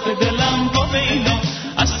باز دست دلم با ویلا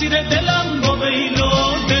اسیر دلم با ویلا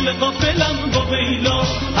دل غافلم با ویلا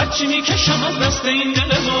هرچی میکشم از دست این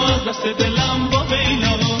دل باز دست دلم با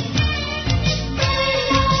ویلا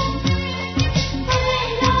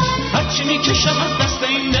هرچی میکشم از دست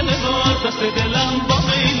این دل باز دست دلم با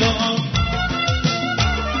ویلا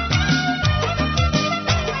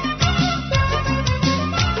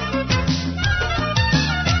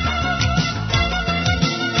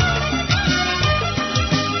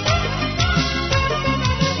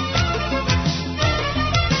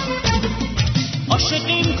عاشق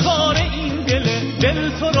این کار این دل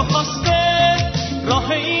تو رو خواسته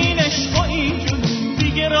راه این عشق و این جنون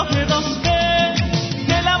دیگه راه راسته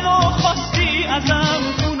دلمو خواستی ازم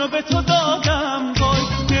اونو به تو دادم وای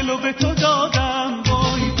دلو به تو دادم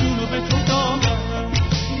وای اونو به تو دادم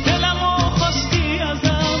دلمو خواستی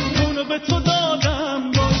ازم اونو به تو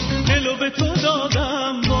دادم وای دلو به تو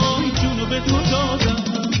دادم وای جونو به تو دادم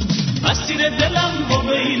اسیر دلم با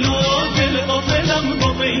ویلا دل غافلم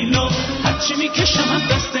با ویلا هرچی میکشم از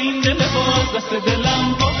دست این دل باز دست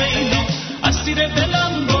دلم با ویلا اسیر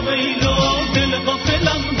دلم با ویلا دل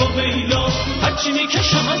غافلم با ویلا هرچی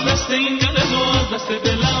میکشم از دست این دل باز دست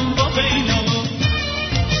دلم با ویلا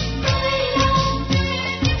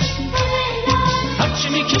هرچی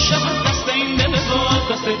میکشم از دست این دل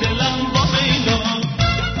باز دست دلم با ویلا.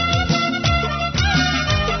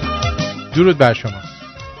 درود بر شما.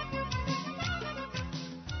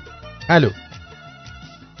 الو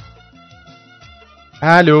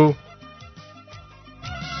الو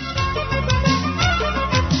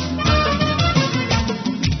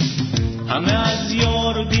همه از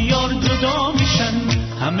یار و دیار جدا میشن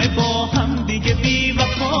همه با هم دیگه بی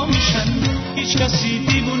وفا میشن هیچ کسی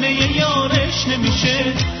دیوونه یارش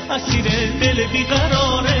نمیشه اسیر دل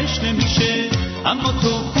بیقرارش نمیشه اما تو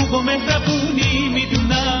خوب و مهربونی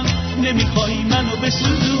میدونم نمیخوای منو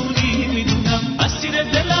بسوزونی میدونم اسیر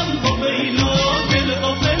دلم با ویلا دل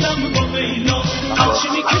غافلم با ویلا هرچی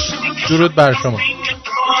میکشم درود بر شما.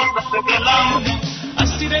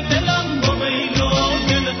 اسیر دلم با ویلا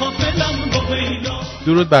دل غافلم با ویلا.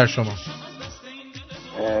 درود بر شما.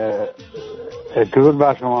 درود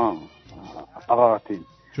بر شما آقا آرتین.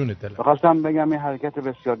 جون دلم. می‌خواستم بگم این حرکت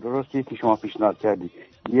بسیار درستی که شما پیشنهاد کردید.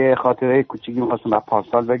 یه خاطره کوچیکی می‌خواستم از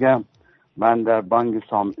پارسال بگم. من در بانک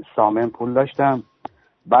سامن پول داشتم،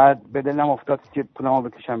 بعد به دلم افتاد که پولمو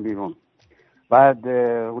بکشم بیرون. بعد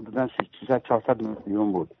حدوداً 300-400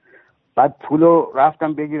 میلیون بود. بعد پولو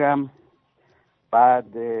رفتم بگیرم، بعد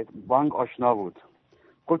بانک آشنا بود،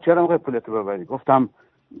 گفت چرا میخوای پولتو ببری؟ گفتم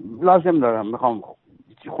لازم دارم، میخوام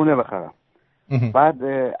خونه بخرم. بعد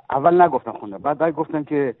اول نگفتم خونه، بعد گفتن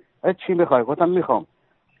که چی میخوای؟ گفتم میخوام.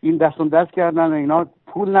 این دستون دست کردن، اینا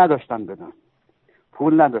پول نداشتن بدن،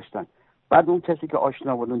 پول نداشتن. بعد اون کسی که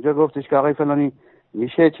آشنا بود اونجا گفتش که آقای فلانی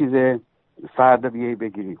میشه چیزه فردا بیایی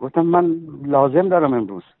بگیری. گفتم من لازم دارم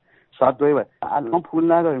امروز ساعت 2 بعد. الان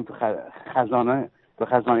پول نداریم تو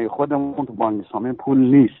خزانه خودمون، تو بانک سامن پول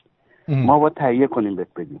نیست. ما باید تهیه کنیم بهت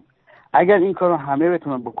بدیم. اگر این کارو همه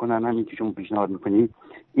بتونن بکنن، همین که شما پیشنهاد میکنید،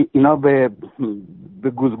 اینا به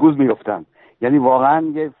گوزگوز میافتن. یعنی واقعا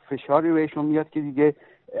یه فشاری بهشون میاد که دیگه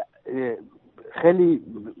خیلی.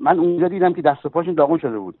 من اونجا دیدم که دست و پاشون داغون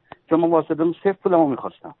شده بود، چون من واسطم صفر پولمو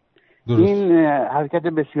میخواستم. این حرکت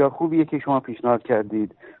بسیار خوبیه که شما پیشنهاد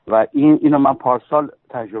کردید و اینو من پارسال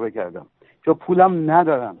تجربه کردم، چون پولم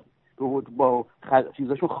ندارم، با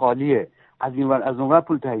چیزاشون خالیه، از این ور از اون ور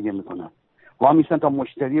پول تهیه میکنن، وا میسن تا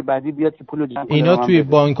مشتری بعدی بیاد که پولو جمع کنه. اینا توی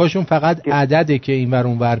بانکاشون فقط عدده که این ور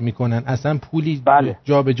اون ور میکنن، اصلا پولی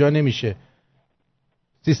جابجا نمیشه.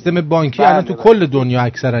 سیستم بانکی الان تو کل دنیا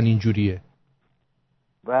اکثرا اینجوریه.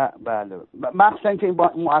 بله، مخصوصا که این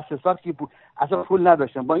مؤسسات که اصلا پول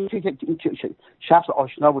نداشتن. با اینکه شخص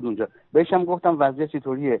آشنا بود اونجا، بهشم گفتم وضعیت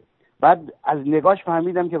چطوریه. بعد از نگاهش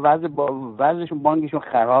فهمیدم که وضعشون بانکشون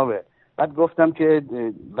خرابه. بعد گفتم که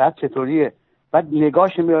وضع چطوریه؟ بعد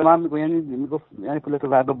نگاهش من میگفت یعنی پولتو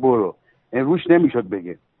وردا برو. روش نمیشد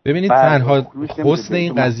بگه. ببینید تنها حسن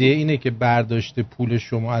این قضیه اینه که برداشت پول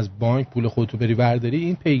شما از بانک، پول خودتو بری برداری،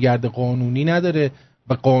 این پیگرد قانونی نداره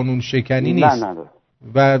و قانون شکنی نیست. نداره.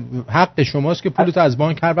 و حق شماست که پولتو از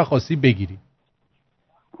بانک هر وقت خواستی بگیری.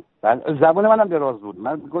 زبان منم دراز بود.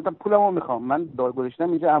 من گفتم پولمو میخوام، من گذاشتم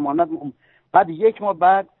اینجا امانت. بعد یک ماه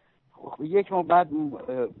بعد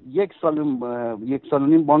یک سال و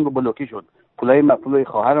نیم بانک بلوکه شد. پولای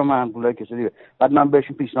خواهر من، پولای کسی دیگه. بعد من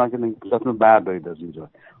بهشون پیشنهاد کردم پولاتونو بردارید از اینجا،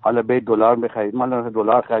 حالا به دلار بخرید. من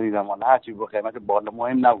دلار خریدم، حالا هر چی با قیمت بالا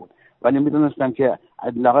مهم نبود، ولی میدونستم که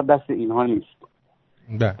لاغر دست اینها نیست.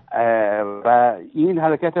 و این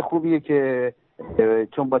حرکت خوبیه که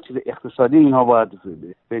چون با چیز اقتصادی اینها باید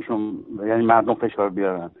بهشون، یعنی مردم فشار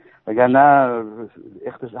بیارن، وگرنه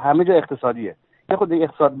همه جا اقتصادیه. یه خود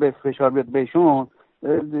اقتصاد به فشار بیاد بهشون،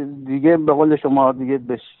 دیگه به قول شما دیگه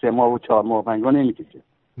به 3 ماه و 4 ماه و 5 ماه نمیکشه.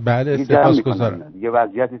 بله، سپاسگزارم. دیگه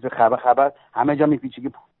وضعیتی که خبر همه جا میپیچه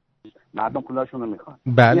که مردم پولاشون رو میخوان.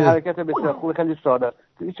 بله. این حرکت بسیار خوب، خیلی ساده،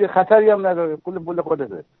 هیچ خطری هم نداره، پول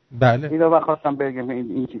خودته. بله. اینو خواستم بگم،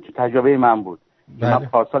 این تجربه من بود. بله. من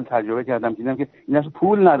پارسال تجربه کردم، دیدم که اینا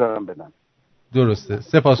پول ندارن بدن. درسته،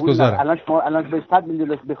 سپاسگزارم. الان به 100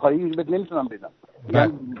 میلیون بخوایی بهت نمیتونم بدم.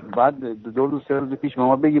 بله. بعد 2 روز 3 روز پیش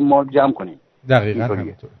ما بگیم ما جمع کنیم. دقیقاً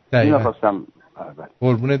همینطور. اینو خواستم.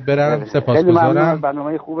 قربونت برم، سپاسگزارم. خیلی ممنون،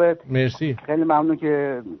 برنامه خوبه. مرسی. خیلی ممنون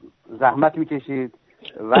که زحمت میکشید،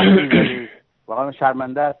 وقت میذارید. واقعا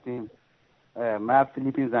شرمنده هستیم. من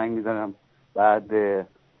فیلیپین زنگ میزنم. بعد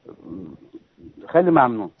خیلی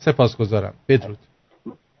ممنون. سپاسگزارم. بدرود.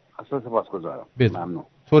 سپاسگزارم. ممنون.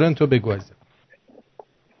 تورنتو بگو عزیزم.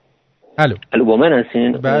 الو با من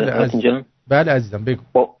هستین؟ بله عزیزم. بله عزیزم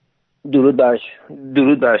بگو.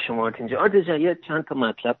 درود بر شما آرتین جان. آرتین جان یه چند تا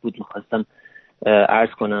مطلب بود می‌خواستم عرض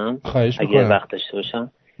کنم اگه وقت داشته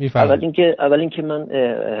باشم. اول اینکه من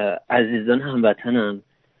عزیزان هموطنم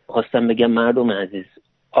خواستم بگم مردم عزیز،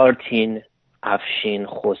 آرتین، افشین،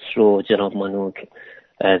 خسرو، جناب مانوک،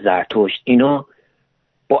 زرتشت، اینا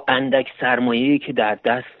با اندک سرمایه‌ای که در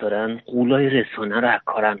دست دارن غولای رسانه رو از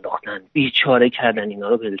کار انداختن، بیچاره کردن، اینا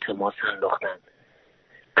رو به التماس انداختن.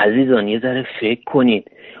 عزیزان یه ذره فکر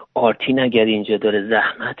کنید. آرتین اگر اینجا داره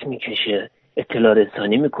زحمت میکشه، اطلاع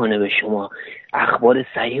رسانی میکنه به شما، اخبار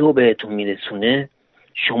صحیح رو بهتون میرسونه،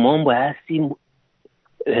 شما هم بایستی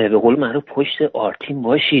به قول معروف پشت آرتین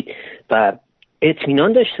باشید و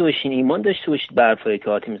اطمینان داشته باشین، ایمان داشته باشید به حرفایی که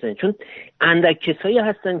آرتین میزنه، چون اندک کسایی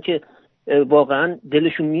هستن که واقعا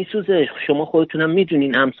دلشون میسوزه. شما خودتونم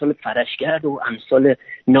میدونین امثال فرشگرد و امثال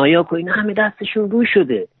نایاک و اینا همه دستشون رو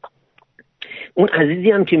شده. اون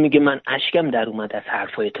عزیزی هم که میگه من اشکم در اومد از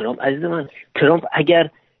حرفای ترامپ، عزیز من، ترامپ اگر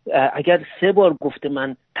 3 بار گفته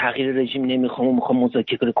من تغییر رژیم نمیخوام و میخوام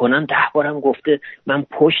مذاکره کنم، 10 بارم گفته من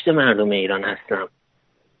پشت مردم ایران هستم.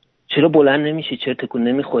 چرا بلند نمیشه؟ چرا تکون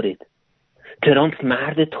نمیخورید؟ ترامپ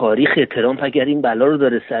مرد تاریخه. ترامپ اگر این بلا رو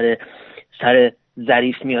داره سر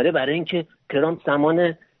ظریف میاره، برای اینکه ترامپ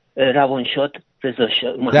زمان روانشاد رضا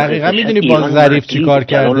شاه دقیقاً میدونی با ظریف چیکار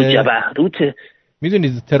کرده؟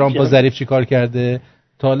 میدونی ترامپ با ظریف چیکار کرده؟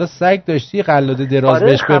 تا حالا سگ داشتی یه قلاده دراز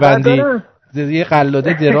بهش ببندی، یه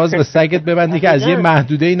قلاده دراز به سگت ببندی که از یه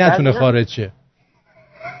محدوده‌ای نتونه خارج شه.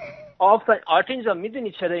 آرتین جان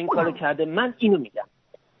میدونی چرا این کارو کرده؟ من اینو میگم.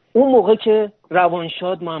 اون موقع که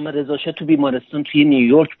روانشاد محمد رضا شاه تو بیمارستان توی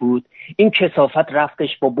نیویورک بود، این کثافت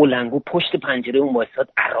رفتش با بلنگو پشت پنجره اون وایساد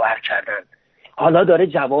ارور کردن. حالا داره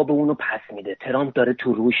جواب اونو پس میده. ترامپ داره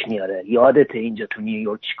تو روش میاره. یادته اینجا تو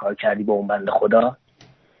نیویورک چیکار کردی با اون بنده خدا؟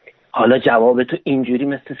 حالا جواب تو اینجوری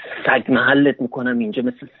مثل سگ محلت میکنم اینجا،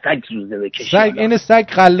 مثل سگ زوزه بکشی. سگ این سگ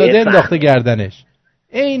قلاده انداخته گردنش.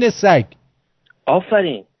 این سگ.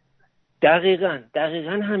 آفرین. دقیقاً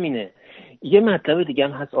همینه. یه مطلب دیگه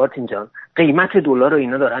هم هست آرتین جان، قیمت دلار رو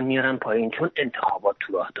اینا دارن میارن پایین چون انتخابات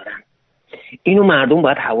تو راه دارن. اینو مردم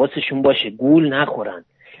باید حواسشون باشه گول نخورن.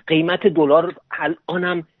 قیمت دلار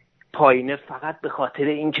الانم پایینه فقط به خاطر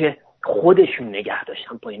اینکه خودشون نگه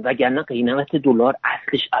داشتن پایین، وگرنه قیمت دلار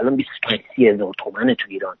اصلش الان 25,000 تومنه تو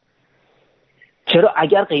ایران. چرا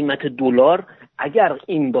اگر قیمت دلار اگر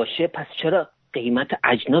این باشه پس چرا قیمت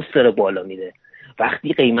اجناس داره بالا میره؟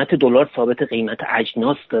 وقتی قیمت دلار ثابت قیمت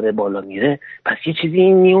اجناس داره بالا میره پس یه چیزی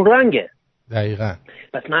این نیون رنگه. دقیقاً.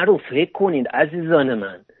 پس مردم فکر کنید عزیزان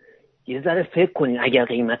من، یه ذره فکر کنید. اگر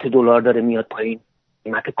قیمت دلار داره میاد پایین،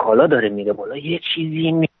 قیمت کالا داره میره بالا، یه چیزی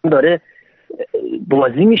این داره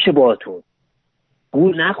بازی میشه باهاتون.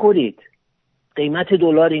 گول نخورید. قیمت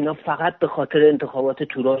دلار اینا فقط به خاطر انتخابات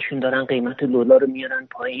تو راهشون دارن قیمت دلار رو میارن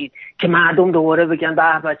پایین که مردم دوباره بگن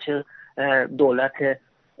به بچه دولت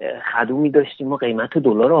خدومی داشتیم و قیمت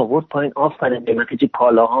دلار رو آورد پایین، آفرین قیمت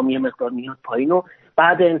کالاها هم یه مقدار میاد پایین و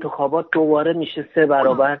بعد انتخابات دوباره میشه 3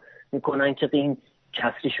 برابر میکنن که این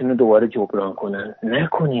کسریشون رو دوباره جبران کنن.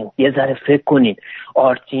 نکنین. یه ذره فکر کنین.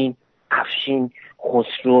 آرتین، افشین،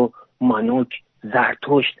 خسرو، مانوک،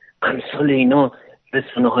 زرتشت، امثال اینا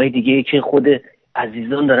رسانه‌های دیگه که خود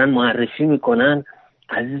عزیزان دارن معرفی میکنن،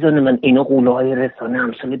 عزیزان من اینا قوله‌های رسانه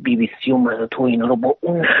امثال BBC و من و تو اینا رو با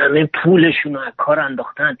اون همه پولشون رو از کار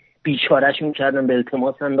انداختن، بیچارهشون کردن، به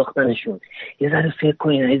التماس انداختنشون. یه ذره فکر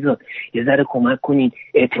کنین عزیزان، یه ذره کمک کنین،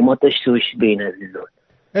 اعتماد داشته باشید به این عزیزان.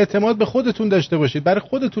 اعتماد به خودتون داشته باشید، برای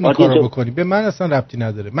خودتون این کارو بکنید. به من اصلا ربطی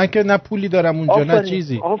نداره. من که نه پولی دارم اونجا نه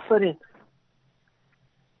چیزی. آفرین.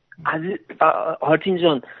 عزیز آرتین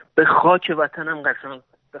جان، به خاک وطنم قسم،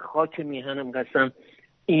 به خاک میهنم قسم،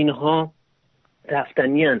 اینها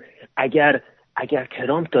رفتنیان. اگر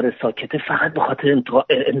ترامپ داره ساکته فقط به خاطر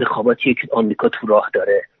انتخاباتی که آمریکا تو راه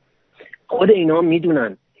داره. خود اینا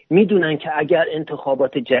میدونن که اگر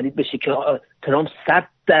انتخابات جدید بشه که ترامپ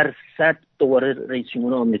 100% دوباره رئیس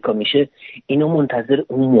جمهور آمریکا میشه، اینا منتظر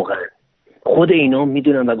اون موقعن. خود اینا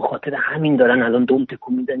میدونن و به خاطر همین دارن الان دم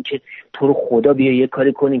تکون میدن که تو رو خدا بیا یه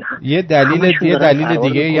کاری کنیم. یه دلیل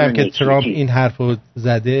دیگه هم که ترامپ این حرفو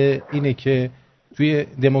زده اینه که توی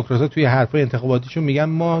دموکرات‌ها توی حرفای انتخاباتیشون میگن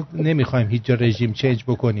ما نمیخوایم هیچ جا رژیم چنج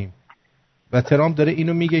بکنیم و ترامپ داره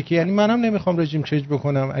اینو میگه که یعنی منم نمیخوام رژیم چنج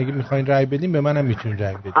بکنم، اگه میخواین رای بدین به منم میتونین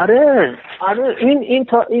رای بدین. آره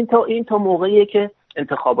این تا موقعیه که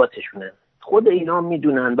انتخاباتشونه. خود اینا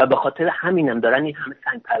میدونن و به خاطر همینم دارن این همه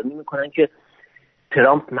سنگ پرمی میکنن که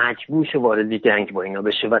ترامپ مجبور شه وارد جنگ با اینا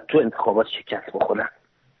بشه و تو انتخابات شکست بخورن.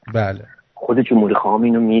 بله. خود جمهوری خواهان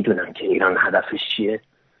اینو میدونن که ایران هدفش چیه.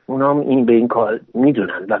 اونا هم این به این کار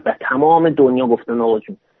میدونن و به تمام دنیا گفتن آقا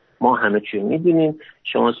جون ما همه چی میدونیم،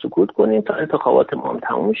 شما سکوت کنین تا انتخابات ما هم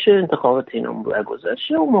تموم شه، انتخابات اینا هم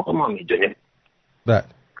گذشته اون موقع ما میدونیم. بله.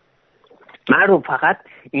 مردم فقط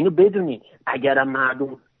اینو بدونین، اگرم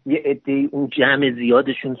مردم یه عده اون جمع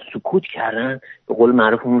زیادشون سکوت کردن، به قول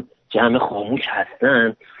معروف اون جمع خاموش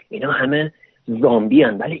هستن، اینا همه زامبی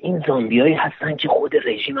هن. ولی این زامبیایی هستن که خود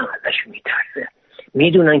رژیم هم ازش میترسه.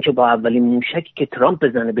 میدونن که با اولین موشکی که ترامپ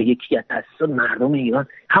بزنه به یکی از تاسیسات مردم ایران،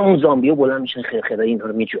 همون زامبیا بلند میشن خرخره اینا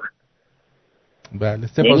رو میجوان. بله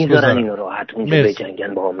سپاسگزارم. اینا راحت اونجا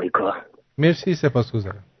بجنگن با آمریکا. مرسی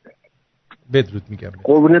سپاسگزارم. بدرود میگم.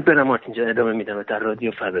 قربونت برم مارتین جان، ادامه میدم در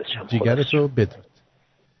رادیو فرداش. جیگرتو بدرود.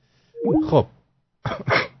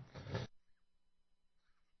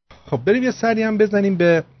 خب بریم یه سری هم بزنیم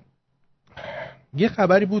به یه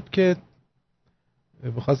خبری بود که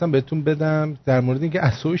بخواستم بهتون بدم در مورد اینکه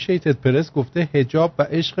اسوسییتد پرس گفته حجاب و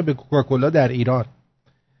عشق به کوکاکولا در ایران.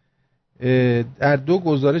 در 2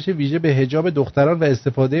 گزارش ویژه به حجاب دختران و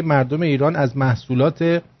استفاده مردم ایران از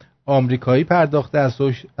محصولات آمریکایی پرداخته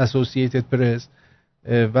اسوسییتد پرس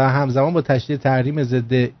و همزمان با تشدید تحریم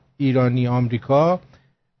ضد ایرانی آمریکا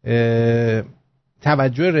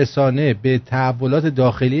توجه رسانه به تحولات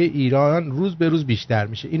داخلی ایران روز به روز بیشتر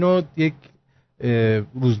میشه. اینو یک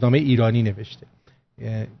روزنامه ایرانی نوشته،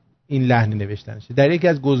 این لحنی نوشتنشه. در یکی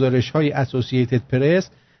از گزارش‌های اسوسییتد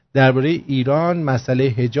پرس درباره ایران، مسئله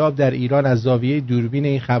حجاب در ایران از زاویه دوربین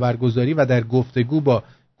این خبرگزاری و در گفتگو با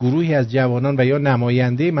گروهی از جوانان و یا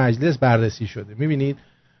نماینده مجلس بررسی شده. می‌بینید؟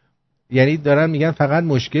 یعنی دارن میگن فقط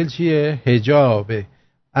مشکل چیه؟ حجابه.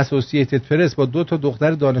 اسوسییتد پرس با 2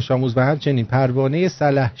 دختر دانش آموز و همچنین پروانه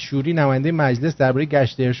سلحشوری نماینده مجلس درباره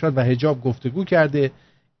گشت ارشاد و حجاب گفتگو کرده.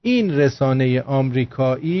 این رسانه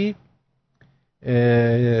آمریکایی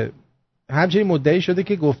همچنین مدعی شده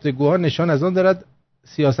که گفتگوها نشان از آن دارد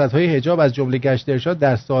سیاست‌های حجاب از جمله گشت ارشاد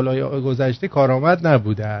در سال‌های گذشته کارآمد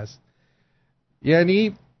نبوده است.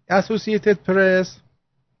 یعنی اسوسییتد پرس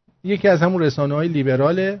یکی از همون رسانه‌های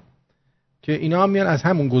لیبراله که اینا هم میان از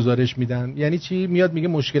همون گزارش میدن. یعنی چی؟ میاد میگه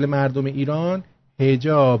مشکل مردم ایران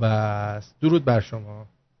حجاب است. درود بر شما.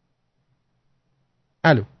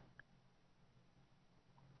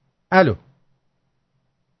 الو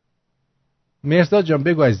مرزاد جان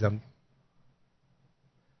بگو عزیزم،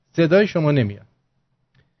 صدای شما نمیاد.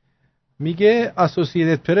 میگه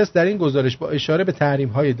اسوسییتد پرس در این گزارش با اشاره به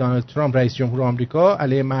تحریم‌های دونالد ترامپ رئیس جمهور آمریکا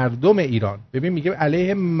علیه مردم ایران، ببین میگه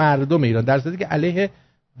علیه مردم ایران در صورتی که علیه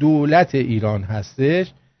دولت ایران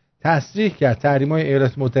هستش، تصریح کرد تحریم‌های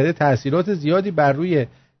ایالات متحده تأثیرات زیادی بر روی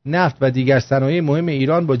نفت و دیگر صنایع مهم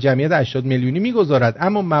ایران با جمعیت 80 میلیونی میگذارد،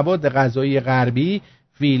 اما مواد غذایی غربی،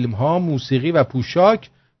 فیلم‌ها، موسیقی و پوشاک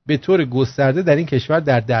به طور گسترده در این کشور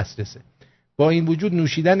در دسترسه. با این وجود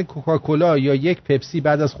نوشیدن کوکاکولا یا یک پپسی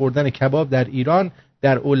بعد از خوردن کباب در ایران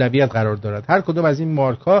در اولویت قرار دارد. هر کدام از این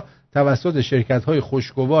مارک‌ها توسط شرکت‌های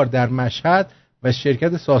خوشگوار در مشهد و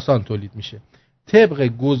شرکت ساسان تولید میشه. طبق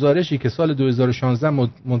گزارشی که سال 2016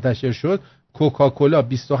 منتشر شد، کوکاکولا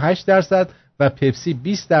 28% و پپسی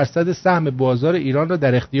 20% سهم بازار ایران را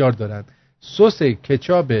در اختیار دارند. سس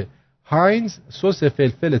کچاپ هاینز، سس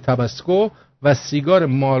فلفل تاباسکو و سیگار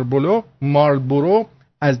مارلبورو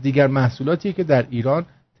از دیگر محصولاتی که در ایران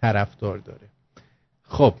طرفدار داره.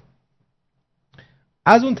 خب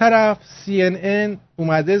از اون طرف CNN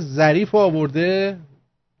اومده ظریف آورده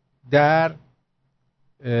در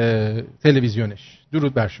تلویزیونش.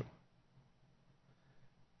 درود بر شما.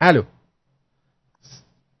 الو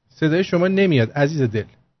صدای شما نمیاد عزیز دل.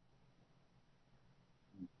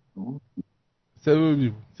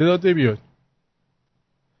 صدا نمیاد.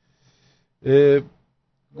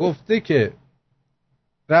 گفته که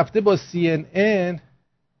رفته با CNN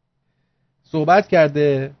صحبت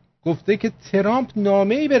کرده، گفته که ترامپ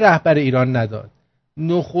نامه‌ای به رهبر ایران نداد.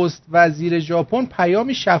 نخست وزیر ژاپن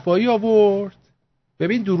پیامی شفاهی آورد.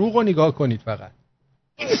 ببین دروغ رو نگاه کنید فقط.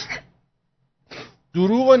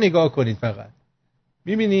 دروغ رو نگاه کنید فقط.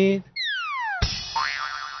 می‌بینید؟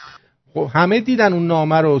 خب همه دیدن اون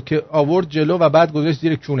نامه رو که آورد جلو و بعد گذاشت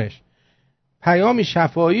زیر کونش. پیامی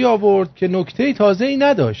شفاهی آورد که نکته تازه‌ای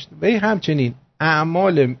نداشت. و همچنین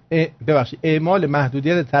اعمال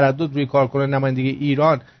محدودیت تردد روی کارکنان نمایندگی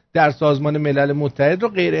ایران در سازمان ملل متحد رو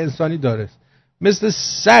غیر انسانی داره. مثل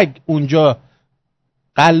سگ اونجا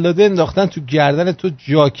قلاده انداختن تو گردن تو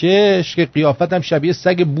جاکش که قیافت هم شبیه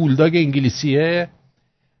سگ بولداگ انگلیسیه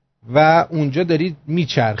و اونجا داری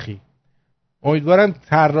میچرخی. امیدوارم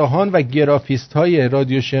طراحان و گرافیست های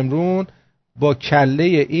رادیو شمرون با کله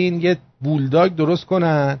این یه بولداگ درست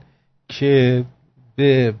کنن که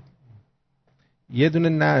به یه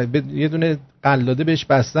دونه قلاده بهش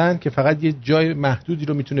بستن که فقط یه جای محدودی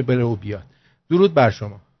رو میتونه بره و بیاد. درود بر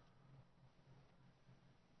شما.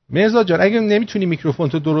 مرزا جان اگه نمیتونی میکروفون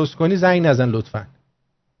تو درست کنی زنگ نزن لطفا.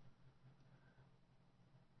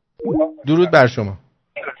 درود بر شما.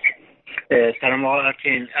 سلام آقا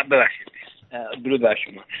آرتین. ببخشید. درود بر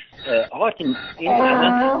شما. آقا آرتین این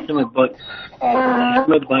الان سیستم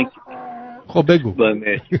بانک خب بگو.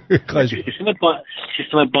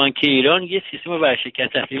 سیستم بانکی ایران یه سیستم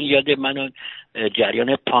ورشکست است. یاد منو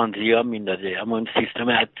جریان پانزیا میندازه. اما این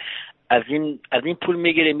سیستم از این پول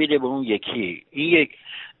میگیره میده به اون یکی.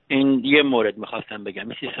 این یه مورد میخواستم بگم.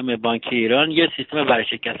 این سیستم بانکی ایران یه سیستم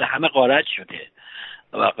ورشکست، همه غارت شده.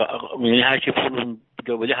 یعنی هر کی پول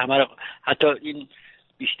بده همه رو، حتی این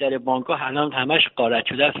بیشتر بانک‌ها الان همش غارت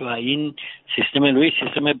شده است و این سیستم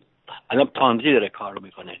الان پانزی داره کار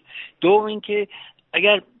میکنه. دوم اینکه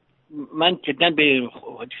اگر من جدا به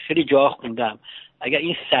خیلی جا خوندم اگر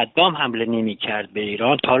این صدام حمله نمی‌کرد به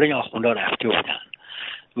ایران تا حالا این آخوندا رفته بودن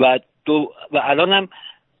و الان هم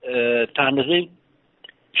تا اندازه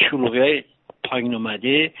شروعی پایین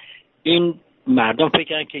اومده. این مردم فکر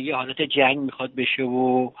کردن که یه حالت جنگ میخواد بشه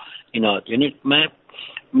و اینا. یعنی من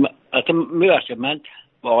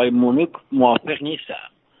با آقای مونوک موافق نیستم،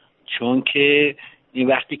 چون که این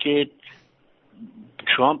وقتی که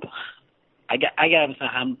ترامپ اگر مثلا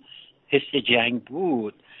هم حس جنگ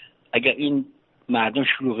بود، اگر این مردم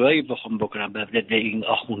شلوغی بخوام بکنن به این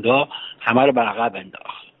آخوندا همه رو برعقب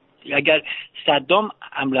انداخت. اگر صدام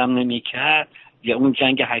حمله نمی‌کرد یا اون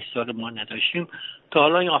جنگ 8 سال ما نداشتیم تا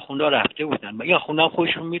حالا این آخوندا رفته بودن و این آخوندا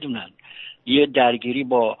خودشون میدونن یه درگیری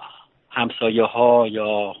با همسایه ها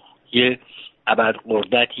یا یه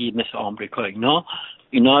ابرقدرتی مثل آمریکا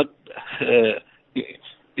اینا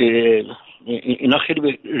خیلی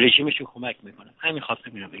به رژیمشون کمک میکنن. همین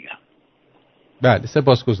خواستم اینو بگم. بله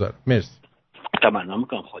سپاسگزارم. مرسی. تمنا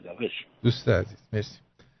میکنم. خداحافظ. دوست عزیز مرسی.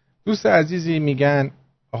 دوست عزیزی میگن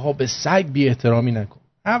آقا به سگ بی احترامی نکن.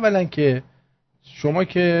 اولا که شما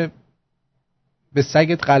که به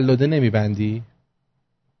سگت قلاده نمیبندی؟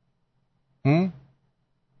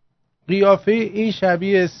 قیافه این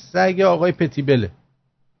شبیه سگ آقای پتیبله،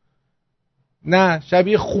 نه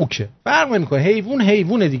شبیه خوکه، فرق نمیکنه.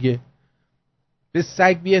 حیوونه دیگه. به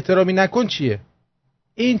سگ بی احترامی نکن چیه؟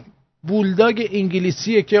 این بولداگ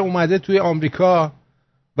انگلیسیه که اومده توی آمریکا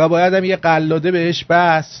و باید هم یه قلاده بهش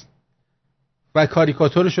بس و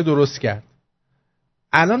کاریکاتورشو درست کرد.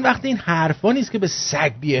 الان وقت این حرفا نیست که به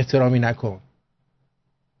سگ بی احترامی نکن.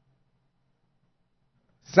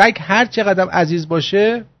 سگ هر چقدر عزیز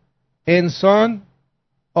باشه، انسان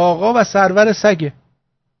آقا و سرور سگه.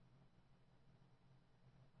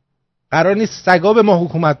 قرار نیست سگا به ما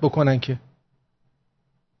حکومت بکنن که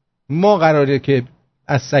ما قراره که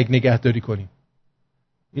از سگ نگهداری کنیم.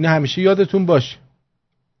 اینو همیشه یادتون باشه.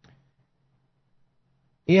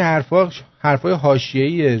 این حرفای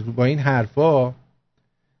حاشیه‌ایه. با این حرفا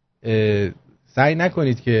سعی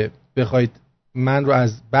نکنید که بخواید من رو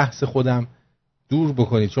از بحث خودم دور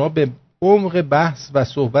بکنید. شما به عمق بحث و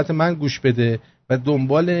صحبت من گوش بده و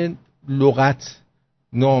دنبال لغت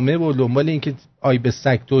نامه و دنبال این که آی به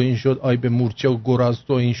سگ تو این شد، آی به مورچه و گراز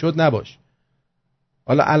تو این شد نباش.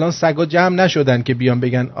 حالا الان سگا جمع نشدن که بیان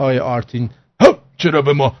بگن آی آرتین چرا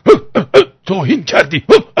به ما توهین کردی.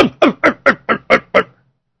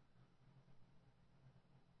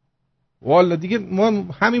 والا دیگه ما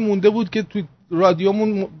همین مونده بود که تو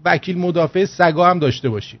رادیومون وکیل مدافع سگا هم داشته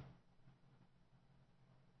باشیم.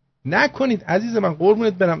 نکنید عزیز من،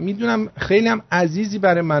 قربونت برم. میدونم خیلی هم عزیزی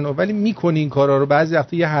برای منو، ولی میکنی این کارا رو. بعضی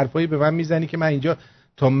وقتا یه حرفایی به من میزنی که من اینجا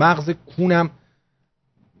تا مغز کونم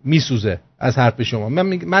میسوزه از حرف شما.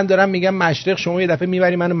 من دارم میگم مشرق، شما یه دفعه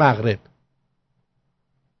میبری منو مغرب.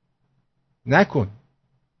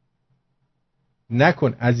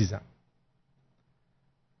 نکن عزیزم.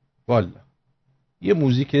 والا یه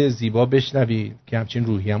موزیک زیبا بشنوید که همچین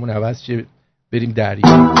روحیمون عوض شه، بریم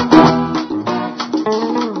دریا.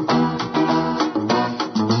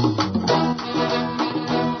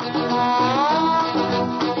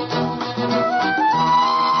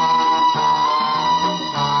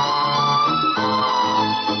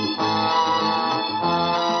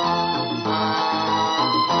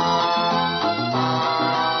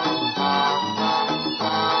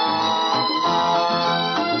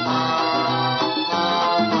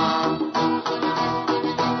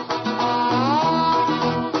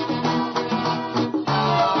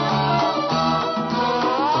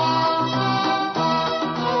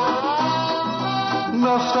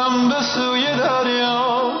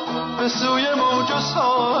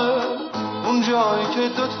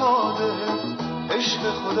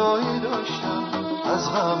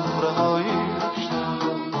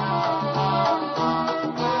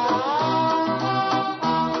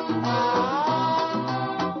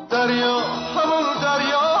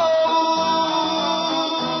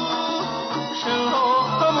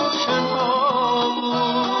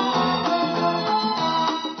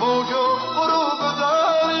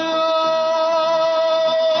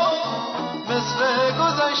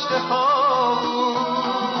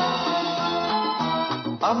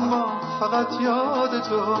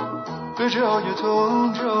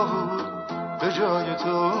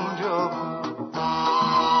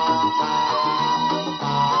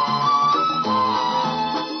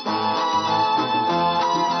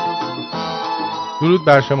 درود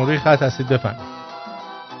بر شما، روی خط هستید، بفرمایید.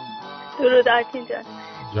 درود آرتین جان.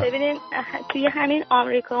 ببینین توی همین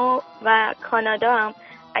آمریکا و کانادا هم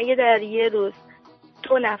اگه در یه روز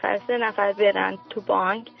 2 نفر 3 نفر برن تو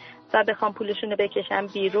بانک و بخوام پولشون رو بکشن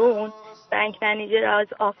بیرون، بانک منیجر از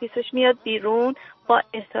آفیسش میاد بیرون با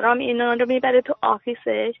احترام اینا رو میبره تو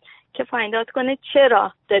آفیسش که فایند اوت کنه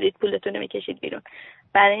چرا دارید پولتون رو میکشید بیرون.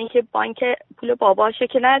 برای اینکه بانک پول باباشه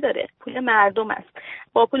که نداره، پول مردم است.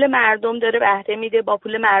 با پول مردم داره بهره میده، با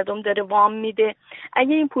پول مردم داره وام میده.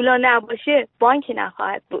 اگه این پولا نباشه بانکی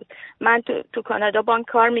نخواهد بود. من تو کانادا بانک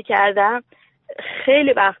کار میکردم،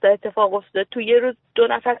 خیلی وقتا اتفاق افتاد تو یه روز 2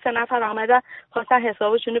 نفر 3 نفر آمدن خواستن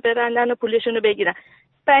حسابشون رو ببندن و پولشون رو بگیرن.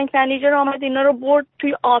 بانک منیجر آمد اینا رو برد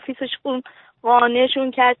توی آفیسش،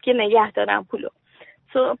 قانعشون کرد که نگه دارن پولو.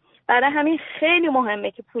 برای همین خیلی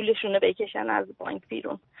مهمه که پولشون رو بکشن از بانک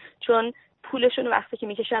بیرون، چون پولشون وقتی که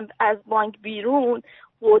میکشن از بانک بیرون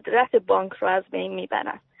قدرت بانک رو از بین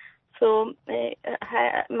میبرن.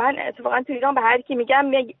 من اتفاقا تو ایران به هر کی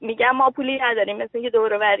میگم ما پولی نداریم، مثل اینکه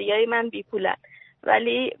دور و بریای من بی پولن،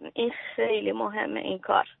 ولی این خیلی مهمه این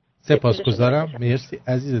کار. سپاسگزارم. مرسی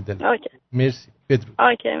عزیز دلم. اوکی. مرسی. بدرود.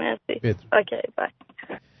 اوکی مرسی. بدرود. اوکی بای.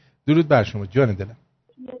 درود بر شما جان دلم.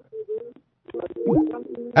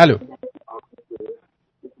 الو.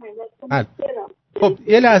 خب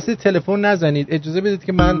یه لحظه تلفن نزنید، اجازه بدید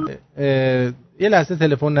که من یه لحظه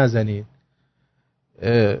تلفن نزنید،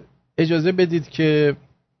 اجازه بدید که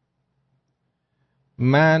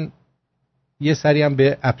من یه سری هم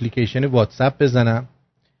به اپلیکیشن واتساپ بزنم.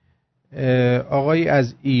 آقای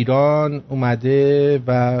از ایران اومده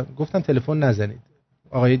و گفتم تلفن نزنید.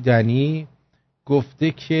 آقای دنی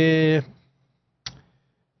گفته که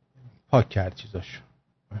پاک کرد چیزاشو،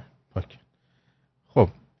 پاک کرد. خب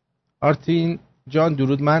آرتین جان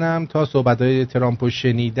درود. منم تا صحبت‌های ترامپ رو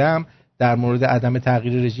شنیدم در مورد عدم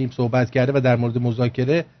تغییر رژیم صحبت کرده و در مورد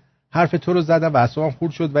مذاکره حرف تو رو زدم و اعصابم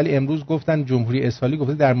خورد شد، ولی امروز گفتن جمهوری اسرائیلی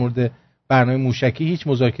گفته در مورد برنامه موشکی هیچ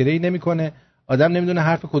مذاکره‌ای نمی‌کنه. آدم نمیدونه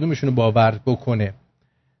حرف کدومشون رو باور بکنه.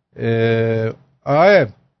 آقای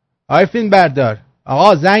فیلم بردار،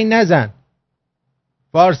 آقا زنگ نزن،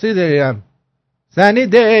 فارسی داریم، زنی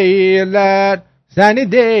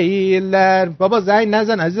دیلر بابا زنگ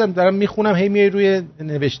نزن عزیزم، دارم میخونم هی میای روی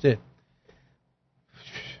نوشته،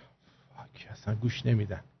 اصلا گوش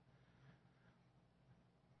نمیدن.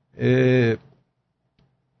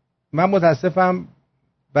 من متاسفم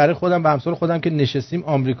برای خودم و امثال خودم که نشستیم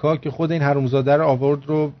آمریکا که خود این حرومزاده رو آورد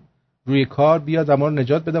رو روی کار بیاد و ما رو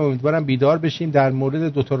نجات بده. امیدوارم بیدار بشیم. در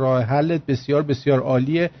مورد دو تا راه حل بسیار بسیار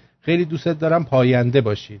عالیه. خیلی دوستت دارم، پاینده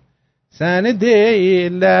باشید. سن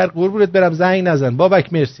دیلر قربونت برم، زنگ نزن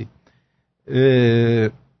بابک. مرسی.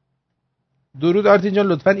 درود آرتین جان،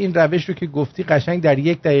 لطفاً این روش رو که گفتی قشنگ در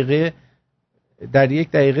یک دقیقه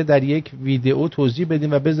در یک ویدئو توضیح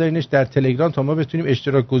بدیم و بذارینش در تلگرام تا ما بتونیم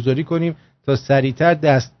اشتراک گذاری کنیم تا سریعتر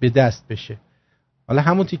دست به دست بشه. حالا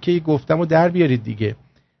همون تیکه‌ای گفتم رو در بیارید دیگه.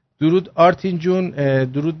 درود آرتین جون،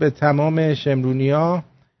 درود به تمام شمرونیا،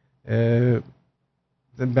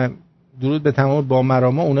 درود به تمام با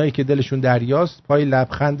مراما، اونایی که دلشون دریاست، پای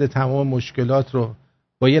لبخند تمام مشکلات رو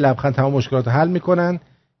با یه لبخند تمام مشکلات رو حل میکنن.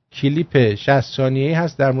 کلیپ 60 ثانیه‌ای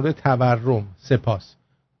هست در مورد تورم. سپاس.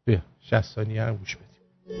 بیا 60 ثانیه رو گوش بدیم.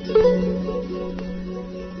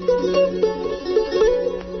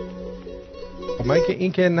 من که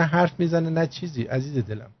این که نه حرف میزنه نه چیزی عزیز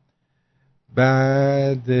دلم.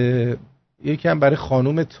 بعد یکم برای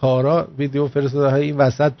خانوم تارا ویدیو فرستاده های این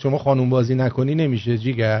وسط شما خانوم بازی نکنی نمیشه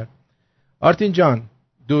جیگر. آرتین جان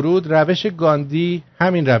درود. روش گاندی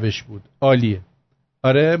همین روش بود، عالیه.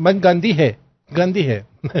 آره من گاندیه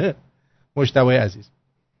مجتبی عزیز.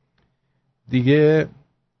 دیگه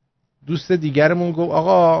دوست دیگرمون گفت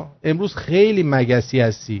آقا امروز خیلی مگسی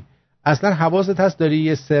هستی، اصلا حواست هست داری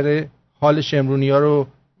یه سر حال شمرونیا رو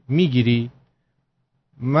میگیری؟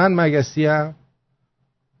 من مگسیم؟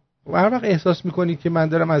 هر وقت احساس میکنی که من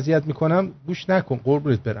دارم اذیت میکنم گوش نکن،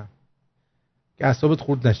 قربونت برم که اعصابت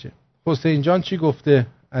خورد نشه. حسین جان چی گفته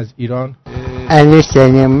از ایران؟ الو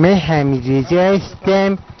سلام، من حمیدرضا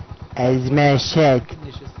هستم از مشهد.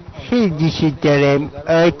 خیلی دوست دارم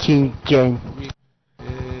آرتین جان.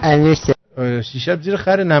 الو سلام. شیشب زیر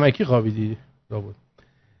خر نمکی خوابیدی داود.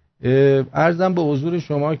 عرضم به حضور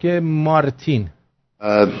شما که مارتین.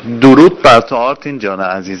 درود بر تو آرتین جان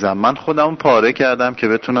عزیزم. من خودم پاره کردم که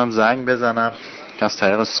بتونم زنگ بزنم از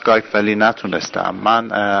طریق اسکایپ ولی نتونستم.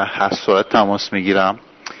 من هر ساعت تماس میگیرم.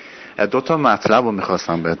 دو تا مطلب رو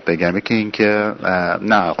میخواستم بهت بگم. یکی این که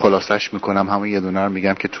نه خلاصش میکنم همون یه دونه رو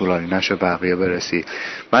میگم که طولانی نشه بقیه برسی.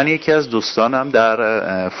 من یکی از دوستانم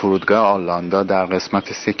در فرودگاه آلاندا در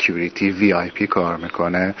قسمت سکیوریتی VIP کار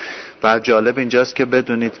میکنه و جالب اینجاست که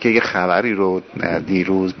بدونید که یه خبری رو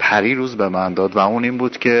پریروز به من داد و اون این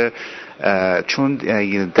بود که چون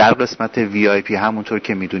در قسمت VIP همونطور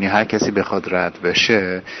که میدونی هر کسی بخواد رد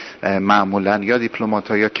بشه معمولا یا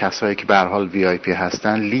دیپلمات‌ها یا کسایی که به هر حال VIP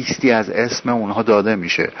هستن لیستی از اسم اونها داده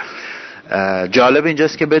میشه. جالب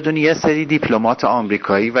اینجاست که بدونی یه سری دیپلمات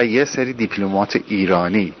آمریکایی و یه سری دیپلمات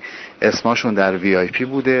ایرانی اسمشون در VIP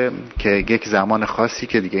بوده که یک زمان خاصی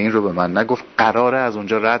که دیگه این رو به من نگفت قراره از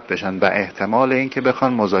اونجا رد بشن و احتمال این که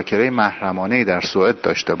بخوان مذاکره محرمانه‌ای در سوئد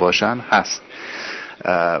داشته باشن هست.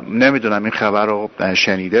 نمیدونم این خبر رو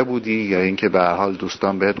شنیده بودی یا اینکه به هر حال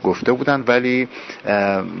دوستان بهت گفته بودن، ولی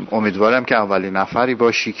امیدوارم که اولین نفری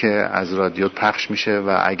باشی که از رادیو پخش میشه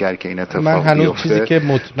و اگر که این اتفاق بیفته چیزی که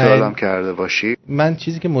مطمئن کرده باشی. من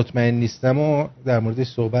چیزی که مطمئن نیستم و در موردش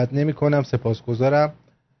صحبت نمی کنم. سپاسگزارم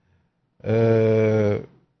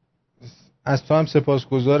از تو هم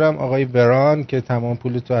سپاسگزارم آقای وران که تمام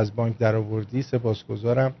پول تو از بانک در آوردی.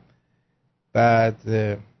 سپاسگزارم. بعد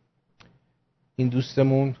این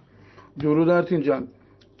دوستمون درود آرتین جان،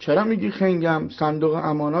 چرا میگی خنگم صندوق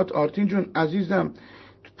امانات؟ آرتین جون عزیزم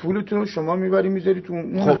پول تو شما میبری میذاری تو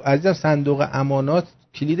خب عزیزم صندوق امانات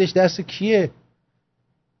کلیدش دست کیه؟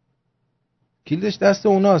 کلیدش دست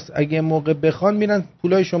اوناست. اگه موقع بخوان میرن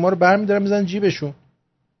پولای شما رو برمیدارن میزنن جیبشون.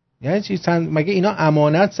 یعنی چی؟ مگه اینا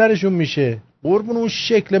امانت سرشون میشه؟ قربون اون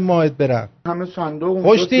شکل ماهت برن. همه صندوق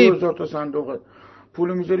خوشتی 2000 تا صندوقه،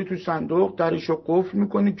 پول میذاری تو صندوق، درشو قفل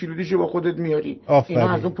میکنی، کلیدشو با خودت میاری. اینا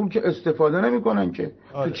از اون پول که استفاده نمیکنن که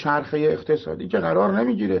تو چرخه اقتصادی که قرار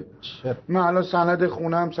نمیگیره. من الان سند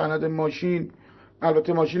خونم، سند ماشین،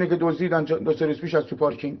 البته ماشینه که دزدیدن 2 روز پیش از تو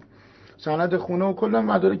پارکینگ، سند خونه و کلا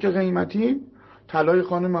مدارک قیمتی، طلای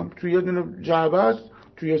خانمم توی یه دونه جعبه است،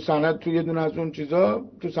 توی سند، توی یه دونه از اون چیزا،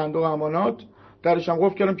 تو صندوق امانات، درشم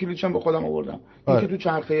قفل کردم، کلیدشم با خودم آوردم. این که تو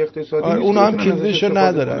چرخه اقتصادی نیست. اونا هم کلیدشو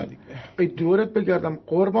ندارن. ای دورت بگردم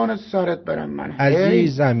قربان سرت برم من.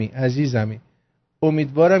 عزیزمی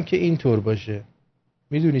امیدوارم که اینطور باشه.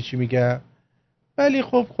 میدونی چی میگم؟ ولی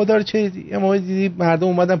خب خدا رو چه یه موقع دیدی مردم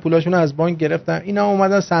اومدن پولاشونو از بانک گرفتن، اینا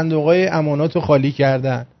اومدن صندوقای اماناتو خالی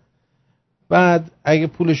کردن. بعد اگه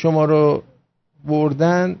پول شما رو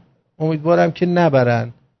بردن امیدوارم که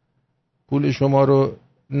نبرن، پول شما رو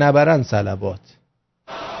نبرن صلوات.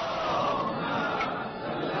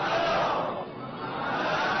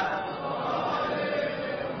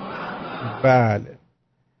 بله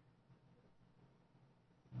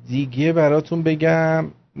دیگه براتون بگم،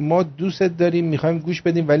 ما دوستت داریم، میخوایم گوش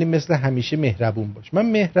بدیم، ولی مثل همیشه مهربون باش.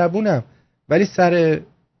 من مهربونم ولی سر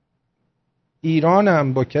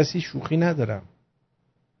ایرانم با کسی شوخی ندارم.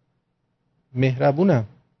 مهربونم،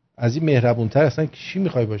 از این مهربونتر اصلا چی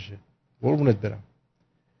میخوای باشه؟ قربونت برم.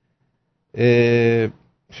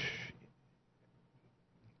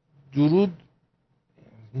 درود.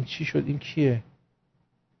 این چی شد؟ این کیه؟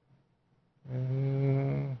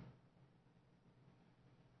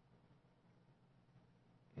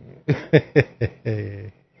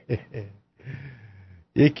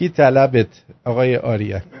 یکی طلبت آقای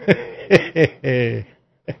آریان.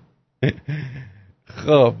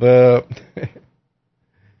 خب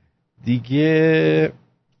دیگه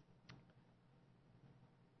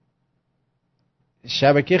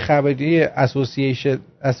شبکه خبری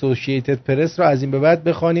اسوسییتد پرس رو از این به بعد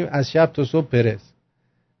بخوانیم از شب تا صبح پرس.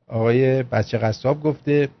 آقای بچه قصاب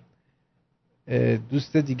گفته.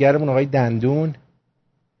 دوست دیگرمون آقای دندون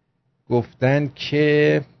گفتن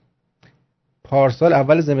که پارسال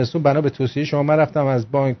اول زمستون بنا به توصیه شما من رفتم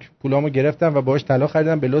از بانک پولامو گرفتم و باهاش طلا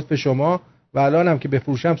خریدم به لطف شما و الانم که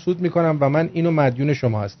بفروشم سود میکنم و من اینو مدیون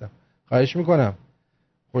شما هستم. خواهش میکنم.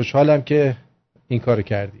 خوشحالم که این کارو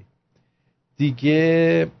کردی.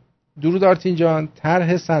 دیگه درود آرتین جان،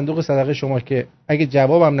 طرح صندوق صدقه شما که اگه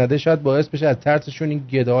جوابم نده شاید باعث بشه از ترسشون این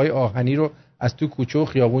گداهای آهنی رو از تو کوچه و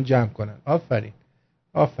خیابون جمع کنن.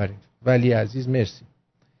 آفرین ولی عزیز مرسی.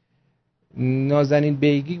 نازنین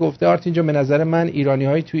بیگی گفته آرتین جان به نظر من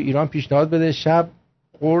ایرانی‌های توی ایران پیشنهاد بده شب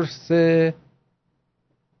قرص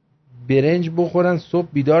برنج بخورن صبح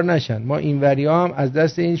بیدار نشن. ما اینوریا هم از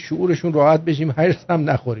دست این شعورشون راحت بشیم، هرس هم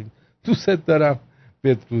نخوریم. دوست دارم.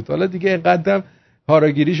 بدرود. حالا دیگه اینقدرم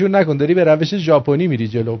هاراگیریشون نکن، داری به روش ژاپنی میری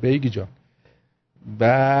جلو بیگی جان.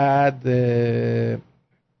 بعد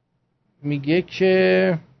میگه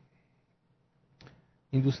که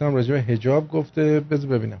این دوستم راجع به حجاب گفته.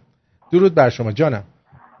 بذار ببینم. درود بر شما جانم.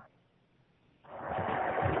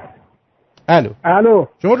 الو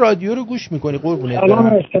شما رادیو رو گوش میکنی قربونت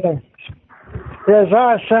برم؟ رضا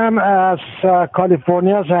هستم از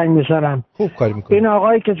کالیفرنیا زنگ میزنم. خوب کاری میکنی. این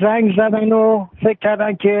آقایی که زنگ زدن و فکر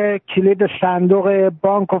کردن که کلید صندوق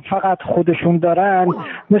بانک رو فقط خودشون دارن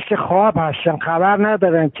مثل خواب هستن، خبر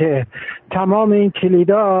ندارن که تمام این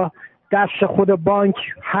کلیدا دست خود بانک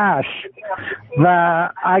هست و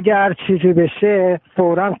اگر چیزی بشه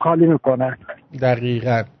فوراً خالی میکنن.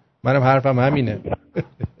 دقیقاً منم حرفم همینه.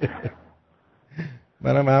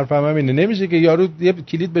 نمیشه که یارو یه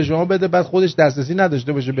کلید به شما بده بعد خودش دسترسی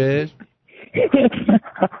نداشته باشه بهش.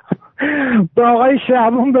 به آقای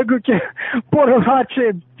شعبون بگو که برو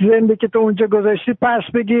بچه زندگی تو اونجا گذاشتی پس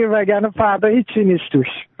بگیر وگرنه فردا هیچی نیست توش.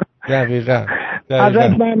 دقیقاً. ازت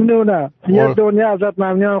ممنونم. یه دنیا ازت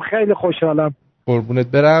ممنونم. خیلی خوشحالم. قربونت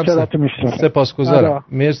برم. سپاسگزارم.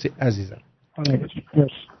 مرسی عزیزم.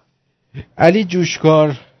 علی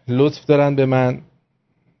جوشکار لطف دارن به من،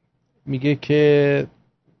 میگه که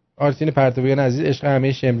آرتین پرتویان عزیز عشق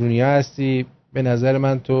همه شمرونی‌ها هستی. به نظر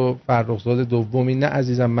من تو فرخزاد دومی. نه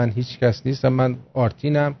عزیزم، من هیچ کس نیستم، من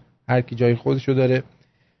آرتینم. هر کی جای خودشو داره،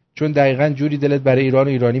 چون دقیقاً جوری دلت برای ایران و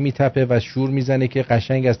ایرانی میتپه و شور میزنه که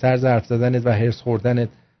قشنگ از طرز حرف زدنت و هرس خوردنت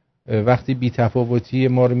وقتی بی‌تفاوتی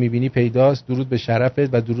ما رو می‌بینی پیداست. درود به شرفت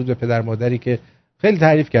و درود به پدر مادری که خیلی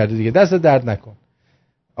تعریف کرده دیگه، دست درد نکن.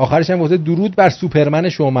 آخرش هم گفته درود بر سوپرمن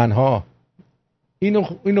شومن‌ها.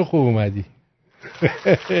 اینو خوب اومدی.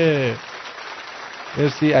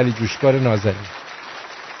 مرسی علی جوشکار نازنین.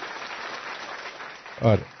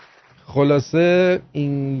 آره خلاصه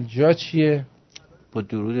اینجا چیه؟ با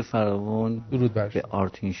درود فراوان درود به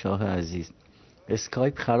آرتین شاه عزیز.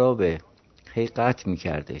 اسکایپ خرابه، هی قطع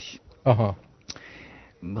میکردش. آها.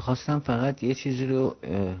 میخواستم فقط یه چیزی رو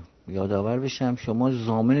یادآور بشم. شما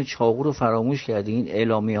ضامن چاقو رو فراموش کردی. این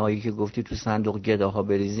اعلامیه هایی که گفتی تو صندوق گداها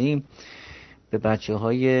بریزیم، به بچه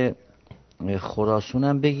های خراسان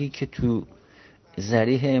هم بگی که تو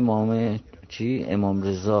ذریح امام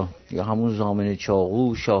رضا یا همون ضامن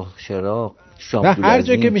چاقو، شاه چراغ، نه هر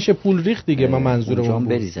جا که میشه پول ریخت دیگه. ما منظورمون بود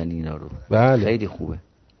بریزن اینا رو. بله. خیلی خوبه،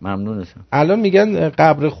 ممنونتم. الان میگن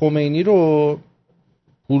قبر خمینی رو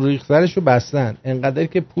پول ریختنش رو بستن، انقدر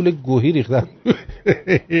که پول گوهی ریختن.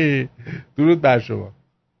 درود بر شما.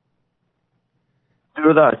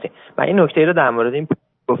 درود آرتین. من این نکته رو در مورد این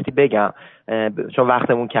گفتی بگم چون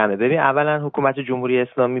وقتمون کمه. ببین اولا حکومت جمهوری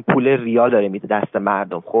اسلامی پول ریال داره میده دست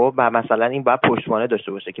مردم، خب و مثلا این باید پشتوانه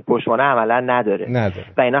داشته باشه که پشتوانه عملا نداره.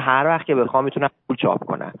 و اینا هر وقت که بخوام میتونن پول چاپ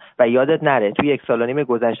کنن. و یادت نره توی 1 سال و نیم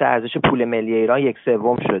گذشته ارزش پول ملی ایران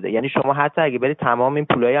 1/3 شده. یعنی شما حتی اگه برید تمام این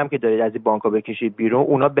پولایی هم که دارید از این بانک‌ها بکشید بیرون،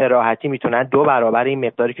 اونا به راحتی میتونن 2 برابر این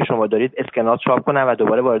مقداری که شما دارید اسکناس چاپ کنن و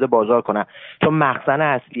دوباره وارد بازار کنن، چون مخزن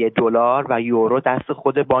اصلی دلار و یورو دست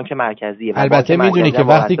خود بانک مرکزیه. البته میدونی که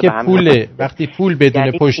وقتی پول بدون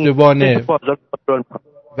یعنی پشتوانه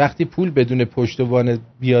وقتی پول بدون پشتوانه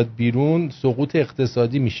بیاد بیرون، سقوط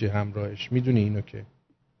اقتصادی میشه همراهش. میدونی اینو که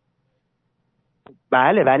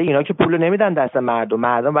بله، ولی اینا که پولو نمیدن دست مردم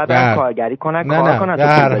باید برن کارگری کنن، کار کنن. به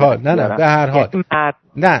هر حال به هر حال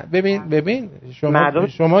نه ببین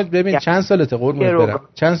شما ببین چند سالته قربونت برم؟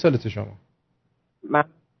 چند سالته شما؟ من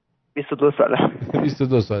 22 سالم.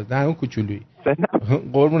 22 سال. نه اون کوچولویی.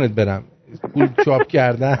 قربونت برم. پول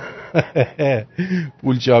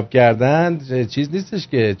چاپ کردن چیز نیستش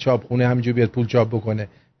که چاپخونه همینجوری بیاد پول چاپ بکنه.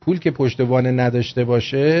 پول که پشتوانه نداشته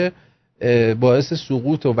باشه باعث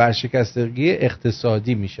سقوط و ورشکستگی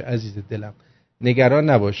اقتصادی میشه. عزیز دلم نگران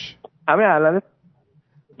نباش. همین الان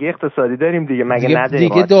اقتصادی داریم دیگه، مگه نداریم؟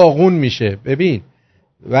 دیگه داغون میشه. ببین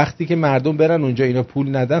وقتی که مردم برن اونجا اینا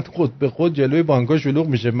پول ندن، خود به خود جلوی بانک‌ها شلوغ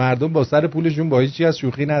میشه. مردم با سر پولشون با هیچ چیز از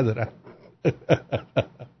شوخی ندارن.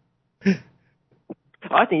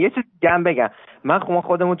 یه چیز گم بگم. من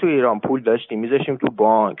خودمون تو ایران پول داشتیم میذاشیم تو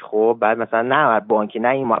بانک، خب بعد مثلا نه بانکی، نه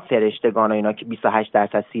این فرشتگان و اینا که 28%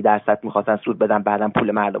 30% میخواستن سود بدن، بعدن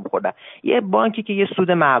پول مردم خوردن. یه بانکی که یه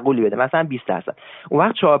سود معقولی بده، مثلا 20%. اون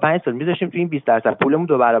وقت 4-5 سال میذاشیم تو این 20% پولمون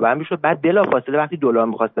 2 برابر میشد. بعد بلافاصله وقتی دلار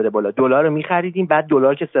میخواست بره بالا، دلار رو میخریدیم، بعد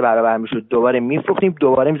دلار که 3 برابر میشد دوباره میفروختیم،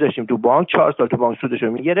 دوباره میذاشیم تو بانک، 4 سال تو بانک سودش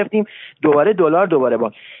رو میگرفتیم، دوباره دلار، دوباره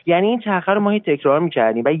بانک. یعنی این چرخه رو ما تکرار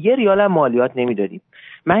میکردیم و 1 ریال هم مالیات نمیدادیم.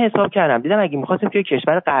 من حساب کردم دیدم اگه می‌خواستیم توی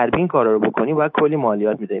کشور غربی این کارا رو بکنیم باید کلی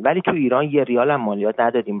مالیات می‌دادیم، ولی تو ایران 1 ریال هم مالیات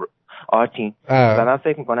ندادیم آرتین. و من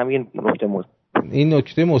فکر می‌کنم این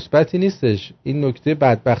نکته مثبتی نیستش، این نکته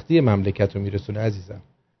بدبختی مملکت رو میرسونه. عزیزم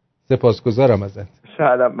سپاسگزارم ازت.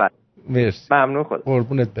 شاید من مرسی. ممنون. خدا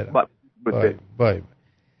قربونت برم. بای.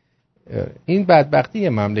 این بدبختی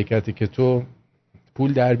مملکتی که تو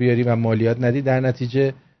پول در بیاری و مالیات ندی، در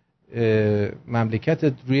نتیجه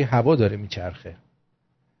مملکت روی هوا داره میچرخه.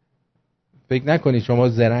 فکر نکنید شما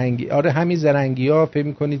زرنگی، آره همین زرنگی ها فکر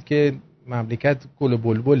میکنید که مملکت گل و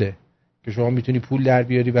بلبله که شما میتونی پول در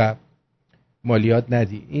بیاری و مالیات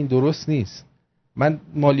ندی. این درست نیست. من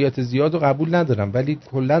مالیات زیاد رو قبول ندارم، ولی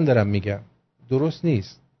کلا دارم میگم درست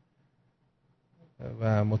نیست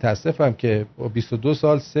و متاسفم که با 22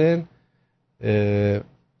 سال سن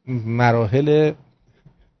مراحل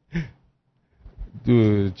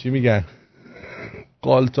چی میگن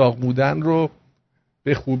قالتاق بودن رو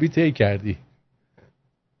به خوبی طی کردی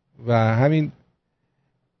و همین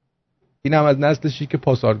اینم از نسلشی که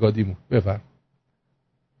پاسارگادیمون. بفرم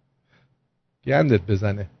گندت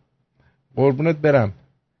بزنه. قربونت برم.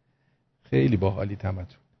 خیلی باحالید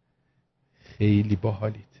همتون، خیلی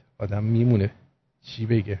باحالید. آدم میمونه چی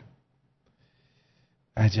بگه.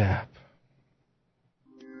 عجب.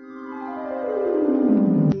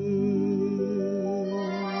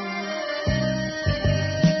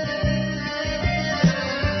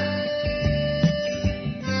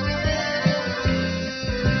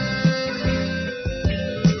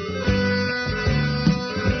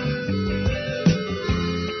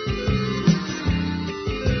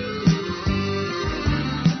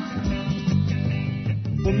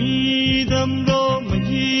 امیدم را مگیر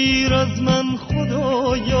مگیر از من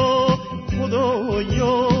خدایا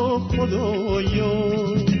خدایا خدایا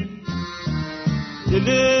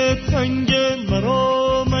دل تنگ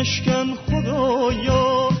مرا مشکن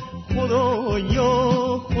خدایا خدایا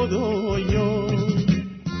خدایا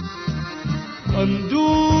من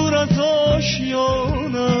دور از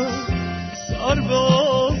آشیانم سر به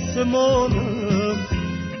آسمانم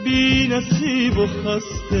بی نصیب و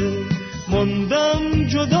خسته ماندم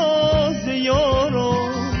جدا ز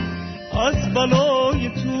یاران از بلای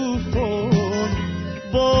طوفان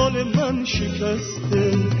بال من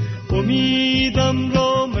شکسته امیدم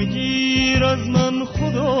را مگیر از من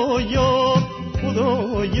خدایا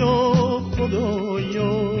خدایا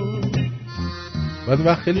خدایا. بعد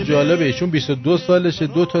وقت خیلی جالبه ایشون 22 سالشه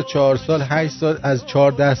 2 تا 4 سال 8 سال از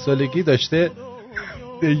 14 سالگی داشته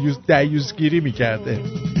دیوزگیری میکرده.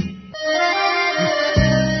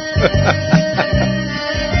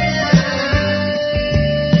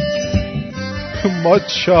 ما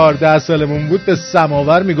 14 سالمون بود به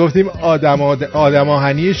سماور میگفتیم آدم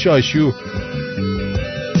آهنی شاشو.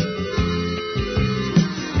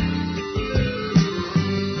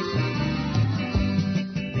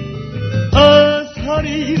 از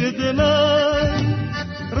حریر دلم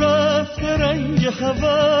رفت رنگ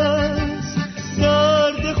هوس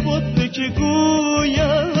درد خود به که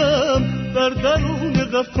گویم در درون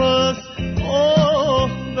قفس آه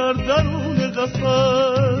در درون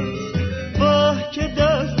قفس واه که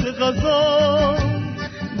دست قضا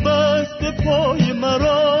بست پای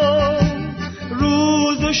مرا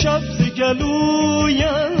روز و شب ز گلویم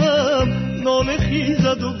ناله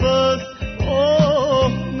خیزد و بس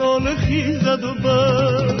آه ناله خیزد و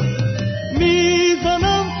بس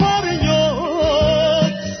میزنم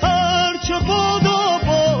فریاد هرچه باد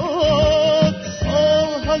آباد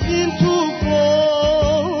آه از این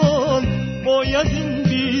توفان باید این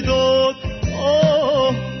بیداد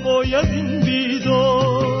آه باید این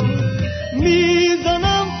بیداد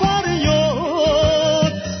میزنم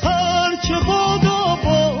فریاد هرچه باد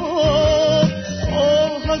آباد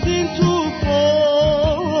آه از این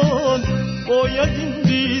توفان باید این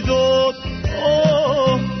بیداد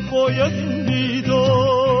آه باید این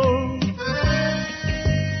بیداد.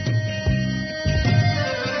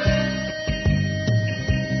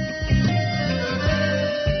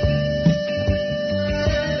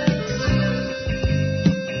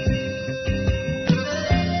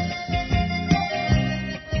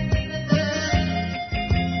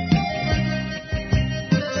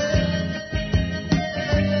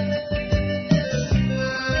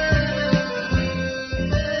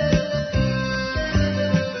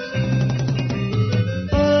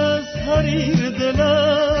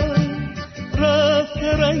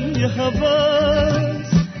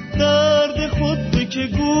 هوس درد خود به که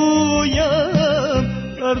گویم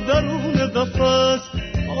در درون قفس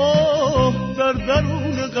آه در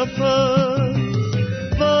درون قفس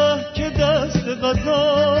واه که دست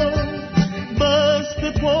قضا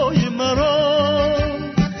بست پای مرا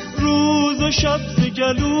روز و شب ز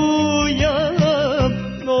گلویم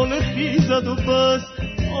ناله خیزد و بس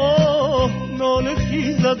آه ناله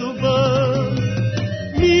خیزد و بس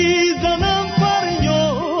میزنم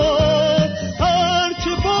فریاد هرچه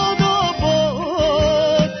باد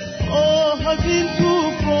آباد آه از این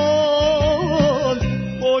توفان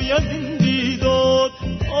باید این بیداد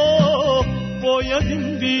آه باید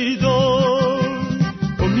این بیداد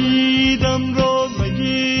امیدم را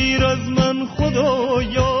مگیر از من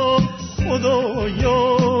خدایا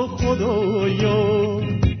خدایا خدایا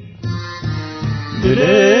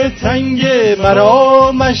دل تنگ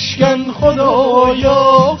مرا مشکن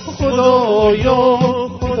خدایا خدایا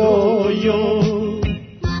خدایا.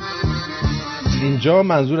 اینجا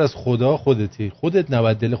منظور از خدا خودتی، خودت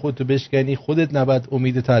نباید دل خودتو بشکنی، خودت نباید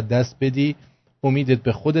امیدت از دست بدی، امیدت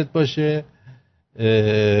به خودت باشه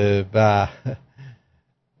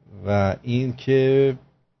و این که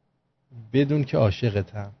بدون که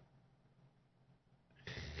عاشقتم،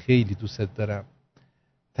 خیلی دوست دارم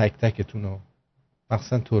تک تکتونو،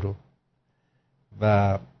 مخصوصا تو رو،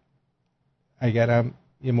 و اگرم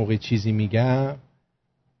یه موقع چیزی میگم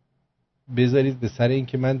بذارید به سر این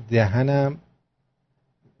که من دهنم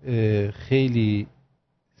خیلی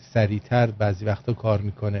سریعتر بعضی وقتا کار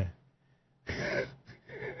میکنه.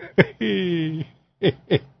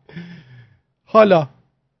 حالا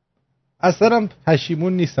اصلا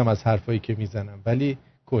پشیمون نیستم از حرفایی که میزنم، ولی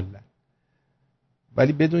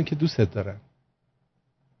بدون که دوستت دارم.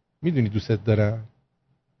 میدونی دوستت دارم،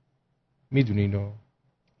 میدونی اینو.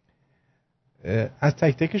 از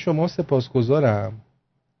تک تک شما سپاسگزارم.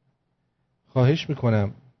 خواهش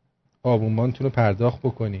میکنم آبونمانتون رو پرداخت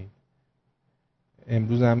بکنید.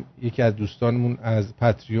 امروز هم یکی از دوستانمون از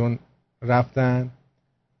پاتریون رفتن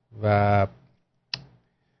و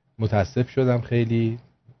متاسف شدم. خیلی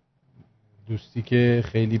دوستی که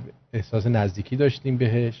خیلی احساس نزدیکی داشتیم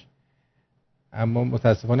بهش، اما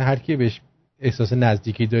متاسفانه هر کی بهش احساس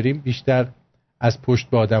نزدیکی داریم بیشتر از پشت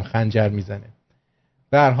به آدم خنجر میزنه.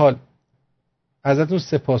 به هر حال ازتون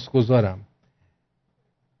سپاسگزارم.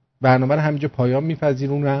 برنامه رو همینجا پایان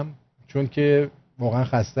میپذیرونم چون که واقعا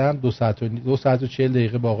خستم. 2 ساعت و 40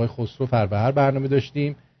 دقیقه با آقای خسرو فربهر برنامه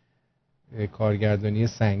داشتیم، کارگردانی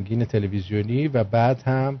سنگین تلویزیونی، و بعد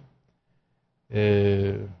هم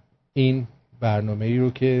این برنامه‌ای رو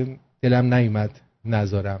که دلم نیومد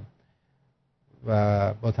نذارم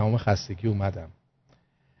و با تمام خستگی اومدم.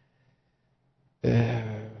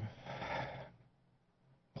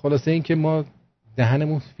 خلاصه این که ما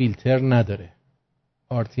دهنمون فیلتر نداره،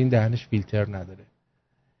 آرتین دهنش فیلتر نداره.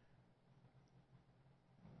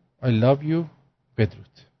 I love you.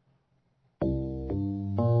 بدرود.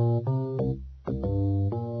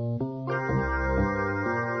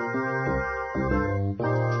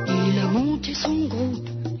 Il a monté son groupe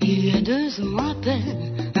il y a 2 ans à peine,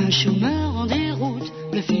 un chômeur en déroute,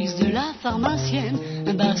 le fils de la pharmacienne,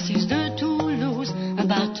 un bassiste de Toulouse, un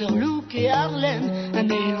batteur look et Harlem, un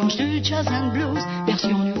mélange de jazz and blues,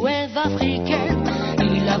 version new wave africaine.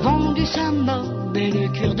 Il a vendu sa mob et le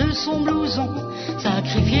cuir de son blouson,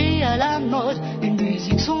 sacrifié à la mode, une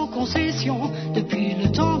musique sans concession. Depuis le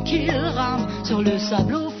temps qu'il rame sur le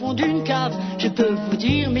sable au fond d'une cave, je peux vous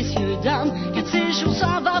dire, messieurs, dames, qu'un de ces jours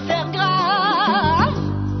ça va faire grave.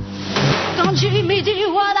 Quand Jimmy dit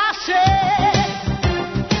what I say,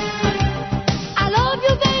 I love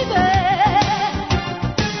you baby,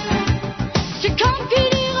 c'est comme qui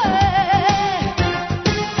dirait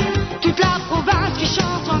toute la province qui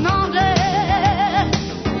chante en anglais.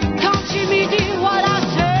 Quand Jimmy dit what I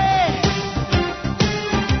say,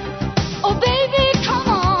 oh baby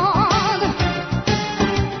come on,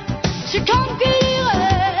 c'est comme qui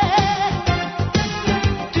dirait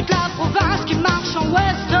toute la province qui marche en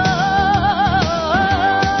western.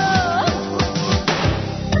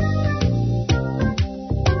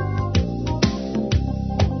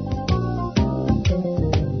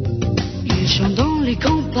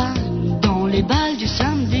 Dans les balles du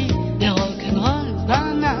samedi, des rock'n'roll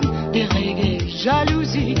bananes, des reggae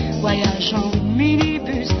jalousie, voyage en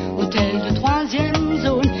minibus, hôtel de 3e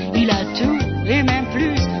zone. Il a tout et même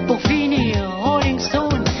plus pour finir Rolling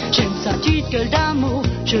Stone. J'aime sa petite gueule d'amour,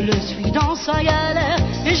 je le suis dans sa galère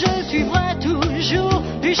et je le suivrai toujours.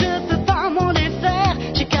 Puis je peux pas m'en défaire,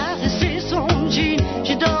 j'ai caressé son jean,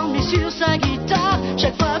 j'ai dormi sur sa guitare.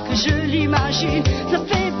 Chaque fois que je l'imagine, ça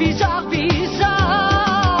fait bizarre, bizarre.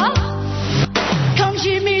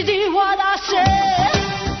 Jimmy dit what I say,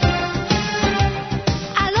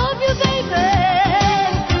 I love you baby,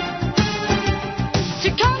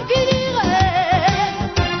 c'est comme qui dirait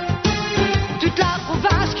toute la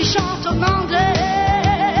province qui chante en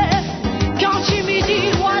anglais. Quand Jimmy dit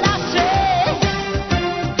what I say,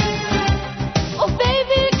 oh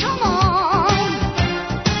baby come on,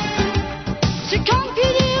 c'est comme qui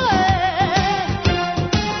dirait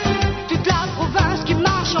toute la province qui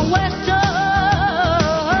marche en western.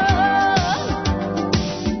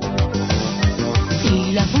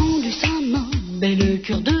 Et le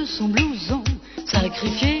cœur de son blouson,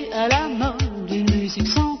 sacrifié à la mode, une musique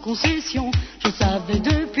sans concession. Je savais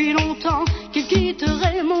depuis longtemps qu'il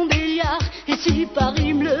quitterait mon béliard. Et si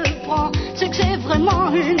Paris me le prend, c'est que c'est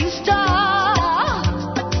vraiment une star.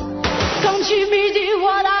 Quand Jimmy dit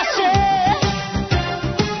what I say,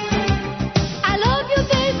 I love you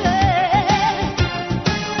baby,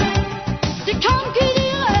 c'est comme qui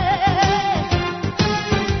dirait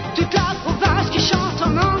toute la province qui chante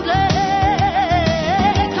en anglais.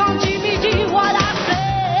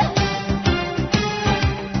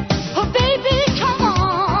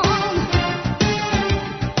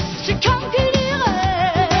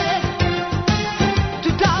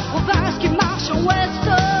 West